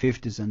similar in the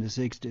 50s and the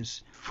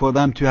 60s for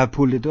them to have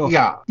pulled it off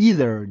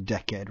either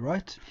decade,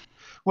 right?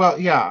 Well,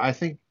 yeah, I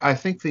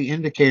think the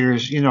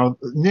indicators,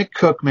 Nick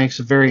Cook makes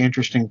a very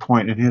interesting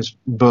point in his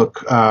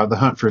book, The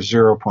Hunt for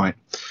Zero Point.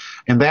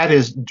 And that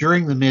is,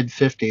 during the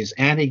mid-50s,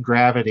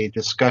 anti-gravity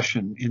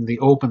discussion in the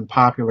open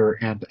popular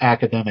and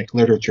academic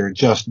literature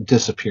just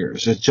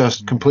disappears. It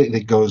just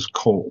completely goes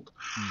cold.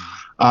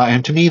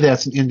 And to me,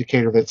 that's an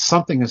indicator that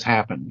something has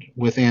happened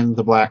within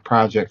the Black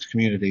Project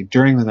community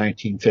during the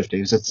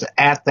 1950s. It's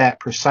at that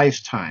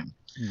precise time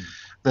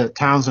that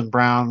Townsend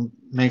Brown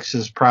makes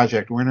his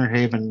Project Winter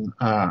Haven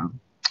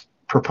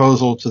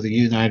proposal to the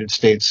United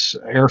States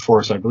Air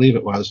Force, I believe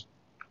it was.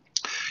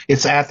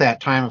 It's at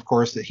that time, of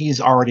course, that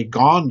he's already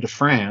gone to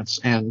France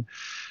and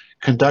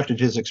conducted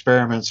his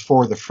experiments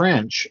for the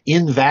French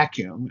in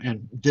vacuum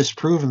and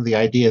disproven the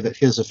idea that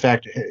his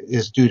effect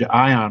is due to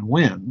ion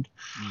wind.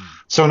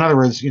 So in other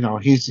words,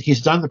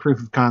 he's done the proof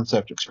of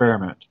concept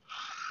experiment.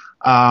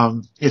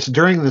 It's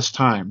during this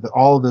time that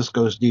all of this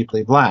goes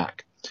deeply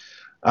black.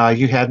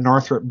 You had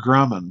Northrop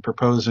Grumman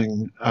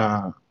proposing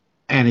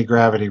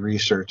anti-gravity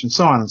research and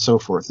so on and so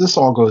forth. This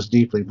all goes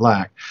deeply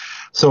black.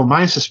 So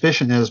my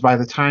suspicion is by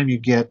the time you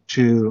get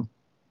to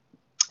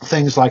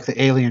things like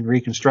the alien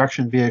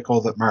reconstruction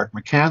vehicle that Mark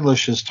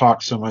McCandlish has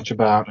talked so much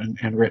about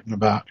and written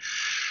about,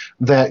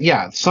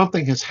 that,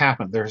 something has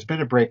happened. There has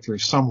been a breakthrough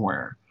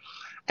somewhere,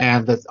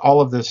 and that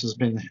all of this has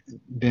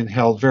been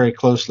held very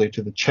closely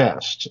to the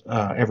chest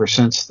ever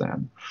since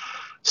then.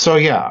 So,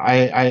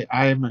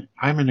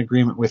 I'm in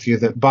agreement with you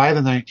that by the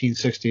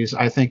 1960s,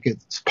 I think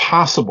it's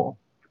possible,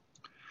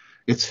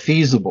 it's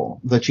feasible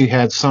that you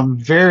had some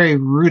very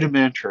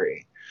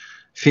rudimentary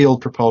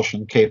field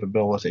propulsion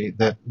capability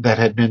that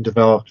had been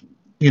developed,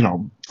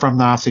 from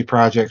Nazi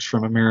projects,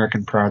 from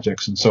American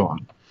projects, and so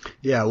on.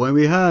 Yeah, when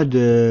we had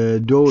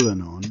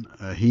Dolan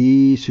on,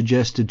 he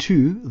suggested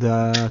too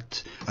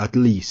that at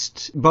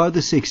least by the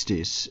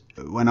 60s,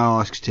 when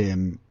I asked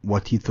him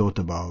what he thought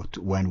about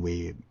when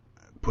we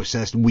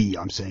possessed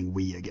I'm saying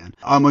we again.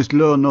 I must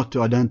learn not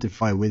to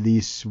identify with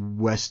these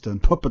Western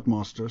puppet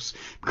masters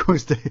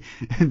because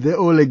the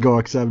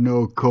oligarchs have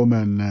no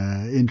common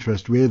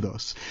interest with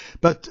us.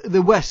 But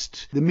the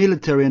West, the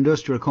military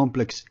industrial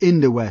complex in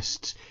the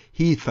West,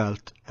 he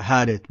felt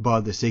had it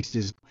by the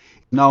 60s.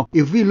 Now,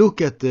 if we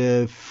look at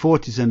the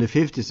 40s and the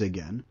 50s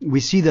again, we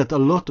see that a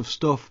lot of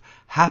stuff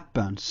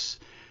happens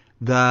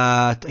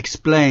that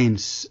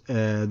explains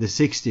the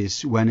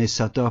 60s when they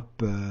set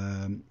up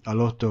a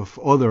lot of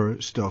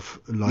other stuff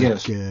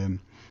like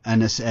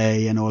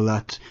NSA and all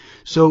that.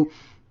 So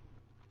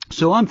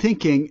I'm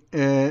thinking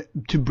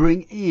to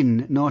bring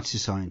in Nazi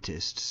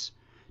scientists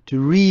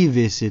to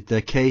revisit their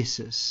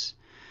cases.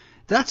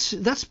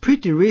 That's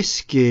pretty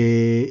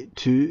risky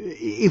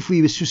if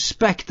we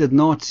suspect that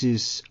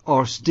Nazis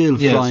are still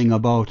flying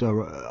about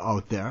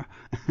out there,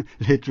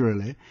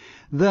 literally.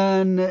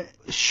 Then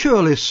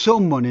surely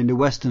someone in the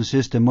Western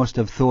system must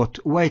have thought,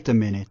 wait a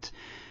minute,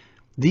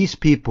 these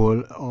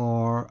people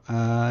are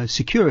a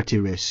security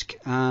risk,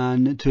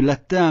 and to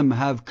let them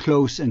have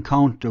close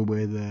encounter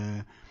with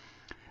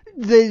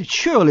they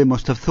surely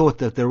must have thought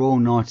that their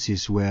own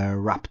Nazis were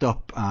wrapped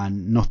up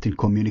and not in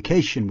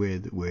communication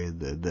with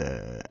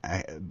the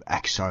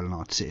exile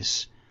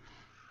Nazis.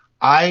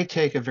 I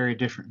take a very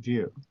different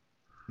view.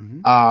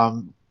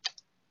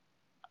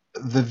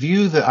 The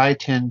view that I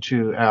tend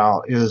to,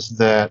 Al, is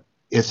that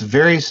it's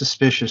very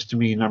suspicious to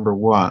me, number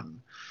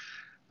one,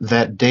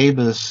 that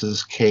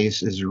Davis's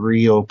case is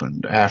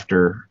reopened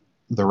after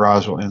the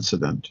Roswell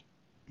incident.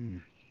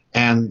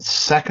 And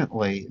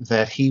secondly,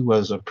 that he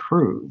was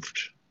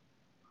approved.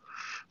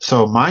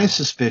 So my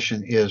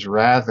suspicion is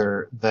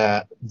rather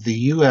that the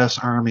U.S.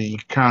 Army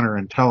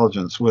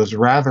counterintelligence was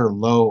rather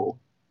low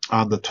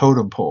on the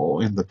totem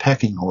pole in the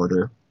pecking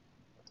order,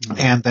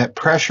 and that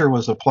pressure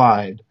was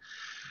applied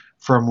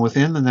from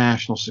within the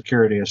national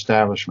security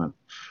establishment,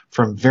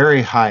 from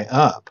very high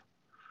up,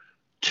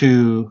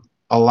 to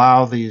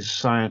allow these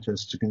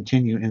scientists to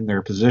continue in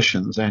their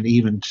positions and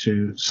even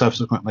to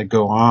subsequently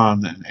go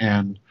on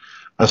and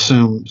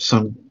assume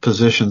some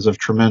positions of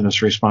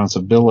tremendous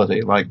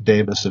responsibility like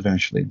Davis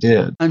eventually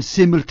did. And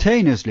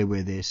simultaneously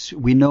with this,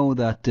 we know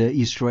that the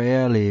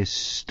Israelis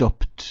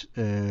stopped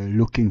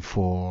looking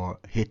for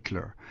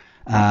Hitler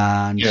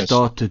and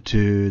started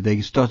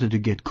to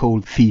get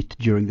cold feet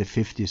during the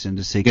 50s and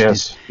the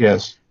 60s.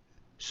 Yes.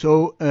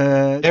 So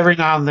every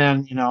now and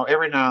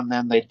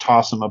then they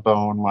toss him a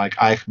bone like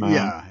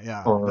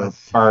Eichmann or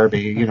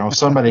Barbie,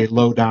 somebody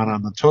low down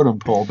on the totem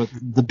pole. But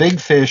the big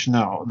fish,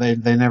 no, they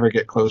never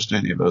get close to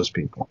any of those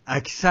people.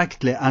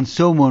 Exactly, and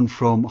someone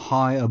from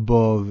high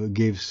above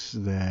gives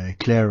the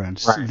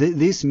clearance. Right.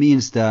 This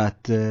means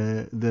that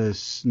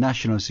the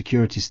national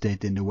security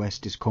state in the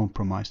West is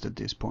compromised at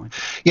this point.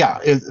 Yeah,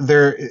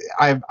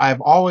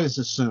 I've always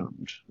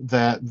assumed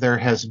that there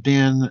has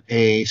been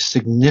a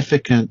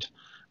significant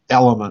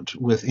element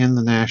within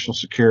the national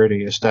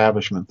security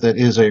establishment that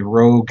is a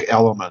rogue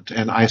element,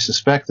 and I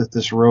suspect that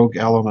this rogue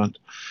element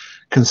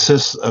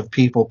consists of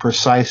people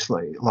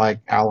precisely like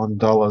Allen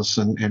Dulles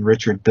and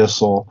Richard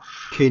Bissell,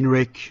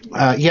 Kinrick.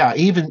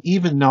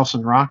 Even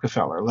Nelson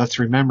Rockefeller. Let's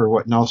remember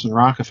what Nelson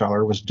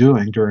Rockefeller was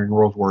doing during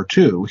World War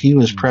II. He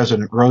was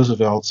President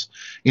Roosevelt's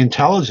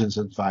intelligence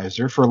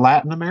advisor for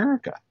Latin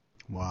America.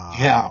 Wow.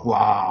 Yeah,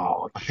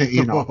 wow.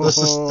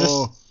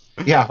 This.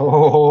 Yeah.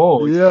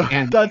 Yeah,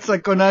 and that's a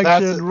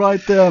connection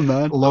right there,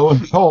 man. Lo and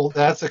behold,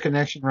 that's a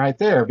connection right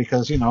there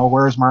because,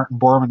 where's Martin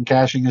Bormann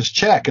cashing his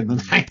check in the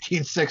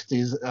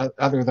 1960s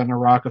other than a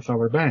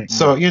Rockefeller bank?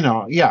 So,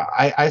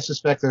 I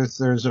suspect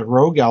there's a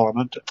rogue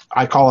element.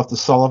 I call it the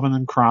Sullivan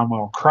and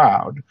Cromwell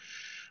crowd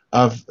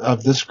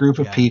of this group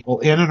of people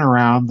in and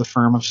around the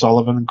firm of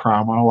Sullivan and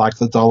Cromwell, like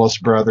the Dulles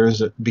brothers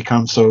that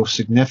become so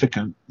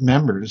significant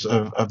members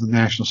of the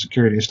national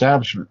security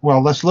establishment.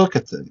 Well, let's look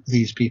at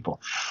these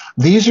people.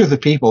 These are the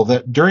people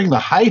that during the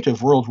height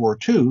of World War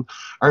II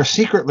are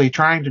secretly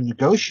trying to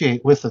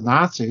negotiate with the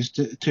Nazis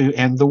to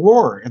end the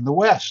war in the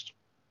West.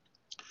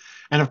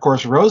 And of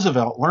course,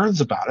 Roosevelt learns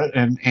about it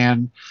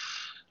and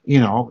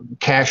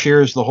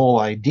cashiers the whole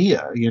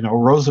idea.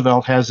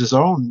 Roosevelt has his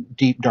own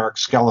deep, dark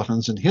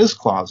skeletons in his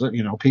closet,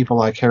 people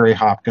like Harry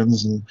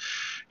Hopkins and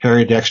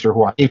Harry Dexter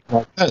White. People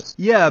like this.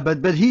 Yeah,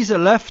 but he's a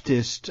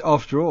leftist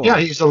after all. Yeah,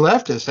 he's a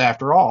leftist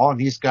after all, and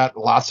he's got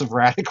lots of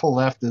radical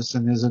leftists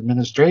in his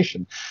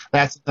administration.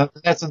 That's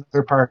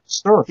another part of the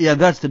story. Yeah,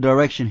 that's the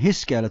direction his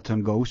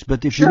skeleton goes.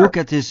 But if you look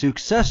at his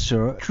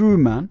successor,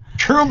 Truman,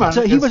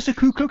 so he was a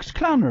Ku Klux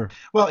Klaner.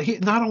 Well,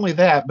 not only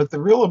that, but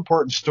the real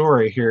important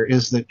story here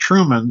is that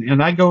Truman,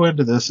 and I go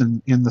into this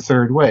in the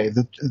third way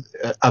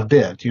a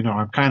bit.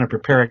 I'm kind of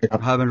preparing. I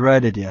haven't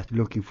read it yet.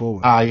 Looking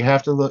forward. You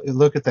have to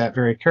look at that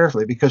very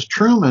carefully because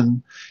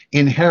Truman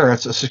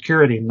inherits a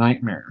security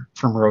nightmare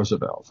from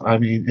Roosevelt. I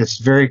mean, it's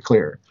very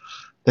clear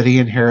that he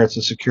inherits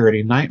a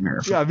security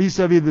nightmare.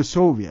 Vis-a-vis the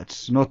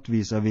Soviets, not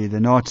vis-a-vis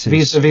the Nazis.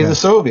 Vis-a-vis the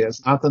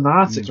Soviets, not the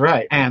Nazis,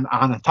 right. And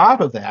on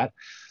top of that,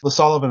 the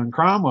Sullivan and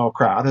Cromwell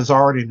crowd has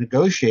already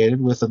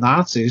negotiated with the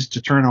Nazis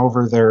to turn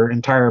over their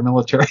entire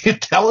military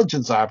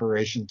intelligence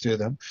operation to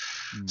them.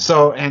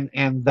 So,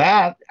 and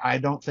that I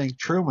don't think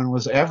Truman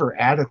was ever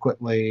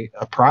adequately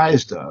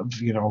apprised of,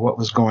 what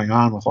was going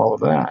on with all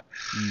of that.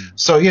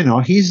 So,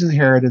 he's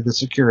inherited the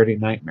security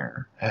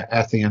nightmare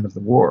at the end of the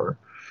war.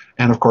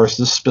 And of course,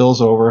 this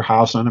spills over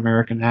House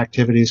Un-American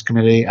Activities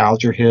Committee,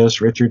 Alger Hiss,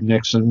 Richard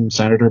Nixon,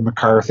 Senator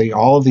McCarthy.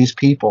 All of these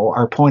people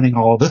are pointing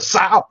all of this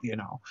out,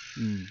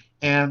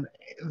 And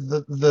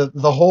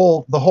the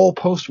whole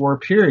post-war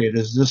period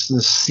is just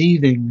this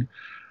seething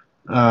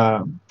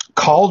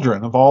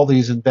cauldron of all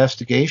these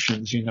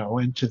investigations,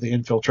 into the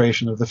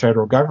infiltration of the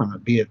federal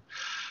government, be it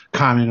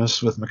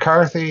communists with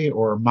McCarthy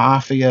or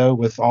mafia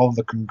with all of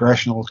the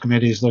congressional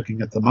committees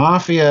looking at the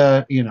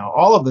mafia.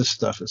 All of this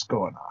stuff is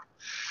going on.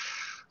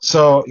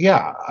 So,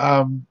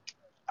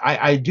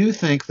 I do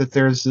think that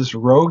there's this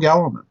rogue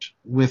element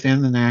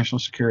within the national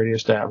security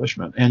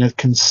establishment, and it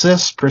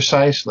consists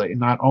precisely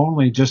not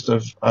only just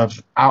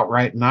of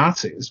outright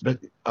Nazis, but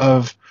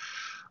of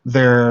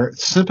their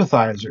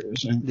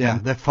sympathizers and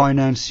the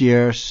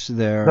financiers,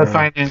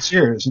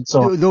 and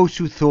so those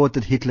who thought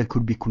that Hitler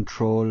could be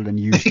controlled and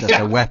used as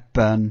a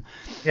weapon.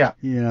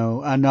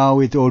 And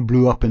now it all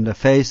blew up in their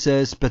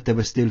faces, but they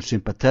were still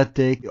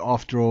sympathetic.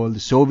 After all,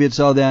 the Soviets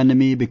are the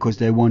enemy because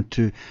they want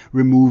to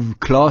remove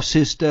class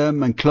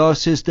system, and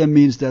class system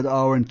means that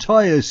our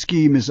entire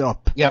scheme is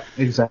up. Yep,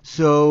 exactly.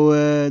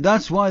 So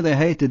that's why they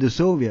hated the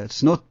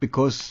Soviets, not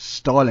because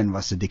Stalin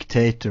was a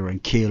dictator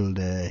and killed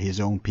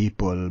his own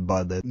people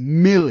by the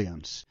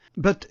millions.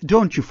 But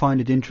don't you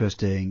find it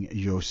interesting,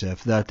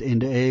 Joseph, that in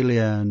the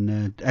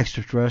alien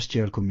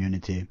extraterrestrial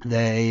community,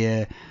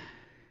 they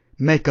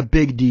make a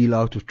big deal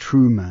out of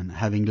Truman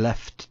having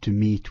left to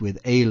meet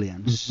with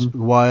aliens,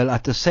 while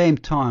at the same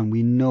time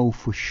we know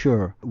for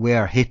sure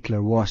where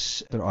Hitler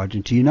was in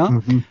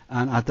Argentina,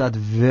 and at that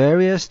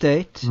very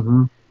estate,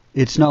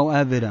 it's now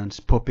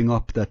evidence popping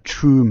up that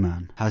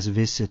Truman has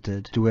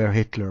visited to where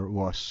Hitler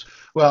was.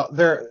 Well,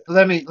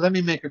 let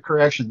me make a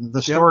correction.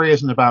 The story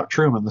isn't about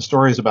Truman. The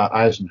story is about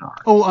Eisenhower.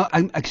 Oh,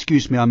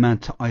 excuse me. I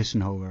meant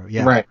Eisenhower.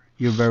 Yeah, right.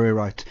 You're very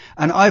right.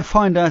 And I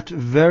find that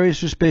very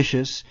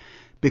suspicious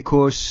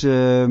because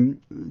the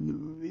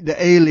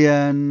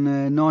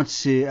alien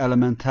Nazi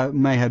element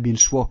may have been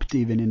swapped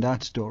even in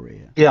that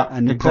story. Yeah,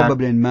 and exactly.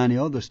 Probably in many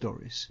other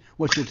stories.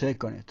 What's your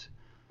take on it?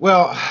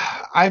 Well,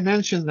 I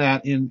mentioned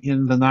that in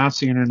the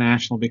Nazi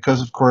International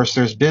because, of course,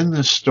 there's been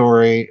this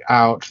story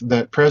out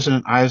that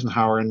President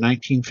Eisenhower in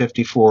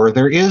 1954,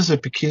 there is a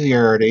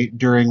peculiarity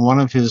during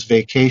one of his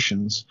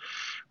vacations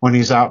when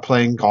he's out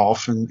playing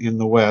golf in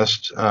the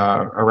West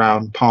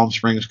around Palm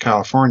Springs,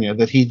 California,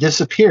 that he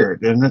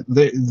disappeared. And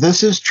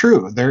this is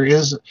true. There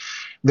is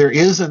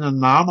an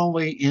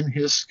anomaly in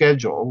his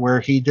schedule where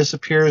he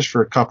disappears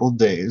for a couple of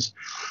days.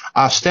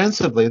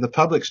 Ostensibly, the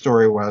public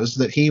story was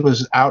that he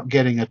was out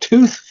getting a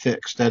tooth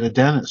fixed at a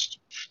dentist.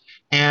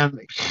 And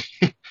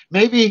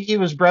maybe he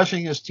was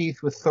brushing his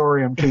teeth with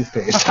thorium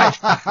toothpaste.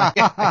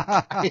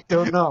 I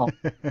don't know.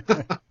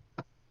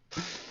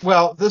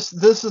 Well, this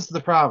is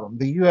the problem.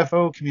 The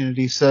UFO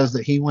community says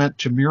that he went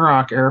to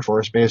Muroc Air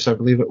Force Base, I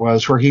believe it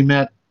was, where he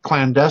met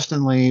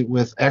clandestinely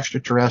with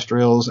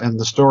extraterrestrials, and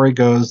the story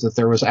goes that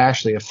there was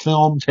actually a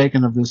film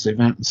taken of this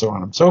event and so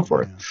on and so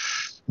forth. Yeah.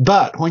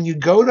 But when you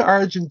go to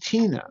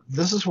Argentina,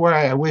 this is where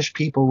I wish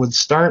people would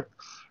start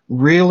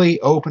really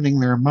opening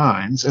their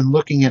minds and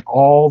looking at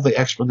all the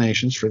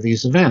explanations for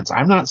these events.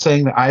 I'm not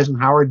saying that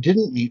Eisenhower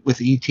didn't meet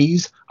with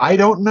ETs. I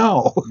don't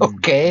know,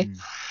 okay? Mm-hmm.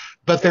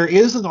 But there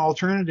is an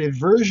alternative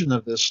version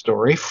of this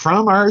story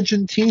from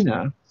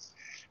Argentina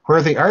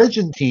where the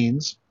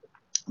Argentines,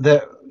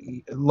 the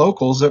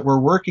locals that were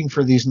working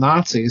for these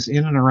Nazis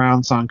in and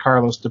around San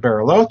Carlos de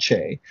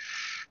Bariloche,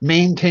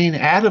 maintain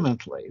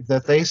adamantly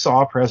that they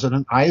saw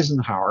President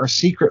Eisenhower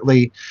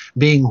secretly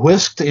being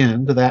whisked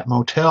into that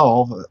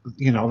motel,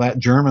 that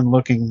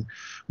German-looking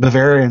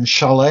Bavarian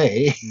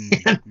chalet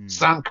in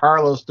San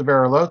Carlos de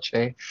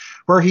Bariloche,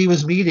 where he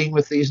was meeting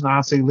with these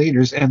Nazi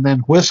leaders and then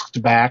whisked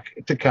back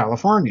to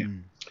California.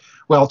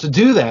 Well, to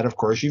do that, of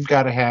course, you've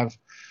got to have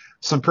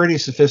some pretty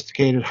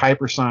sophisticated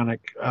hypersonic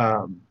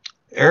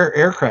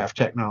aircraft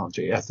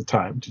technology at the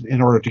time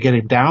in order to get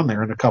him down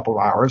there in a couple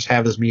of hours,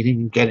 have his meeting,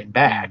 and get him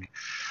back.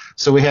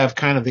 So we have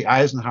kind of the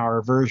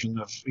Eisenhower version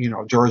of,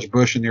 George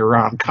Bush and the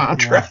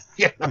Iran-Contra.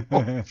 Yeah.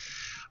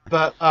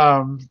 But,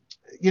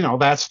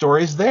 that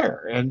story's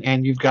there,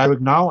 and you've got to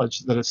acknowledge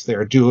that it's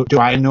there. Do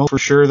I know for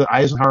sure that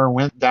Eisenhower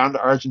went down to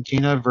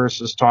Argentina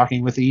versus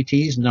talking with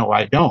ETs? No,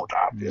 I don't,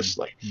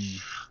 obviously.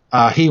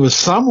 He was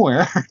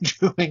somewhere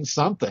doing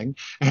something,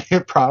 and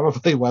it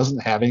probably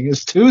wasn't having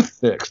his tooth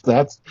fixed.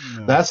 That's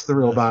the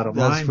real bottom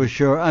line. That's for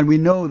sure. And we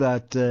know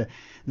that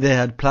they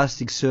had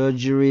plastic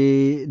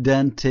surgery,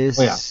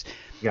 dentists,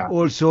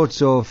 all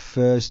sorts of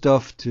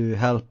stuff to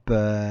help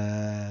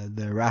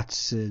the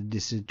rats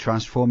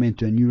transform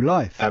into a new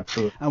life.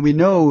 Absolutely. And we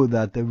know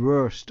that the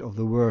worst of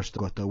the worst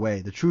got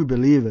away. The true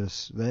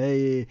believers,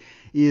 they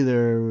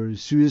either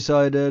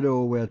suicided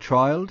or were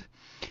trialed.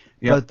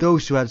 Yep. But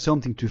those who had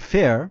something to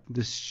fear,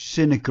 the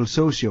cynical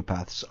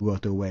sociopaths,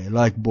 got away,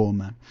 like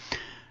Bormann.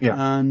 Yeah.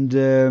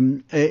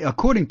 And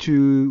according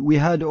to, we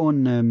had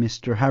on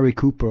Mr. Harry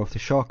Cooper of the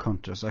Shark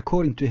Hunters,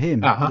 according to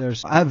him,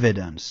 there's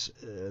evidence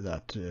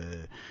that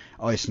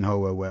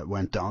Eisenhower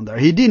went down there.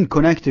 He didn't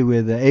connect it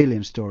with the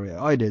alien story.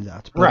 I did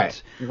that.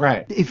 But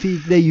right. If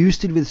they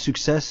used it with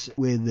success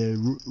with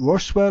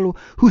Roswell,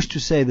 who's to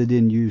say they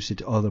didn't use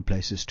it other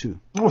places too?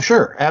 Oh,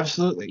 sure.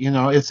 Absolutely.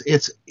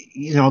 It's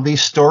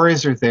these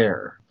stories are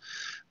there.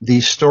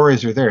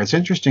 It's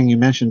interesting you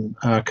mentioned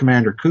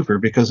Commander Cooper,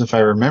 because if I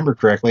remember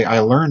correctly, I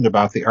learned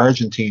about the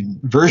Argentine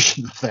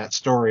version of that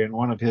story in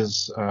one of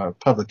his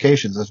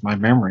publications, if my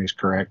memory is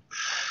correct.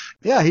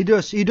 Yeah, he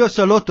does. He does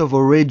a lot of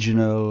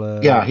original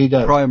he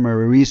does.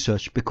 Primary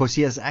research because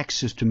he has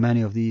access to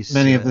many of these.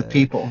 Many of the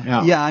people,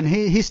 yeah. Yeah, and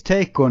his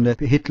take on the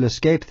Hitler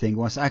escape thing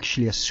was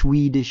actually a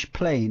Swedish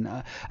plane.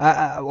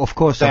 Of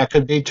course. That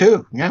could be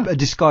too, yeah. A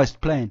disguised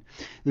plane,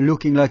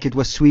 looking like it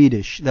was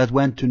Swedish, that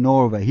went to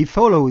Norway. He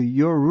followed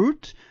your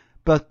route,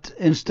 but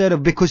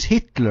because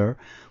Hitler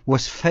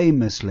was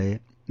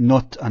famously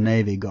not a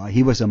Navy guy.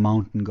 He was a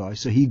mountain guy,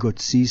 so he got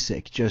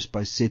seasick just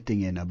by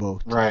sitting in a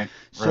boat. Right.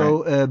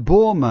 So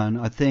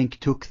Bormann, I think,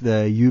 took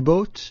the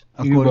U-boat.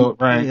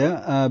 Right.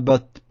 Yeah,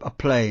 but a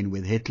plane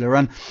with Hitler.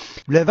 And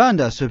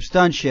Levanda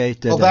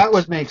substantiated that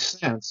would make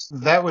sense.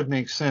 That would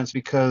make sense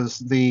because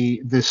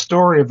the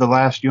story of the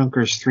last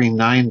Junkers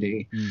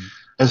 390,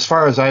 as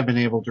far as I've been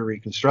able to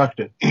reconstruct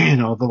it,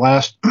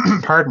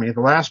 the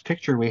last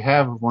picture we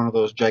have of one of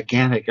those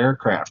gigantic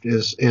aircraft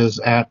is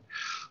at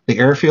the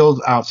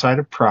airfield outside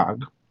of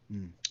Prague.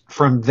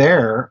 From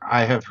there,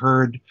 I have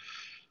heard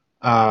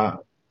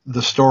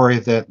the story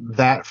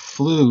that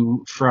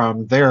flew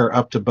from there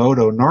up to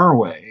Bodo,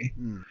 Norway,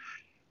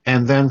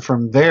 and then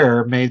from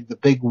there made the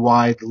big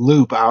wide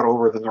loop out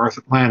over the North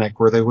Atlantic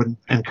where they wouldn't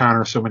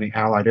encounter so many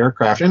Allied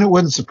aircraft. And it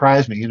wouldn't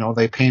surprise me,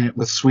 they paint it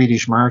with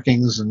Swedish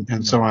markings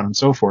and so on and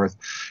so forth,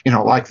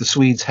 like the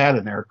Swedes had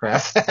an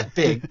aircraft that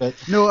big. But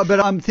no, but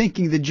I'm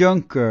thinking the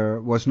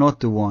Junker was not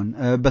the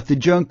one, but the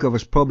Junker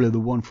was probably the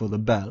one for the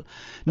Bell.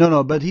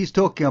 No, but he's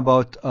talking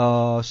about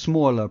a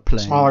smaller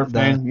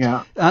plane.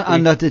 Yeah.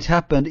 And that it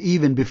happened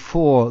even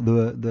before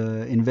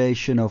the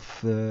invasion of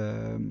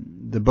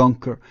the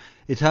bunker.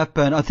 It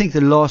happened, I think the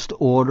last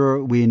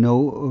order we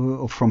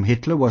know from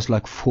Hitler was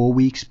like 4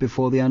 weeks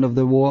before the end of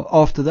the war.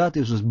 After that,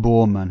 it was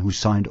Bormann who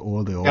signed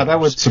all the orders. Yeah, that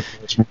would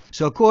surprise me.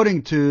 So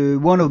according to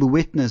one of the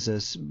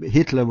witnesses,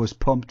 Hitler was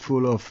pumped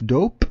full of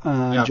dope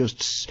and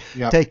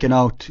taken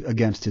out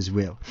against his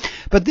will.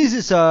 But this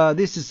is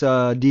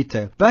a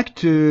detail. Back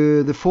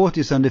to the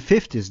 40s and the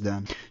 50s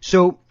then.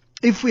 So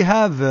if we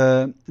have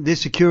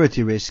this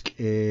security risk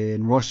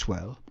in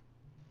Roswell,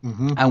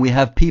 and we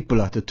have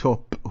people at the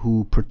top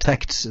who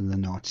protects the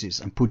Nazis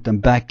and put them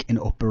back in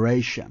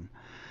operation.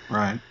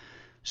 Right.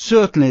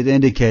 Certainly it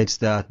indicates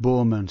that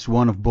one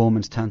of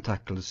Bormann's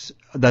tentacles,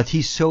 that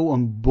he's so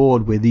on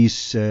board with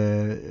these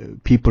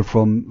people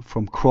from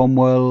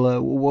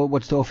Cromwell.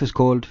 What's the office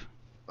called?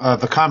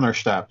 The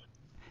Kammerstab.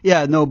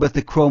 Yeah, no, but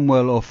the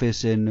Cromwell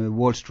office in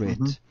Wall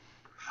Street.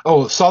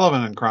 Oh,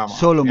 Sullivan and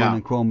Cromwell.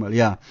 And Cromwell,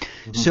 yeah.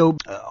 So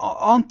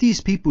aren't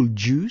these people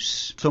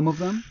Jews, some of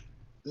them?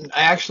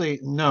 Actually,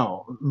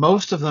 no.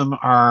 Most of them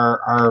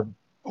are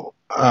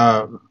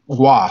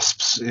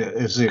WASPs,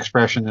 is the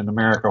expression in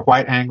America,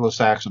 white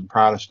Anglo-Saxon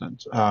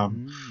Protestant,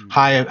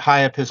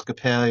 high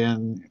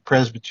Episcopalian,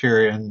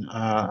 Presbyterian.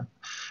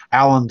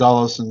 Allen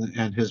Dulles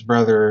and his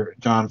brother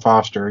John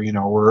Foster,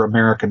 were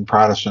American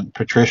Protestant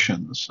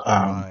patricians.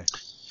 Right.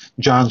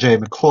 John J.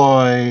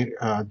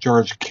 McCloy,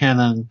 George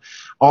Kennan,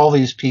 all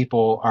these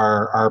people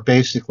are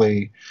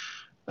basically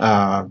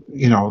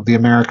the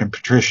American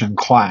patrician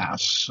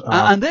class.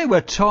 And they were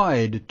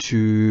tied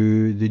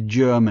to the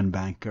German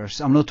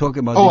bankers. I'm not talking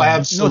about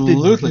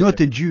absolutely. Not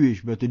the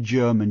Jewish, but the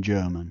German.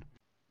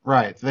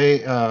 Right.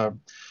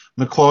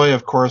 McCloy,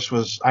 of course,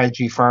 was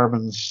I.G.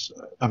 Farben's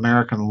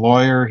American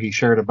lawyer. He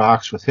shared a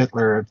box with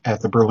Hitler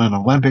at the Berlin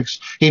Olympics.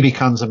 He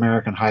becomes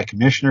American High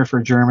Commissioner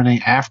for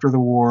Germany after the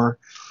war.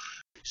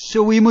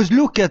 So we must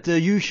look at the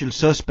usual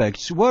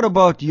suspects. What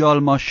about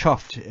Hjalmar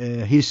Schacht?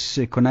 His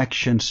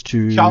connections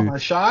to Hjalmar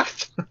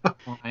Schacht?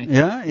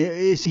 Yeah,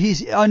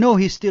 I know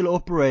he's still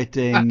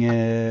operating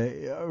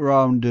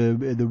around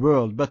the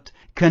world, but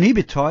can he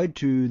be tied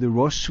to the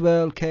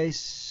Roswell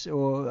case,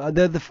 or are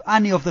there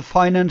any of the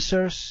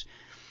financiers?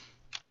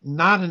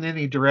 Not in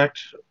any direct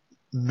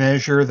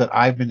measure that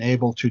I've been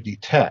able to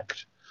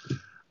detect.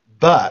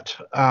 But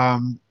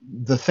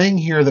the thing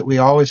here that we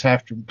always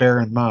have to bear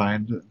in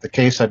mind, the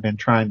case I've been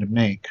trying to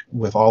make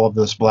with all of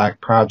this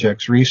Black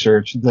Projects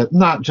research, that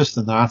not just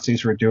the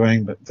Nazis were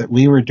doing, but that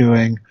we were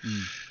doing,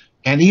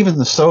 and even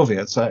the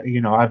Soviets.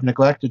 I've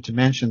neglected to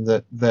mention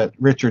that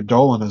Richard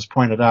Dolan has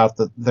pointed out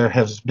that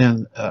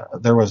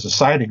there was a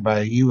sighting by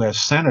a U.S.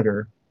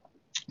 senator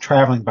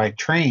traveling by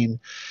train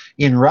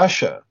in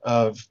Russia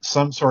of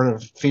some sort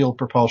of field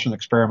propulsion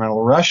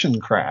experimental Russian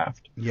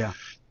craft. Yeah.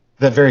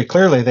 That very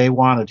clearly they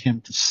wanted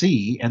him to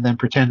see, and then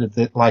pretended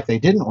that like they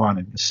didn't want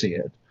him to see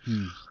it.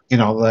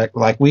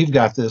 Like we've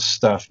got this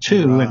stuff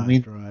too, and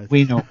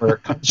we know where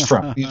it comes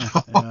from.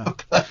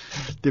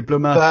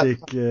 Diplomatic.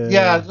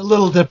 A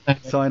little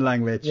diplomatic. Sign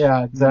language.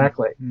 Yeah,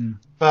 exactly.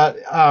 But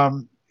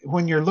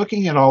when you're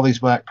looking at all these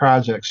Black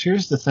Projects,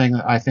 here's the thing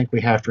that I think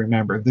we have to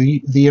remember: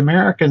 the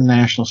American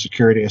national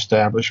security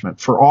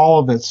establishment, for all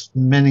of its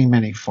many,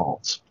 many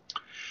faults,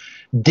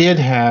 did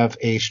have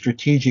a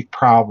strategic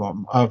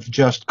problem of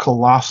just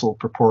colossal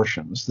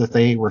proportions that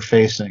they were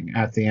facing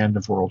at the end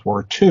of World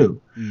War II.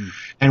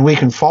 And we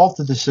can fault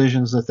the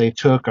decisions that they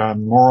took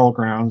on moral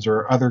grounds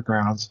or other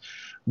grounds,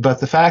 but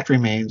the fact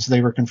remains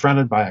they were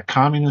confronted by a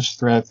communist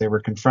threat, they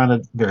were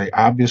confronted very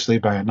obviously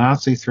by a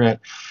Nazi threat,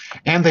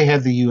 and they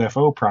had the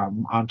UFO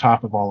problem on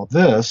top of all of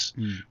this,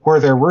 where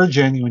there were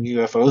genuine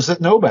UFOs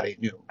that nobody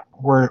knew.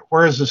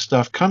 Where is this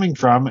stuff coming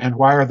from, and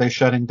why are they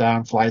shutting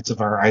down flights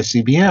of our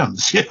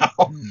ICBMs?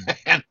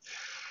 And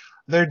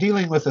they're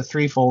dealing with a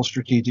threefold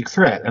strategic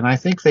threat. And I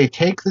think they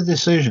take the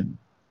decision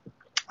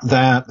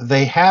that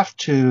they have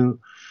to,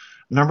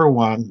 number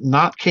one,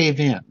 not cave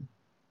in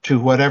to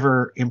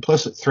whatever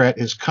implicit threat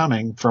is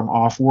coming from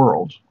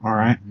off-world. All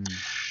right.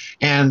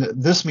 And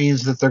this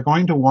means that they're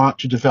going to want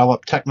to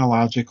develop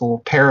technological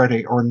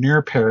parity or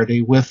near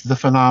parity with the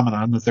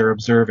phenomenon that they're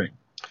observing.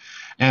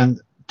 And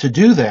to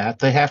do that,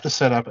 they have to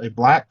set up a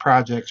Black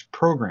Projects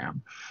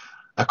program,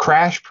 a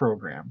crash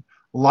program,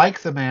 like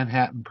the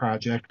Manhattan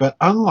Project. But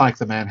unlike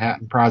the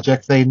Manhattan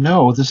Project, they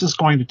know this is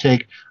going to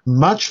take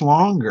much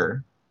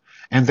longer,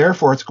 and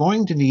therefore it's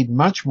going to need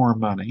much more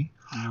money.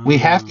 We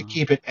have to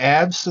keep it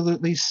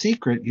absolutely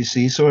secret, you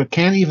see, so it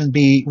can't even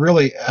be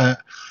really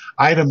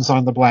items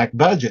on the black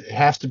budget. It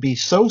has to be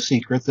so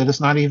secret that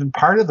it's not even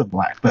part of the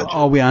black budget.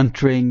 Are we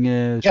entering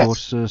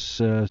sources,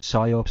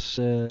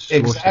 PSYOPs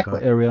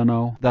exactly. area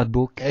now, that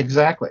book?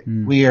 Exactly.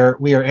 We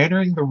are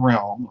entering the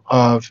realm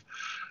of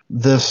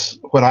this,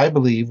 what I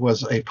believe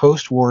was a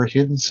post-war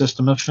hidden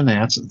system of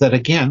finance that,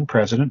 again,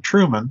 President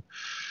Truman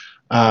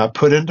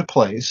put into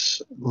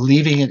place,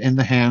 leaving it in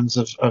the hands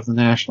of the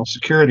National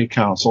Security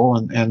Council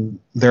and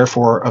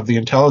therefore of the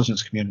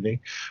intelligence community.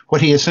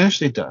 What he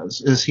essentially does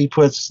is he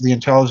puts the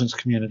intelligence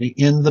community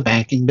in the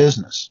banking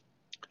business.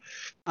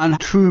 And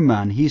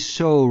Truman, he's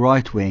so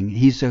right-wing.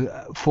 He's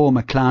a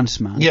former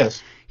Klansman.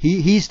 Yes.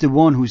 He's the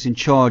one who's in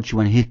charge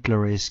when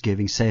Hitler is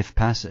giving safe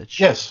passage.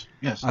 Yes.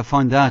 I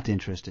find that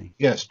interesting.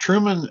 Yes,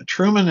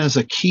 Truman is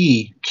a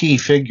key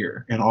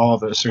figure in all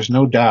of this. There's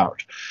no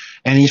doubt.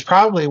 And he's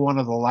probably one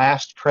of the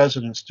last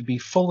presidents to be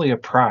fully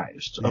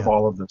apprised of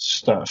all of this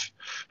stuff,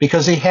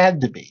 because he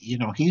had to be.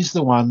 He's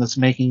the one that's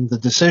making the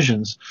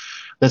decisions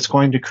that's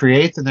going to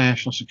create the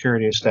national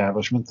security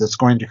establishment, that's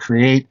going to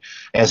create,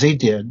 as he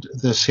did,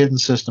 this hidden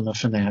system of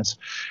finance.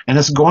 And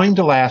it's going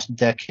to last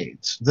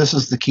decades. This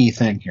is the key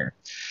thing here.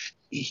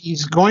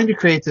 He's going to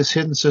create this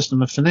hidden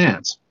system of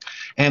finance.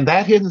 And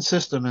that hidden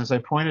system, as I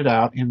pointed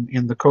out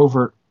in the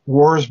Covert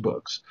Wars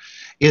books,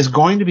 is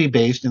going to be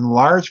based in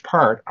large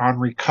part on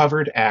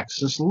recovered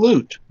Axis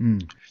loot.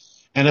 And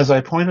as I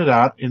pointed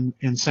out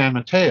in San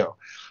Mateo,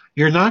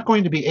 you're not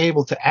going to be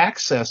able to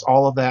access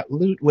all of that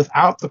loot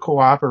without the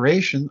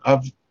cooperation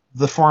of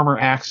the former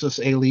Axis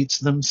elites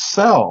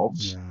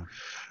themselves. Yeah.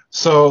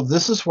 So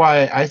this is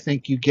why I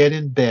think you get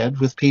in bed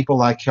with people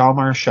like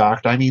Hjalmar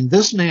Schacht. I mean,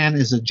 this man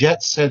is a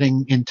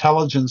jet-setting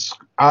intelligence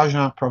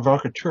agent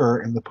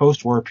provocateur in the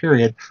post-war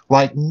period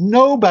like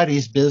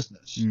nobody's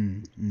business.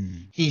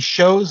 He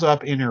shows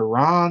up in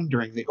Iran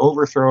during the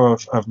overthrow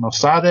of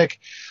Mossadegh.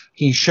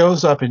 He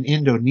shows up in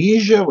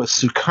Indonesia with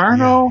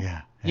Sukarno.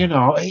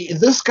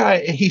 This guy,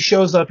 he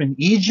shows up in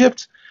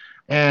Egypt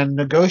and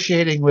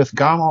negotiating with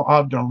Gamal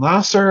Abdel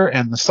Nasser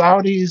and the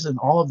Saudis and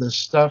all of this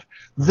stuff.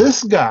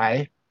 This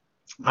guy,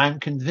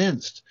 I'm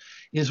convinced,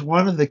 is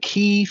one of the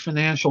key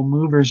financial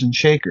movers and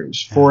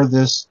shakers for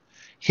this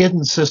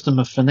hidden system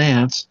of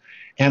finance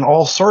and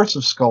all sorts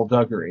of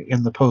skullduggery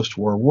in the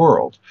post-war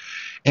world.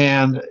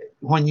 And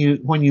when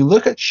you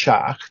look at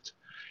Schacht,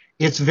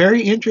 it's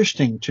very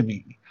interesting to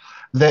me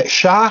that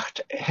Schacht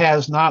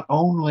has not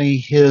only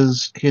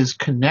his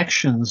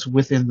connections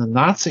within the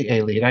Nazi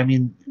elite. I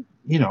mean,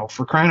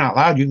 for crying out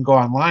loud, you can go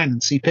online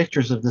and see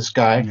pictures of this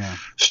guy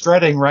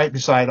strutting right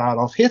beside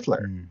Adolf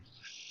Hitler.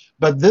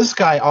 But this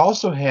guy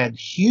also had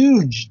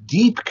huge,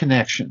 deep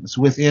connections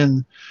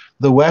within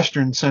the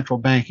Western central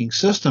banking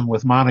system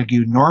with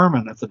Montague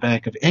Norman at the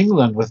Bank of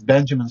England, with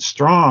Benjamin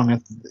Strong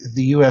at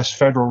the U.S.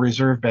 Federal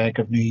Reserve Bank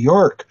of New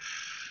York.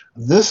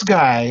 This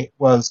guy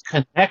was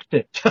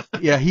connected.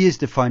 He is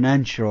the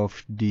financier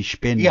of the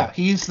spin. Yeah,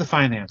 he's the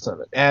finance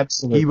of it.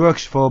 Absolutely. He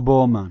works for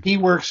Bormann. He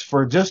works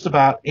for just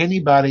about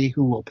anybody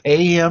who will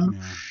pay him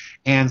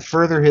and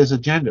further his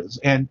agendas.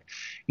 And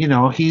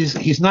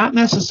he's not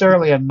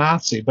necessarily a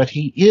Nazi, but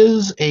he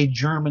is a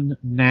German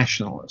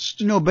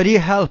nationalist. No, but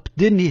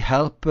didn't he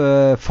help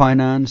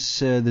finance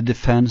the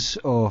defense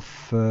of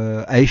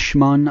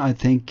Eichmann, I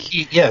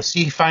think? Yes,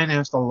 he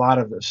financed a lot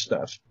of this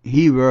stuff.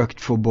 He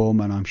worked for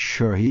Bormann, I'm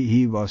sure.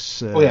 He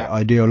was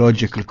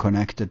ideologically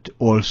connected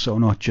also,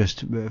 not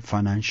just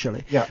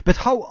financially. Yeah. But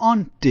how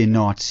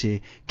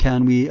anti-Nazi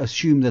can we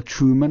assume that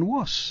Truman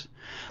was?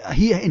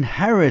 He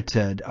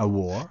inherited a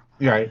war.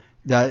 Right.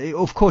 That,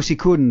 of course, he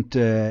couldn't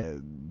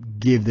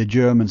give the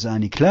Germans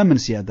any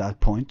clemency at that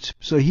point,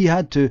 so he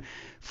had to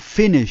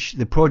finish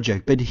the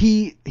project. But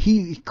he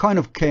kind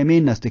of came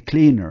in as the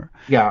cleaner,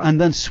 and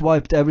then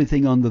swiped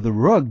everything under the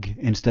rug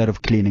instead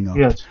of cleaning up.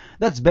 Yes.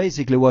 That's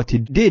basically what he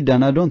did,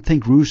 and I don't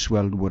think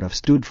Roosevelt would have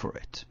stood for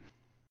it.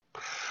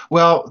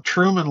 Well,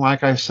 Truman,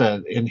 like I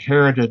said,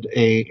 inherited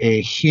a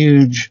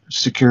huge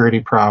security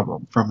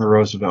problem from the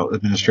Roosevelt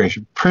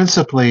administration,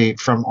 principally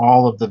from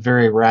all of the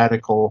very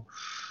radical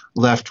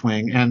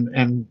left-wing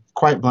and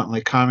quite bluntly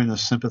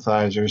communist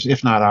sympathizers,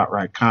 if not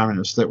outright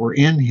communists, that were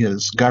in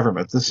his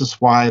government. This is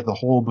why the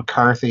whole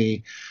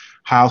McCarthy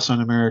House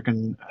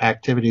Un-American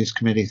Activities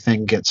Committee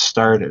thing gets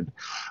started.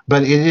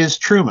 But it is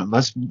Truman.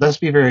 Let's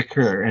be very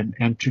clear.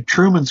 And to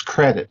Truman's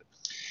credit,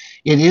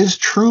 it is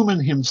Truman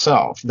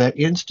himself that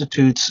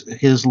institutes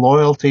his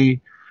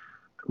loyalty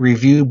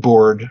review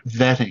board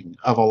vetting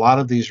of a lot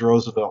of these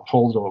Roosevelt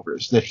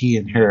holdovers that he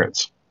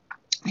inherits.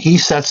 He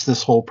sets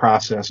this whole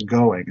process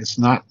going. It's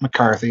not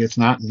McCarthy. It's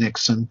not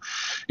Nixon.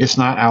 It's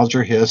not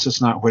Alger Hiss. It's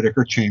not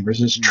Whittaker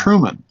Chambers. It's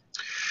Truman.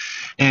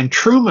 And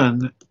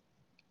Truman,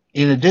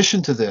 in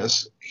addition to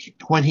this,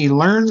 when he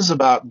learns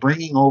about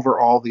bringing over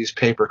all these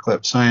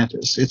paperclip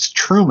scientists, it's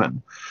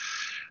Truman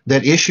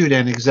that issued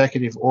an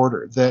executive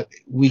order that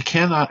we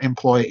cannot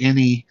employ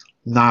any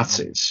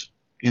Nazis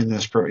in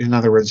this. In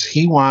other words,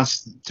 he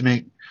wants to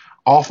make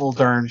awful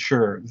darn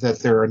sure that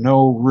there are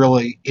no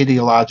really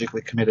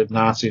ideologically committed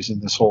Nazis in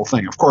this whole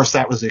thing. Of course,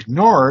 that was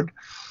ignored,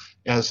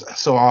 as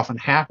so often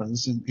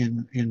happens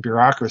in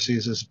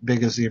bureaucracies as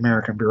big as the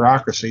American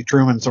bureaucracy.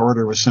 Truman's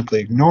order was simply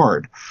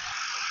ignored.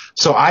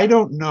 So I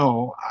don't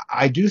know.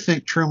 I do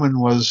think Truman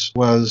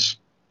was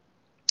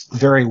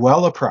very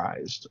well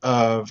apprised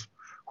of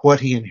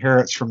what he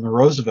inherits from the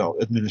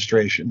Roosevelt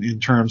administration in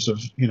terms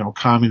of,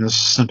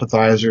 communist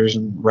sympathizers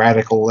and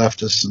radical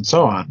leftists and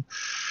so on.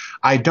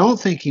 I don't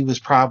think he was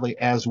probably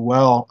as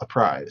well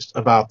apprised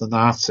about the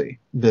Nazi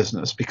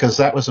business, because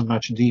that was a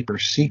much deeper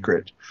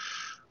secret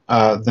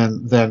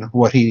than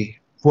what he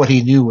what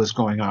he knew was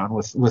going on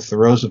with the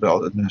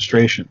Roosevelt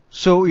administration.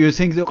 So you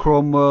think the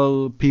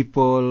Cromwell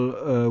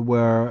people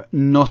were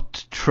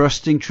not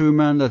trusting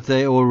Truman, that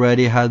they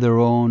already had their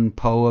own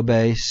power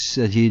base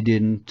that he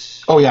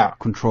didn't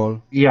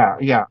control?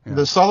 Yeah.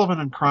 The Sullivan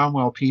and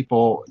Cromwell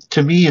people,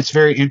 to me, it's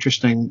very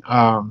interesting.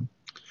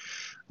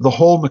 The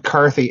whole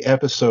McCarthy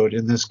episode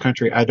in this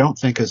country, I don't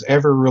think has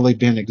ever really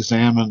been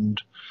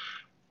examined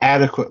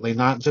adequately,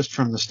 not just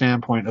from the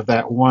standpoint of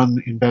that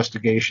one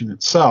investigation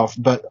itself,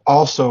 but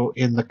also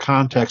in the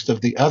context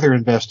of the other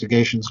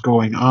investigations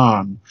going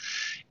on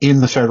in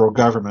the federal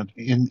government,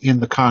 in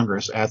the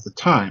Congress at the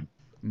time.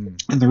 And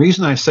the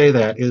reason I say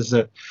that is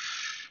that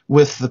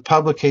with the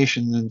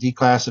publication and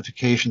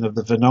declassification of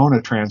the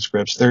Venona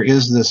transcripts, there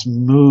is this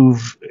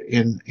move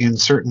in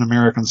certain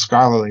American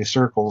scholarly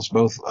circles,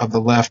 both of the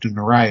left and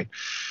the right,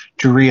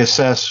 to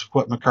reassess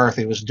what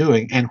McCarthy was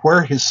doing and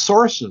where his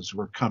sources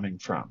were coming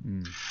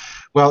from.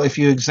 Well, if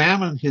you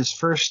examine his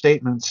first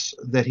statements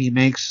that he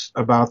makes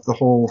about the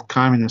whole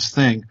communist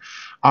thing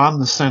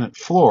on the Senate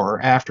floor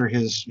after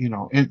his,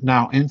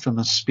 now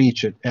infamous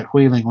speech at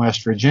Wheeling,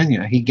 West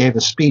Virginia, he gave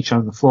a speech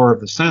on the floor of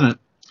the Senate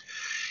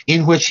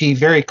in which he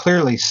very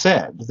clearly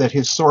said that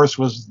his source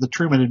was the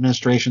Truman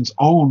administration's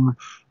own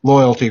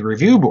Loyalty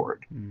Review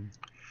Board,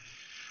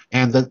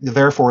 and that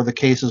therefore the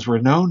cases were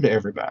known to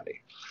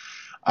everybody.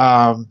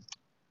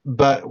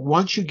 But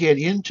once you get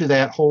into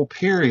that whole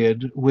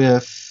period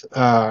with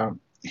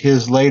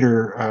his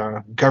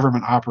later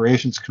Government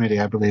Operations Committee,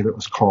 I believe it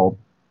was called,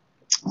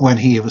 when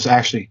he was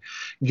actually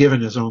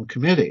given his own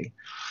committee,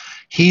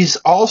 he's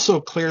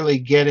also clearly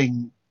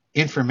getting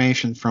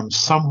information from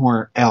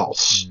somewhere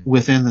else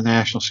within the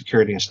national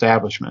security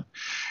establishment.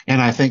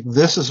 And I think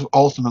this is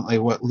ultimately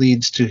what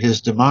leads to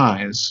his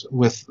demise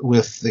with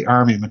the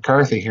Army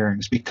McCarthy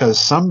hearings, because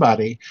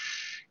somebody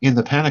in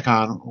the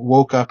Pentagon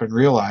woke up and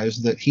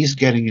realized that he's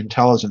getting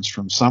intelligence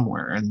from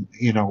somewhere, and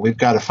we've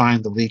got to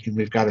find the leak and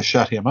we've got to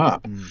shut him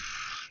up.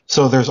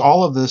 So there's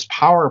all of this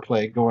power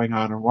play going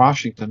on in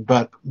Washington,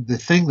 but the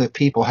thing that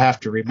people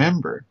have to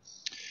remember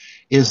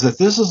is that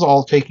this is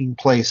all taking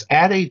place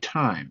at a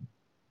time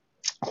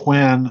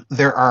when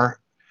there are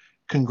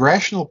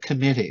congressional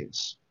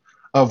committees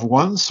of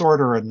one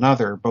sort or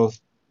another, both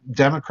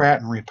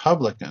Democrat and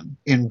Republican,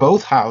 in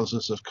both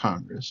houses of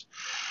Congress,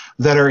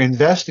 that are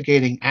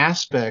investigating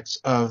aspects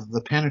of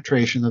the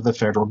penetration of the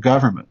federal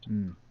government.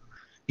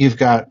 You've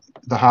got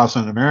the House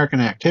Un-American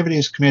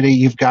Activities Committee.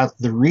 You've got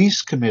the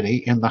Reese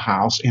Committee in the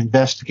House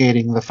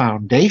investigating the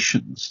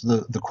foundations,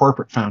 the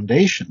corporate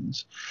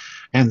foundations,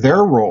 and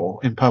their role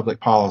in public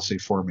policy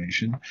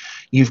formation.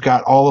 You've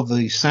got all of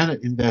the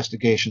Senate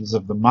investigations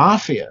of the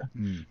mafia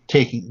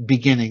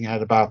beginning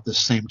at about the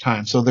same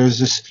time. So there's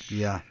this.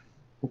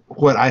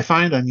 What I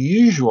find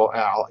unusual,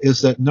 Al,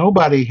 is that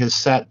nobody has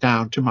sat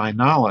down, to my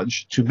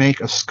knowledge, to make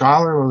a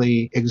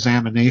scholarly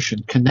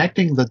examination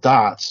connecting the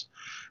dots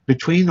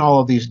between all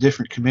of these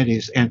different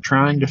committees and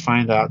trying to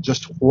find out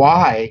just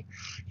why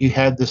you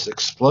had this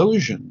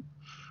explosion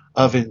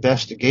of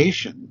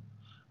investigation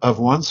of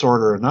one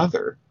sort or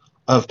another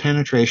of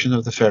penetration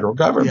of the federal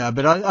government. Yeah,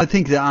 but I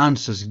think the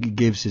answer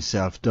gives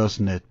itself,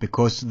 doesn't it?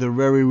 Because the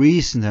very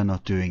reason they're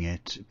not doing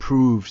it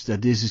proves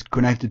that this is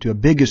connected to a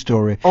bigger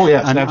story. Oh,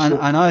 yes,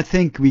 absolutely. And I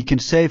think we can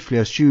safely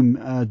assume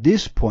at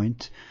this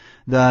point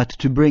that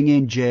to bring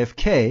in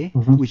JFK,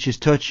 which is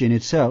touchy in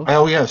itself,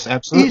 oh, yes,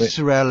 absolutely, is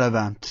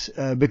relevant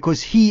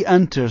because he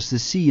enters the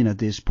scene at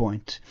this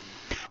point.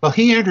 Well,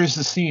 he enters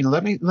the scene.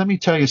 Let me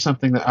tell you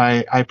something that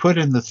I put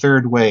in the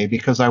third way,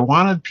 because I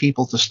wanted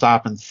people to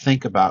stop and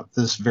think about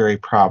this very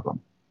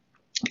problem.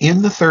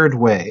 In the third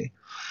way,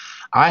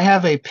 I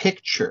have a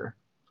picture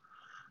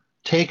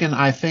taken,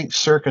 I think,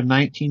 circa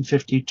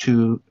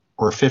 1952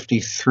 or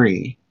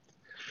 53,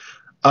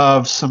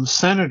 of some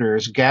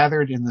senators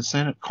gathered in the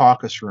Senate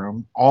caucus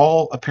room,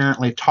 all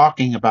apparently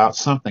talking about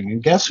something.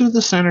 And guess who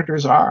the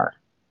senators are?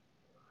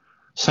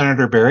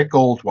 Senator Barry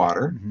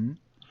Goldwater,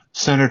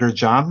 Senator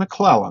John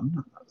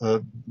McClellan,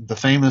 the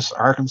famous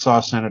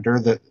Arkansas senator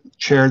that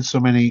chaired so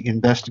many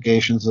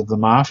investigations of the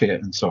mafia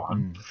and so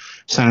on,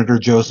 Senator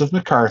Joseph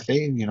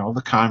McCarthy,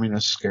 the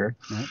communist scare,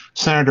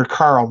 Senator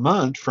Carl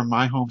Mundt from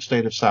my home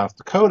state of South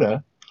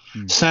Dakota,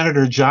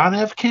 Senator John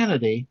F.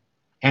 Kennedy,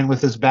 and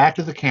with his back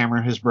to the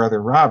camera, his brother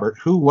Robert,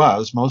 who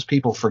was, most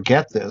people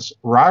forget this,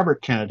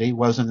 Robert Kennedy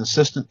was an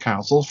assistant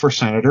counsel for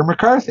Senator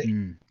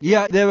McCarthy.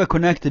 Yeah, they were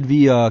connected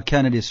via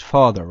Kennedy's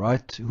father,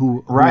 right?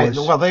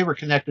 Well, they were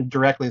connected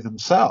directly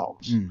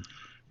themselves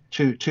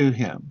to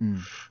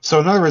him.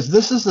 So in other words,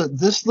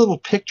 this little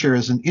picture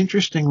is an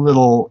interesting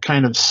little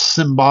kind of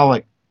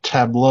symbolic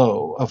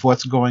tableau of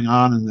what's going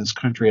on in this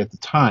country at the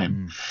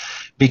time.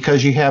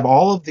 Because you have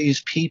all of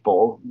these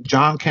people,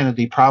 John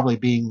Kennedy probably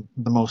being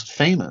the most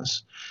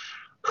famous,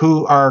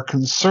 who are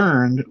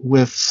concerned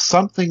with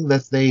something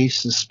that they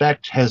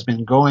suspect has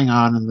been going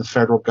on in the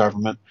federal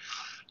government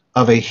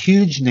of a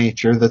huge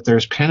nature, that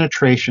there's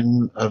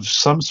penetration of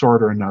some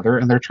sort or another,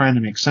 and they're trying to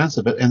make sense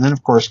of it. And then,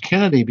 of course,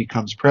 Kennedy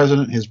becomes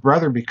president, his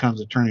brother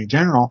becomes attorney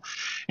general,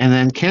 and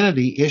then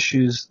Kennedy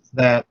issues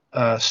that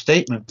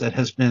statement that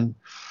has been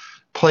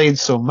played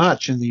so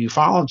much in the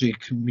ufology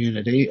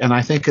community, and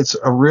I think it's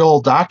a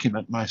real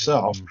document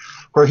myself,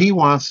 where he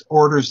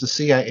orders the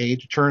CIA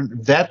to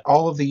vet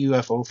all of the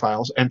UFO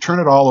files and turn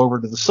it all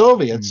over to the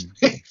Soviets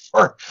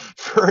for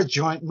a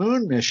joint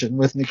moon mission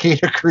with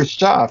Nikita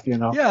Khrushchev,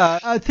 Yeah,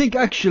 I think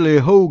actually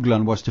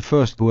Hoagland was the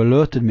first who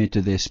alerted me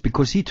to this,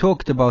 because he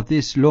talked about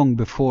this long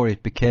before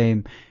it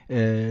became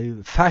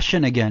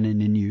fashion again in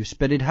the news,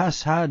 but it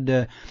has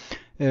had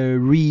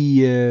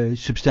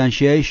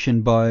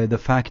re-substantiation by the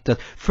fact that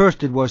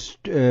first it was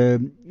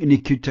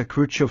Nikita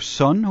Khrushchev's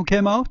son who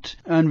came out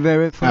and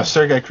verified.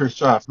 Sergei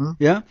Khrushchev.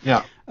 Yeah?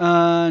 Yeah.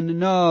 And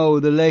now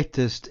the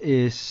latest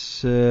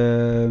is,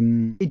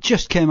 it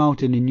just came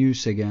out in the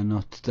news again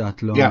not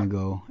that long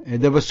ago.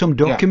 There were some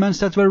documents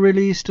that were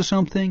released or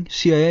something,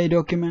 CIA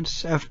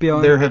documents,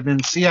 FBI. There have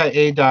been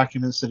CIA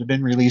documents that have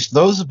been released.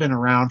 Those have been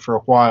around for a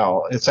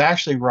while. It's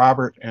actually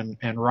Robert and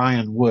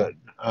Ryan Wood,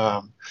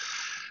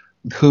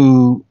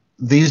 who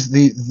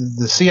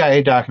the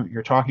CIA document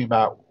you're talking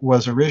about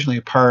was originally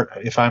a part,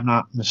 if I'm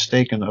not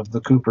mistaken, of the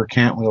Cooper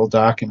Cantwell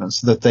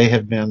documents that they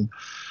have been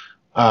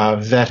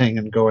vetting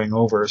and going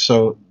over.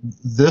 So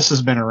this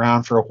has been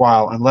around for a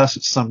while, unless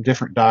it's some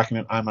different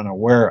document I'm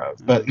unaware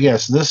of. But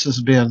yes, this has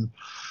been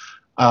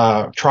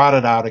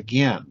trotted out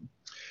again,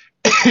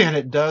 and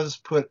it does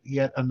put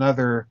yet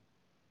another.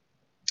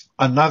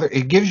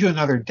 It gives you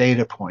another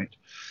data point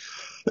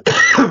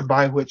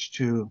by which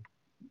to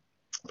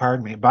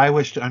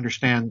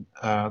understand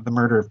the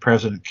murder of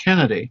President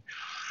Kennedy,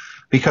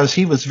 because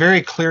he was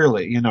very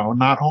clearly,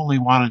 not only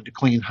wanting to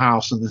clean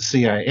house in the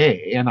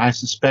CIA, and I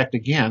suspect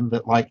again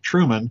that, like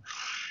Truman,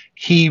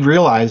 he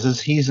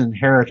realizes he's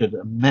inherited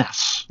a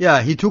mess.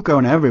 Yeah, he took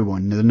on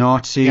everyone, the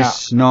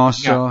Nazis,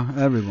 NASA,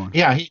 everyone.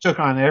 Yeah, he took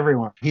on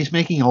everyone. He's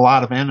making a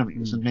lot of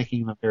enemies and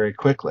making them very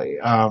quickly.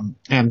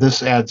 And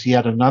this adds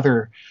yet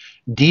another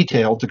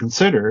detail to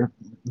consider,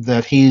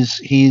 that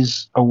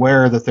he's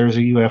aware that there's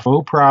a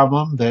UFO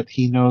problem, that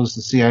he knows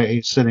the CIA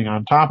is sitting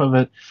on top of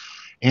it,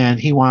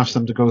 and he wants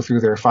them to go through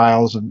their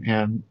files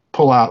and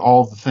pull out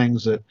all the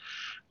things that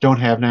don't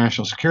have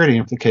national security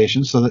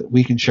implications so that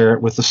we can share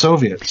it with the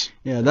Soviets.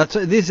 Yeah,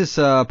 this is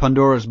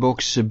Pandora's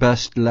box,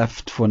 best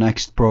left for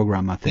next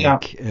program, I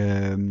think.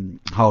 Yeah.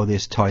 How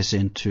this ties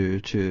into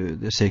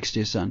the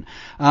 60s,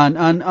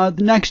 and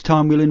next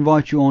time we'll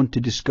invite you on to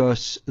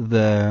discuss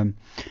the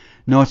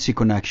Nazi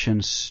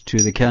connections to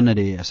the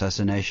Kennedy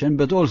assassination,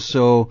 but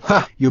also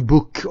your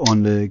book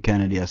on the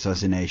Kennedy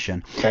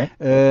assassination. Okay.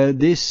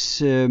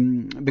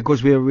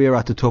 Because we're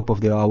at the top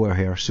of the hour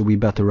here, so we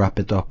better wrap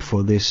it up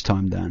for this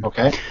time then.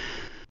 Okay.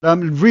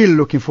 I'm really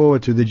looking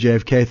forward to the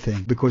JFK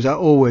thing, because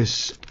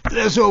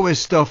there's always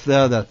stuff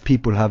there that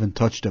people haven't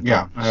touched upon.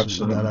 Yeah,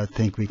 absolutely. So that I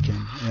think we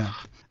can. Yeah.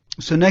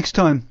 So next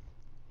time,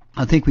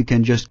 I think we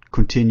can just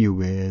continue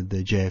with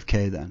the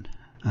JFK then.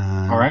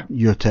 All right.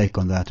 Your take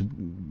on that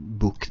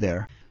book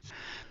there.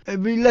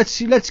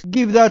 Let's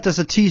give that as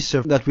a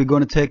teaser that we're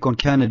going to take on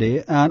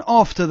Kennedy, and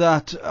after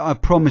that, I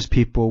promise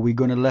people we're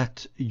going to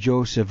let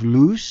Joseph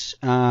loose,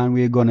 and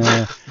we're going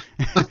to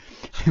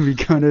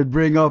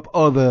bring up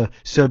other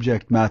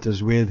subject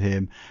matters with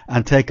him,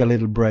 and take a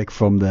little break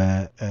from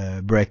the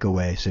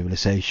breakaway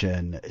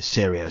civilization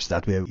series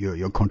that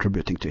you're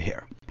contributing to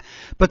here.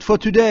 But for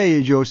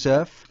today,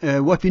 Joseph,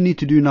 what we need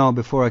to do now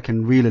before I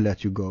can really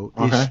let you go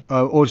is I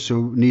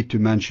also need to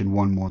mention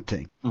one more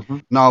thing. Mm-hmm.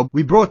 Now,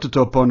 we brought it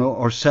up on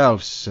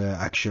ourselves,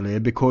 actually,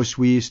 because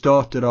we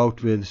started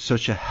out with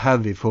such a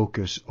heavy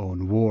focus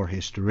on war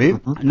history,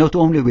 not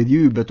only with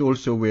you, but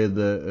also with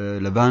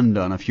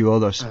Lavanda and a few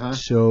others.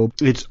 So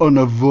it's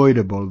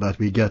unavoidable that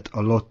we get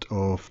a lot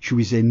of, should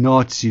we say,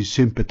 Nazi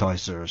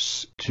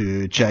sympathizers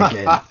to check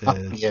in.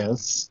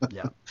 Yes.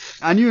 Yeah.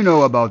 And you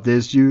know about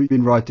this. You've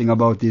been writing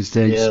about these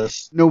things.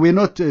 Yes. No, we're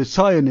not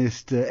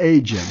Zionist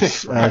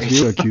agents, as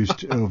we're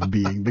accused of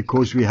being,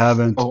 because we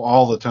haven't. Oh,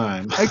 all the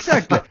time.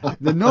 Exactly.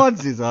 The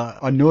Nazis are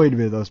annoyed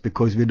with us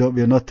because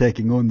we're not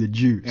taking on the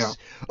Jews. Yeah.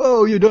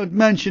 Oh, you don't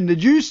mention the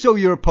Jews, so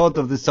you're part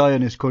of the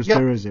Zionist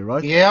conspiracy,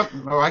 right? Yep.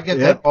 Oh, I get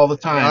that all the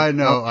time. I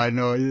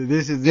know.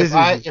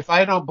 If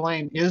I don't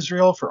blame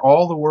Israel for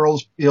all the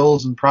world's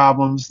ills and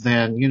problems,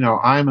 then,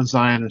 I'm a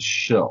Zionist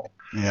shill.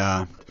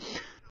 Yeah.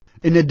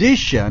 In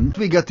addition,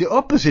 we got the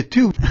opposite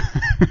too.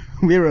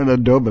 We're on a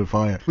double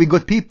fire. We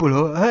got people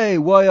who, hey,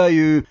 why are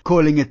you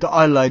calling it the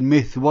Allied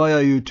myth? Why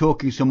are you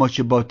talking so much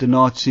about the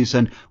Nazis?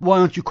 And why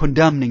aren't you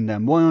condemning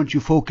them? Why aren't you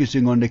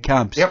focusing on the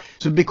camps? Yep.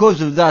 So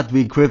because of that,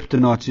 we equipped the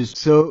Nazis.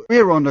 So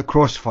we're on the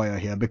crossfire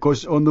here,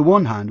 because on the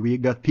one hand, we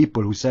got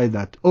people who say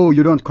that, oh,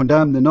 you don't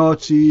condemn the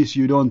Nazis,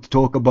 you don't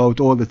talk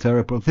about all the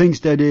terrible things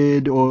they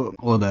did, or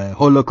the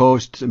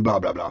Holocaust, and blah,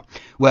 blah, blah.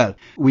 Well,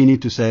 we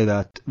need to say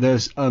that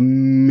there's a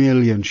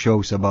million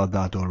shows about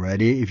that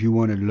already. If you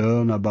want to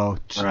learn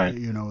about,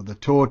 the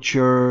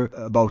torture,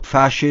 about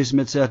fascism,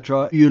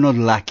 etc., you're not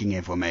lacking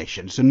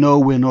information. So no,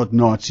 we're not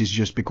Nazis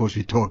just because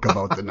we talk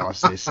about the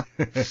Nazis.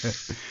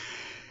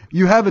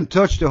 You haven't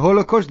touched the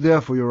Holocaust,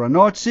 therefore you're a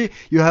Nazi.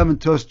 You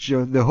haven't touched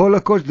the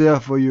Holocaust,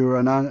 therefore you're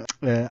an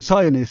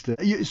Zionist.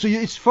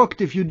 It's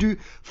fucked if you do,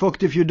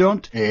 fucked if you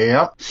don't.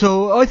 Yeah.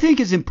 So I think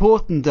it's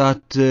important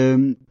that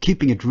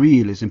keeping it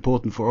real is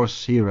important for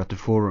us here at the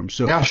forum.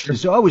 So, yeah, sure.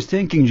 So I was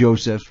thinking,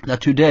 Joseph,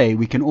 that today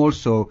we can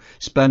also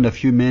spend a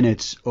few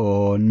minutes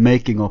on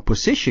making our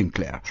position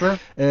clear. Sure.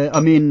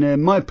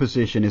 My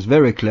position is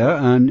very clear,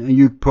 and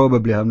you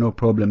probably have no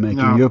problem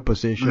making your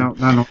position.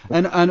 No.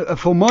 And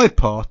for my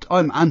part,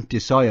 I'm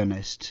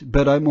anti-Zionist,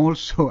 but I'm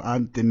also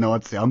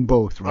anti-Nazi. I'm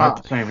both, right?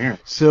 Ah, same here.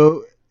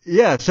 So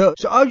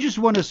I just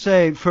want to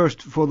say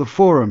first, for the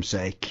forum's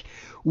sake,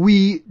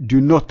 we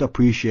do not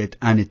appreciate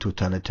any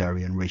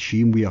totalitarian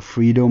regime. We are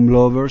freedom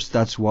lovers.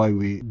 That's why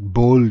we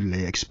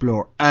boldly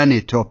explore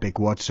any topic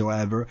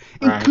whatsoever,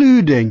 right,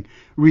 including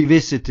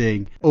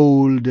revisiting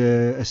old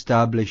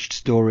established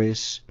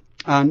stories.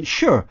 And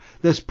sure,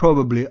 there's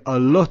probably a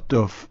lot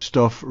of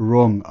stuff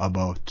wrong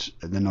about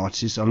the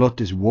Nazis. A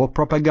lot is war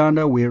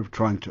propaganda. We're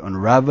trying to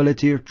unravel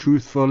it here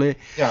truthfully.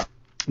 Yeah.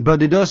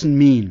 But it doesn't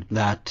mean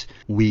that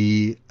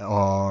we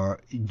are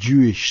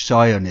Jewish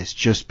Zionists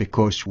just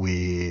because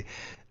we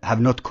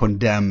have not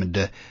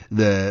condemned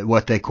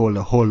what they call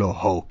the Holo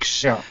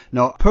hoax. Yeah.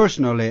 Now,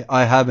 personally,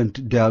 I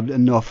haven't delved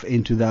enough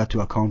into that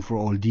to account for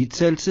all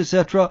details,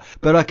 etc.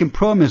 But I can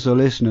promise our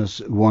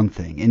listeners one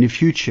thing. In the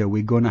future,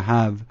 we're going to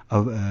have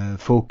a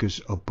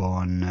focus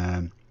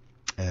upon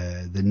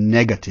the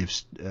negative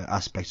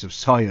aspects of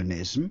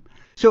Zionism.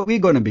 So we're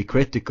going to be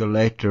critical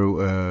later.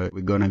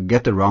 We're going to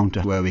get around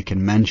to where we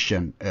can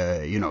mention,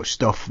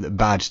 the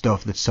bad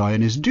stuff that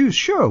Zionists do.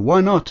 Sure,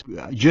 why not?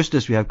 Just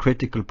as we have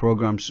critical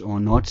programs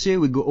on Nazi,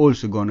 we're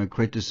also going to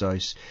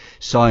criticize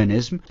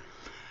Zionism.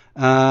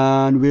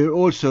 And we're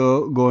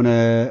also going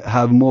to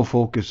have more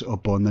focus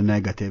upon the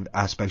negative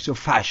aspects of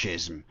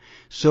fascism.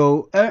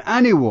 So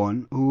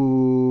anyone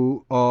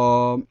who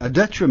are a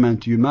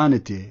detriment to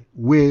humanity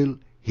will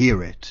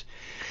hear it.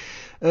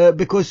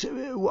 Because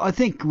I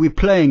think we're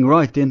playing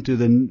right into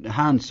the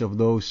hands of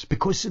those,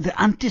 because the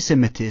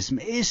anti-Semitism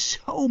is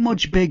so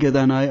much bigger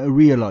than I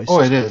realized.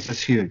 Oh, it is.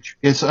 It's huge.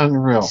 It's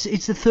unreal.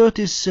 It's the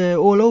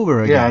 30s all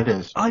over again. Yeah, it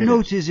is. I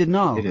notice it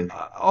now. It is.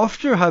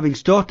 After having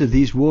started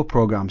these war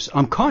programs,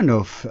 I'm kind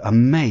of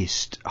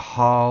amazed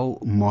how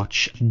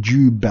much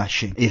Jew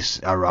bashing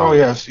is around. Oh,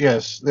 yes.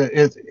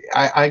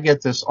 I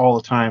get this all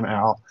the time,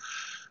 Al.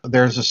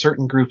 There's a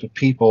certain group of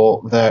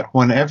people that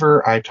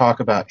whenever I talk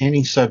about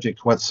any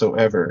subject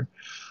whatsoever,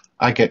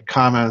 I get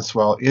comments,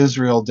 well,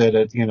 Israel did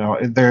it,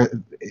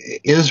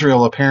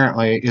 Israel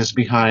apparently is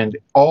behind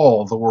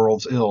all the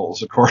world's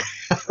ills,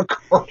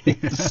 according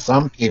to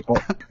some people.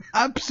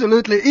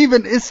 Absolutely,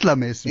 even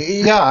Islamism.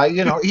 Yeah,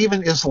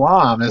 even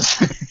Islam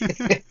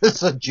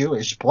is a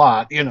Jewish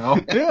plot,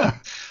 Yeah.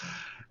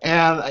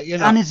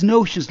 And it's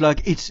notions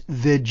like it's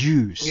the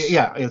Jews.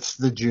 Yeah, it's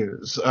the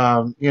Jews.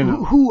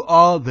 Who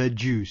are the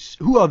Jews?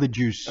 Who are the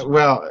Jews?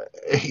 Well,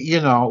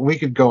 we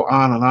could go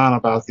on and on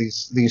about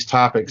these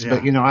topics, yeah.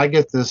 But I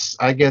get this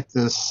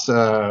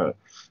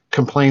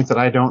complaint that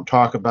I don't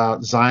talk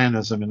about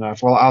Zionism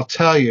enough. Well, I'll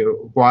tell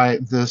you why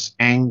this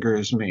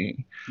angers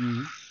me.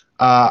 Mm-hmm.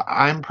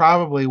 I'm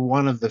probably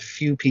one of the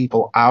few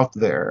people out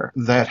there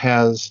that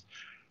has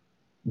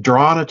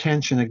drawn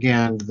attention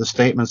again to the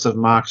statements of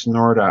Max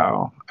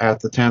Nordau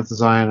at the 10th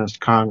Zionist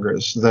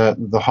Congress that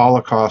the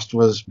Holocaust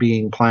was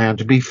being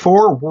planned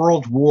before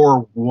World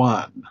War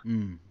I.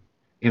 Mm.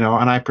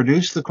 And I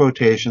produced the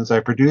quotations, I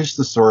produced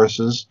the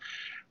sources,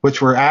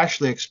 which were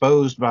actually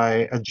exposed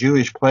by a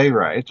Jewish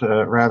playwright,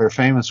 a rather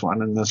famous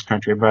one in this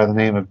country by the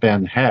name of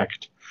Ben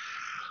Hecht.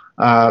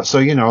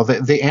 So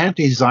the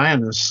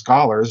anti-Zionist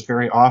scholars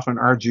very often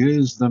are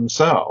Jews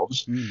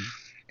themselves. Mm.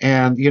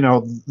 And,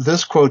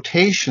 this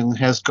quotation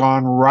has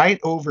gone right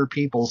over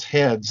people's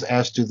heads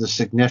as to the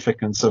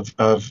significance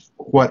of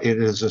what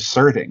it is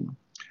asserting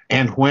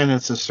and when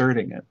it's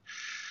asserting it.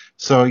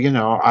 So,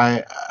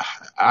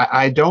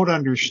 I don't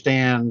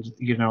understand,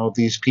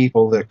 these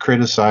people that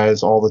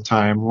criticize all the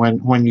time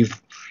when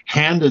you've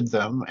handed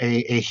them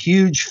a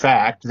huge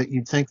fact that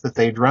you'd think that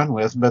they'd run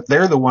with, but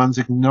they're the ones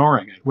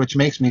ignoring it, which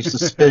makes me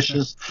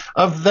suspicious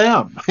of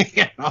them.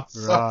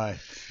 So, right.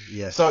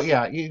 Yes. So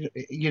yeah,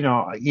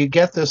 you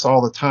get this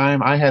all the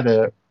time. I had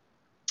a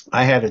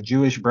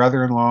Jewish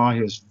brother-in-law. He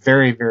was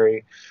very,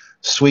 very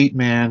sweet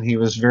man. He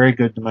was very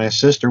good to my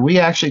sister. We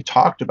actually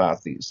talked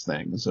about these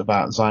things,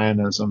 about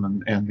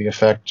Zionism and the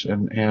effect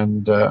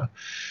and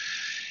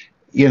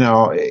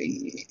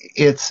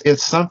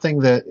it's something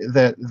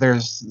that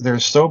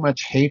there's so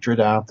much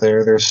hatred out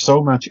there. There's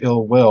so much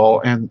ill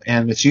will, and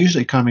it's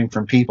usually coming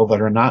from people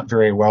that are not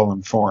very well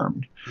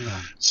informed.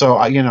 Yeah. So,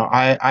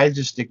 I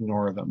just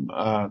ignore them.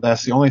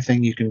 That's the only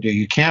thing you can do.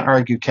 You can't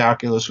argue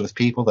calculus with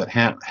people that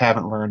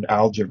haven't learned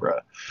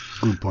algebra.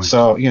 Good point.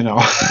 So,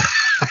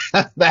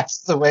 that's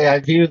the way I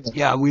view them.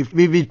 Yeah,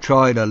 we've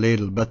tried a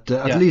little, but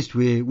at least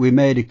we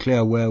made it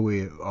clear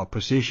where our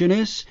position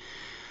is.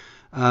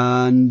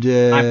 And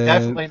I'm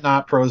definitely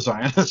not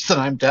pro-Zionist, and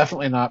I'm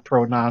definitely not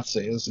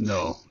pro-Nazi.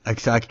 No,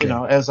 exactly. You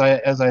know, as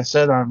I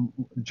said on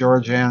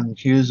George Ann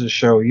Hughes'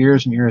 show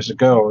years and years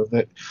ago,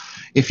 that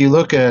if you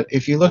look at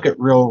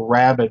real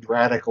rabid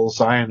radical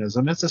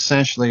Zionism, it's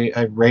essentially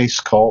a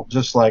race cult,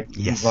 just like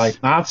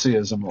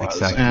Nazism was.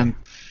 Exactly. And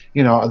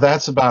you know,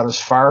 that's about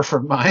as far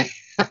from my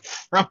And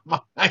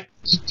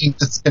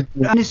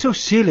it's so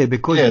silly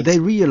because they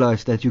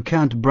realize that you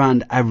can't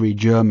brand every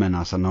German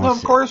as a Nazi. No,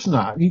 of course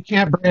not. You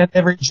can't brand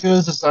every Jew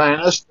as a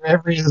Zionist or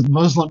every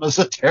Muslim as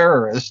a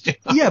terrorist. You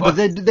know? Yeah, but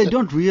they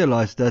don't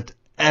realize that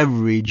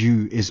every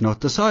Jew is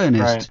not a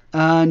Zionist. Right.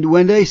 And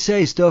when they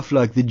say stuff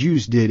like the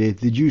Jews did it,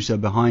 the Jews are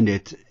behind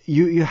it,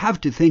 you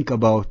have to think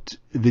about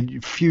the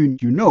few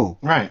you know.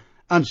 Right.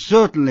 And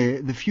certainly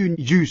the few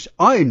Jews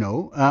I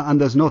know, and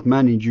there's not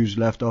many Jews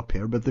left up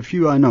here, but the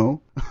few I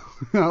know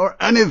are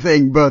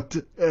anything but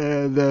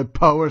the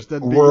powers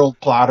that be. World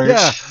plotters.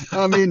 Yeah,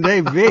 I mean,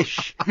 they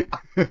wish.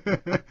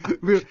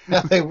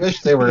 They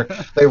wish they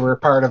were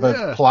part of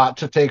a plot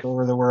to take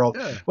over the world.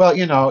 Yeah. Well,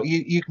 you know,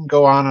 you can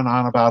go on and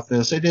on about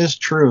this. It is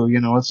true. You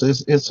know,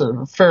 it's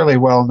a fairly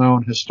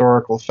well-known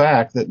historical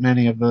fact that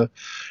many of the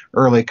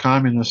early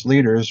communist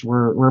leaders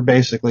were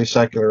basically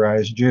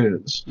secularized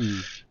Jews.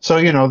 So,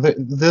 you know,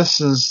 this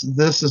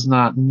is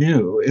not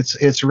new.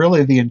 It's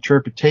really the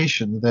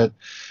interpretation that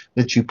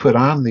you put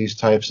on these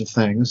types of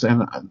things.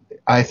 And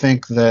I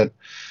think that,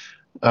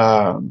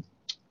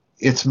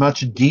 it's much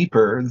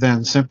deeper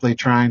than simply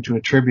trying to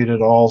attribute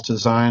it all to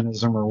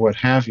Zionism or what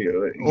have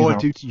you. Or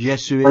to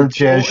Jesuits,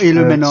 or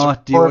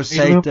Illuminati, or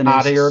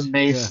Satanists. Or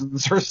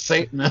Masons, or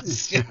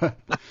Satanists. Yeah.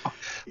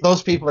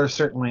 Those people are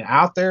certainly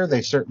out there.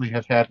 They certainly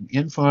have had an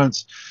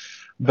influence,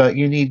 but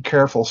you need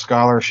careful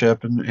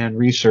scholarship and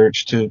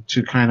research to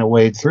kind of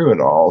wade through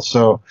it all.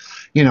 So,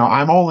 you know,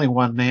 I'm only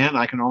one man.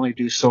 I can only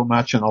do so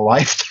much in a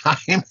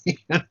lifetime, you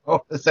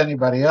know, as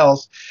anybody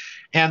else.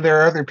 And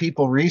there are other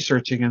people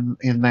researching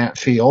in that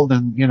field,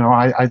 and, you know,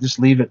 I just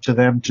leave it to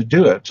them to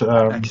do it.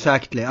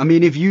 Exactly. I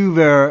mean, if you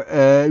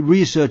were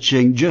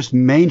researching just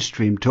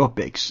mainstream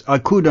topics, I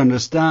could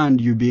understand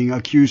you being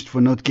accused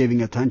for not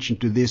giving attention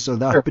to this or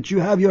that, but you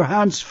have your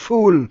hands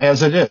full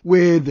as it is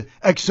with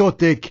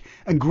exotic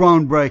and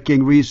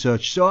groundbreaking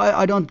research, so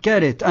I don't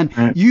get it.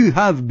 And you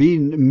have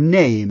been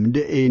named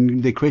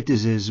in the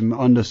criticism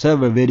under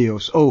several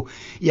videos. Oh,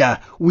 yeah,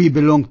 we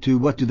belong to,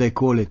 what do they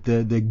call it,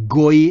 the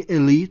Goy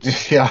elite.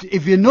 Yeah.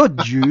 If you're not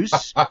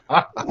Jews,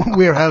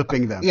 we're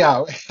helping them.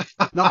 Yeah.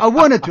 Now, I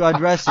wanted to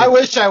address it. I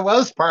wish I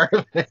was part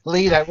of the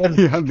elite. I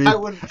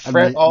wouldn't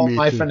fret all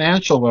my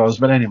financial woes.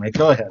 But anyway,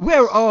 go ahead.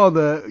 Where are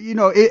the, you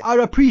know, I'd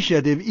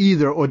appreciate if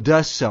either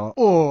Odessa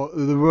or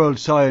the World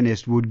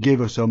Zionist would give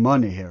us some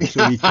money here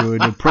so we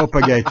could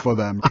propagate for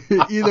them.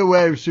 Either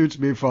way suits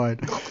me fine.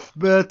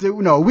 But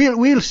no,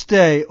 we'll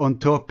stay on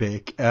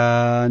topic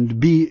and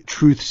be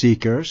truth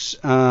seekers,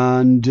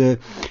 and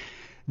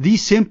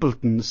these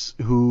simpletons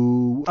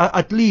who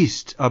at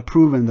least are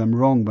proving them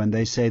wrong when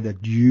they say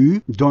that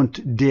you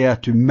don't dare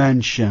to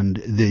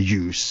mention the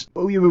Jews.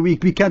 We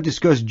can't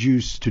discuss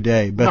Jews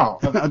today, but no.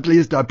 At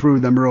least I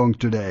proved them wrong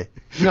today.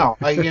 No,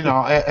 you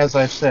know, as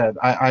I've said,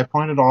 I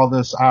pointed all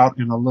this out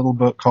in a little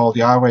book called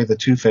Yahweh the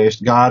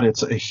Two-Faced God.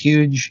 It's a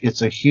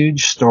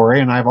huge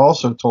story, and I've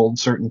also told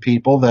certain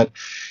people that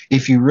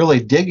if you really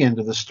dig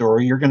into the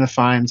story, you're going to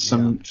find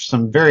some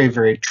very,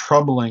 very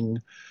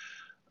troubling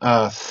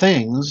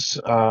things.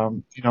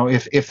 You know,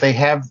 if they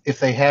have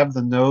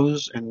the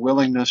nose and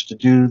willingness to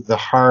do the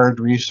hard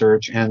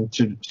research and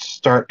to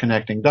start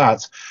connecting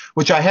dots,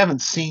 which I haven't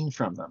seen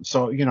from them.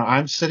 So, you know,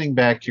 I'm sitting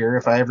back here.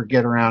 If I ever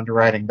get around to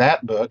writing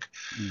that book,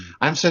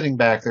 I'm sitting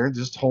back there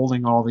just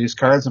holding all these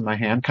cards in my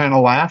hand, kind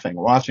of laughing,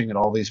 watching at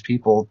all these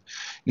people,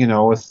 you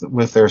know,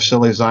 with their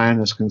silly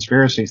Zionist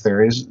conspiracy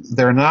theories.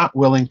 They're not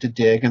willing to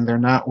dig, and they're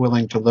not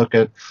willing to look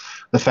at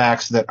the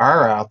facts that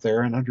are out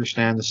there and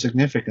understand the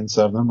significance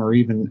of them, or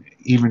even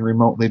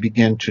remotely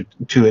begin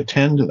to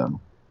attend to them.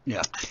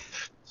 Yeah.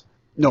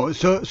 No,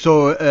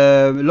 so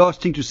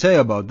last thing to say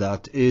about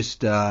that is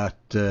that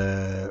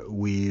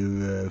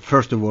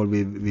first of all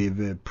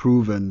we've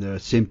proven the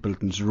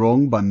simpletons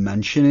wrong by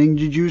mentioning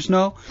the Jews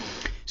now.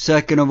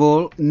 Second of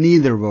all,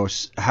 neither of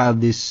us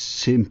have this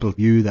simple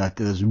view that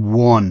there's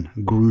one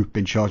group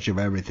in charge of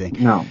everything.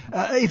 No.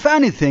 If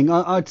anything,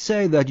 I'd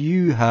say that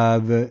you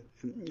have.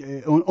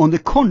 On the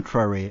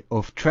contrary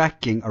of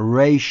tracking a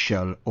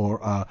racial or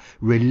a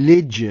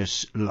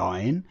religious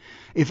line,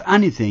 if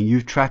anything,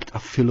 you've tracked a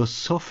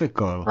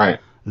philosophical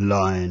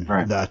line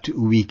that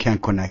we can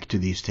connect to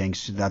these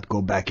things that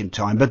go back in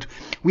time. But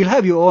we'll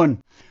have you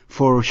on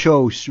for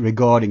shows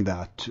regarding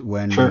that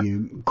when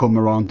we come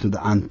around to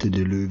the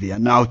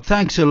antediluvian. Now,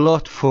 thanks a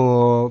lot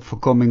for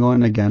coming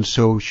on again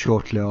so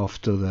shortly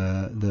after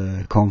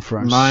the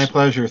conference. My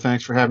pleasure.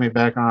 Thanks for having me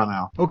back on,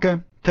 Al. Okay.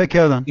 Take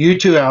care then. You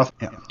too, Al.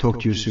 Yeah,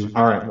 talk to you soon.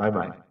 All right.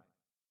 Bye-bye.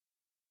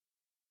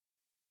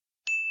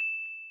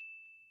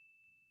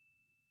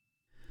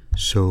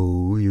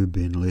 So you've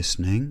been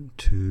listening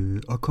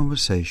to a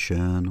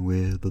conversation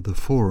with the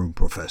Forum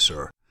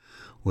Professor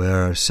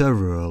where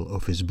several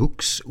of his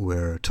books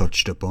were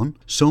touched upon,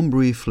 some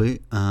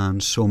briefly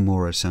and some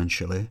more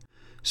essentially.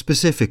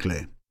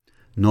 Specifically,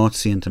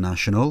 Nazi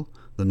International,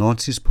 the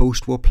Nazis'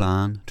 post-war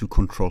plan to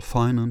control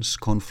finance,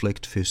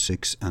 conflict,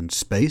 physics and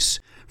space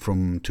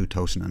from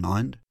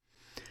 2009,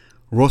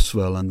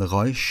 Roswell and the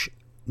Reich,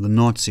 the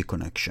Nazi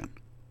connection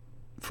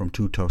from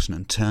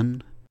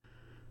 2010,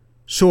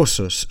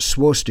 Sources,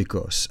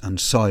 Swastikas and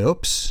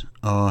PSYOPs,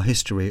 a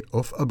history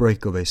of a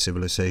breakaway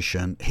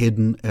civilization,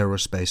 hidden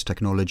aerospace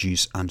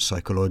technologies and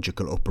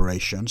psychological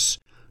operations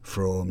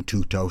from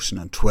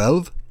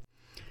 2012,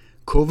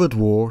 Covert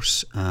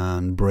Wars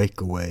and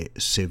Breakaway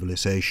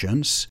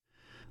Civilizations,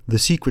 the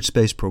Secret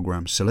Space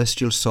Program,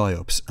 Celestial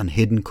PSYOPs and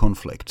Hidden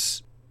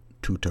Conflicts,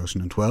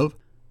 2012,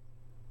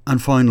 and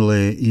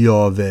finally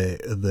Yahweh,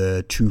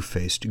 the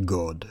Two-Faced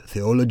God,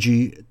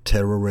 Theology,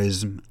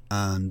 Terrorism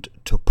and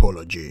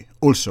Topology,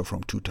 also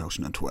from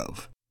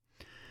 2012.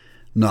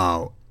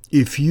 Now,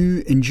 if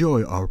you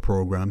enjoy our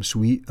programs,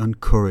 we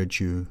encourage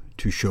you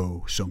to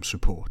show some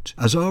support,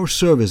 as our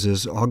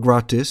services are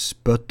gratis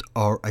but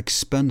our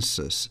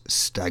expenses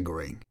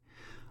staggering.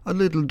 A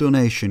little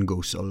donation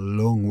goes a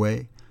long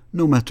way,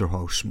 no matter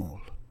how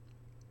small.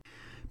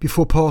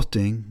 Before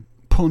parting,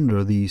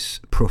 ponder these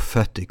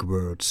prophetic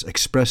words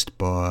expressed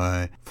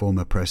by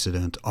former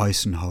President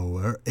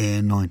Eisenhower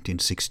in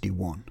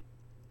 1961.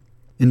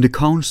 In the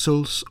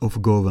councils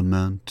of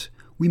government,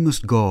 we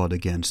must guard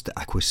against the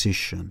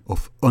acquisition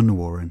of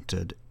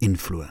unwarranted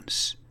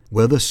influence,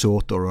 whether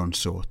sought or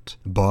unsought,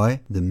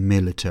 by the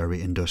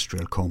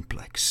military-industrial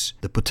complex.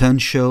 The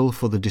potential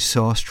for the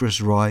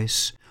disastrous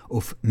rise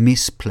of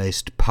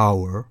misplaced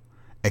power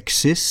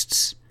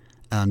exists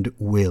and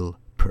will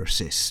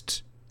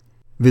persist.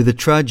 With the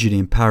tragedy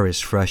in Paris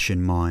fresh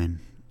in mind,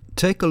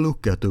 take a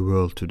look at the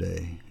world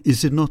today.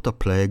 Is it not a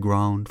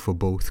playground for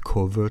both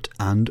covert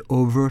and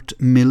overt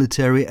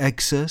military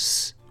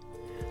excess?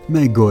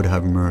 May God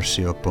have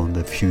mercy upon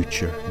the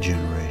future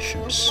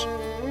generations.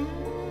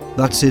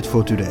 That's it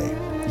for today.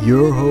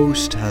 Your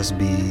host has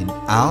been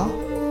Al,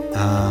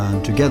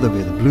 and together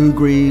with Blue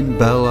Green,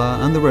 Bella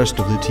and the rest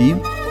of the team,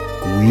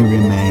 we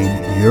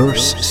remain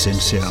yours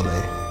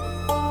sincerely.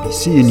 Be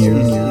seeing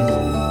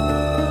you.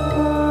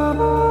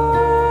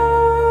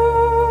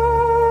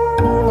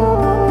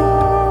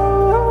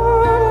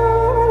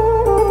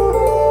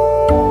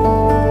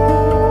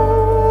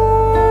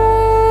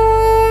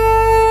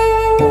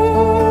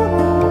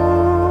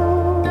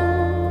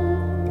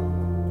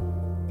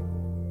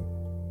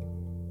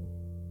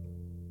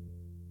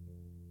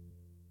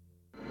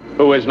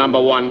 Who is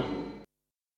number one?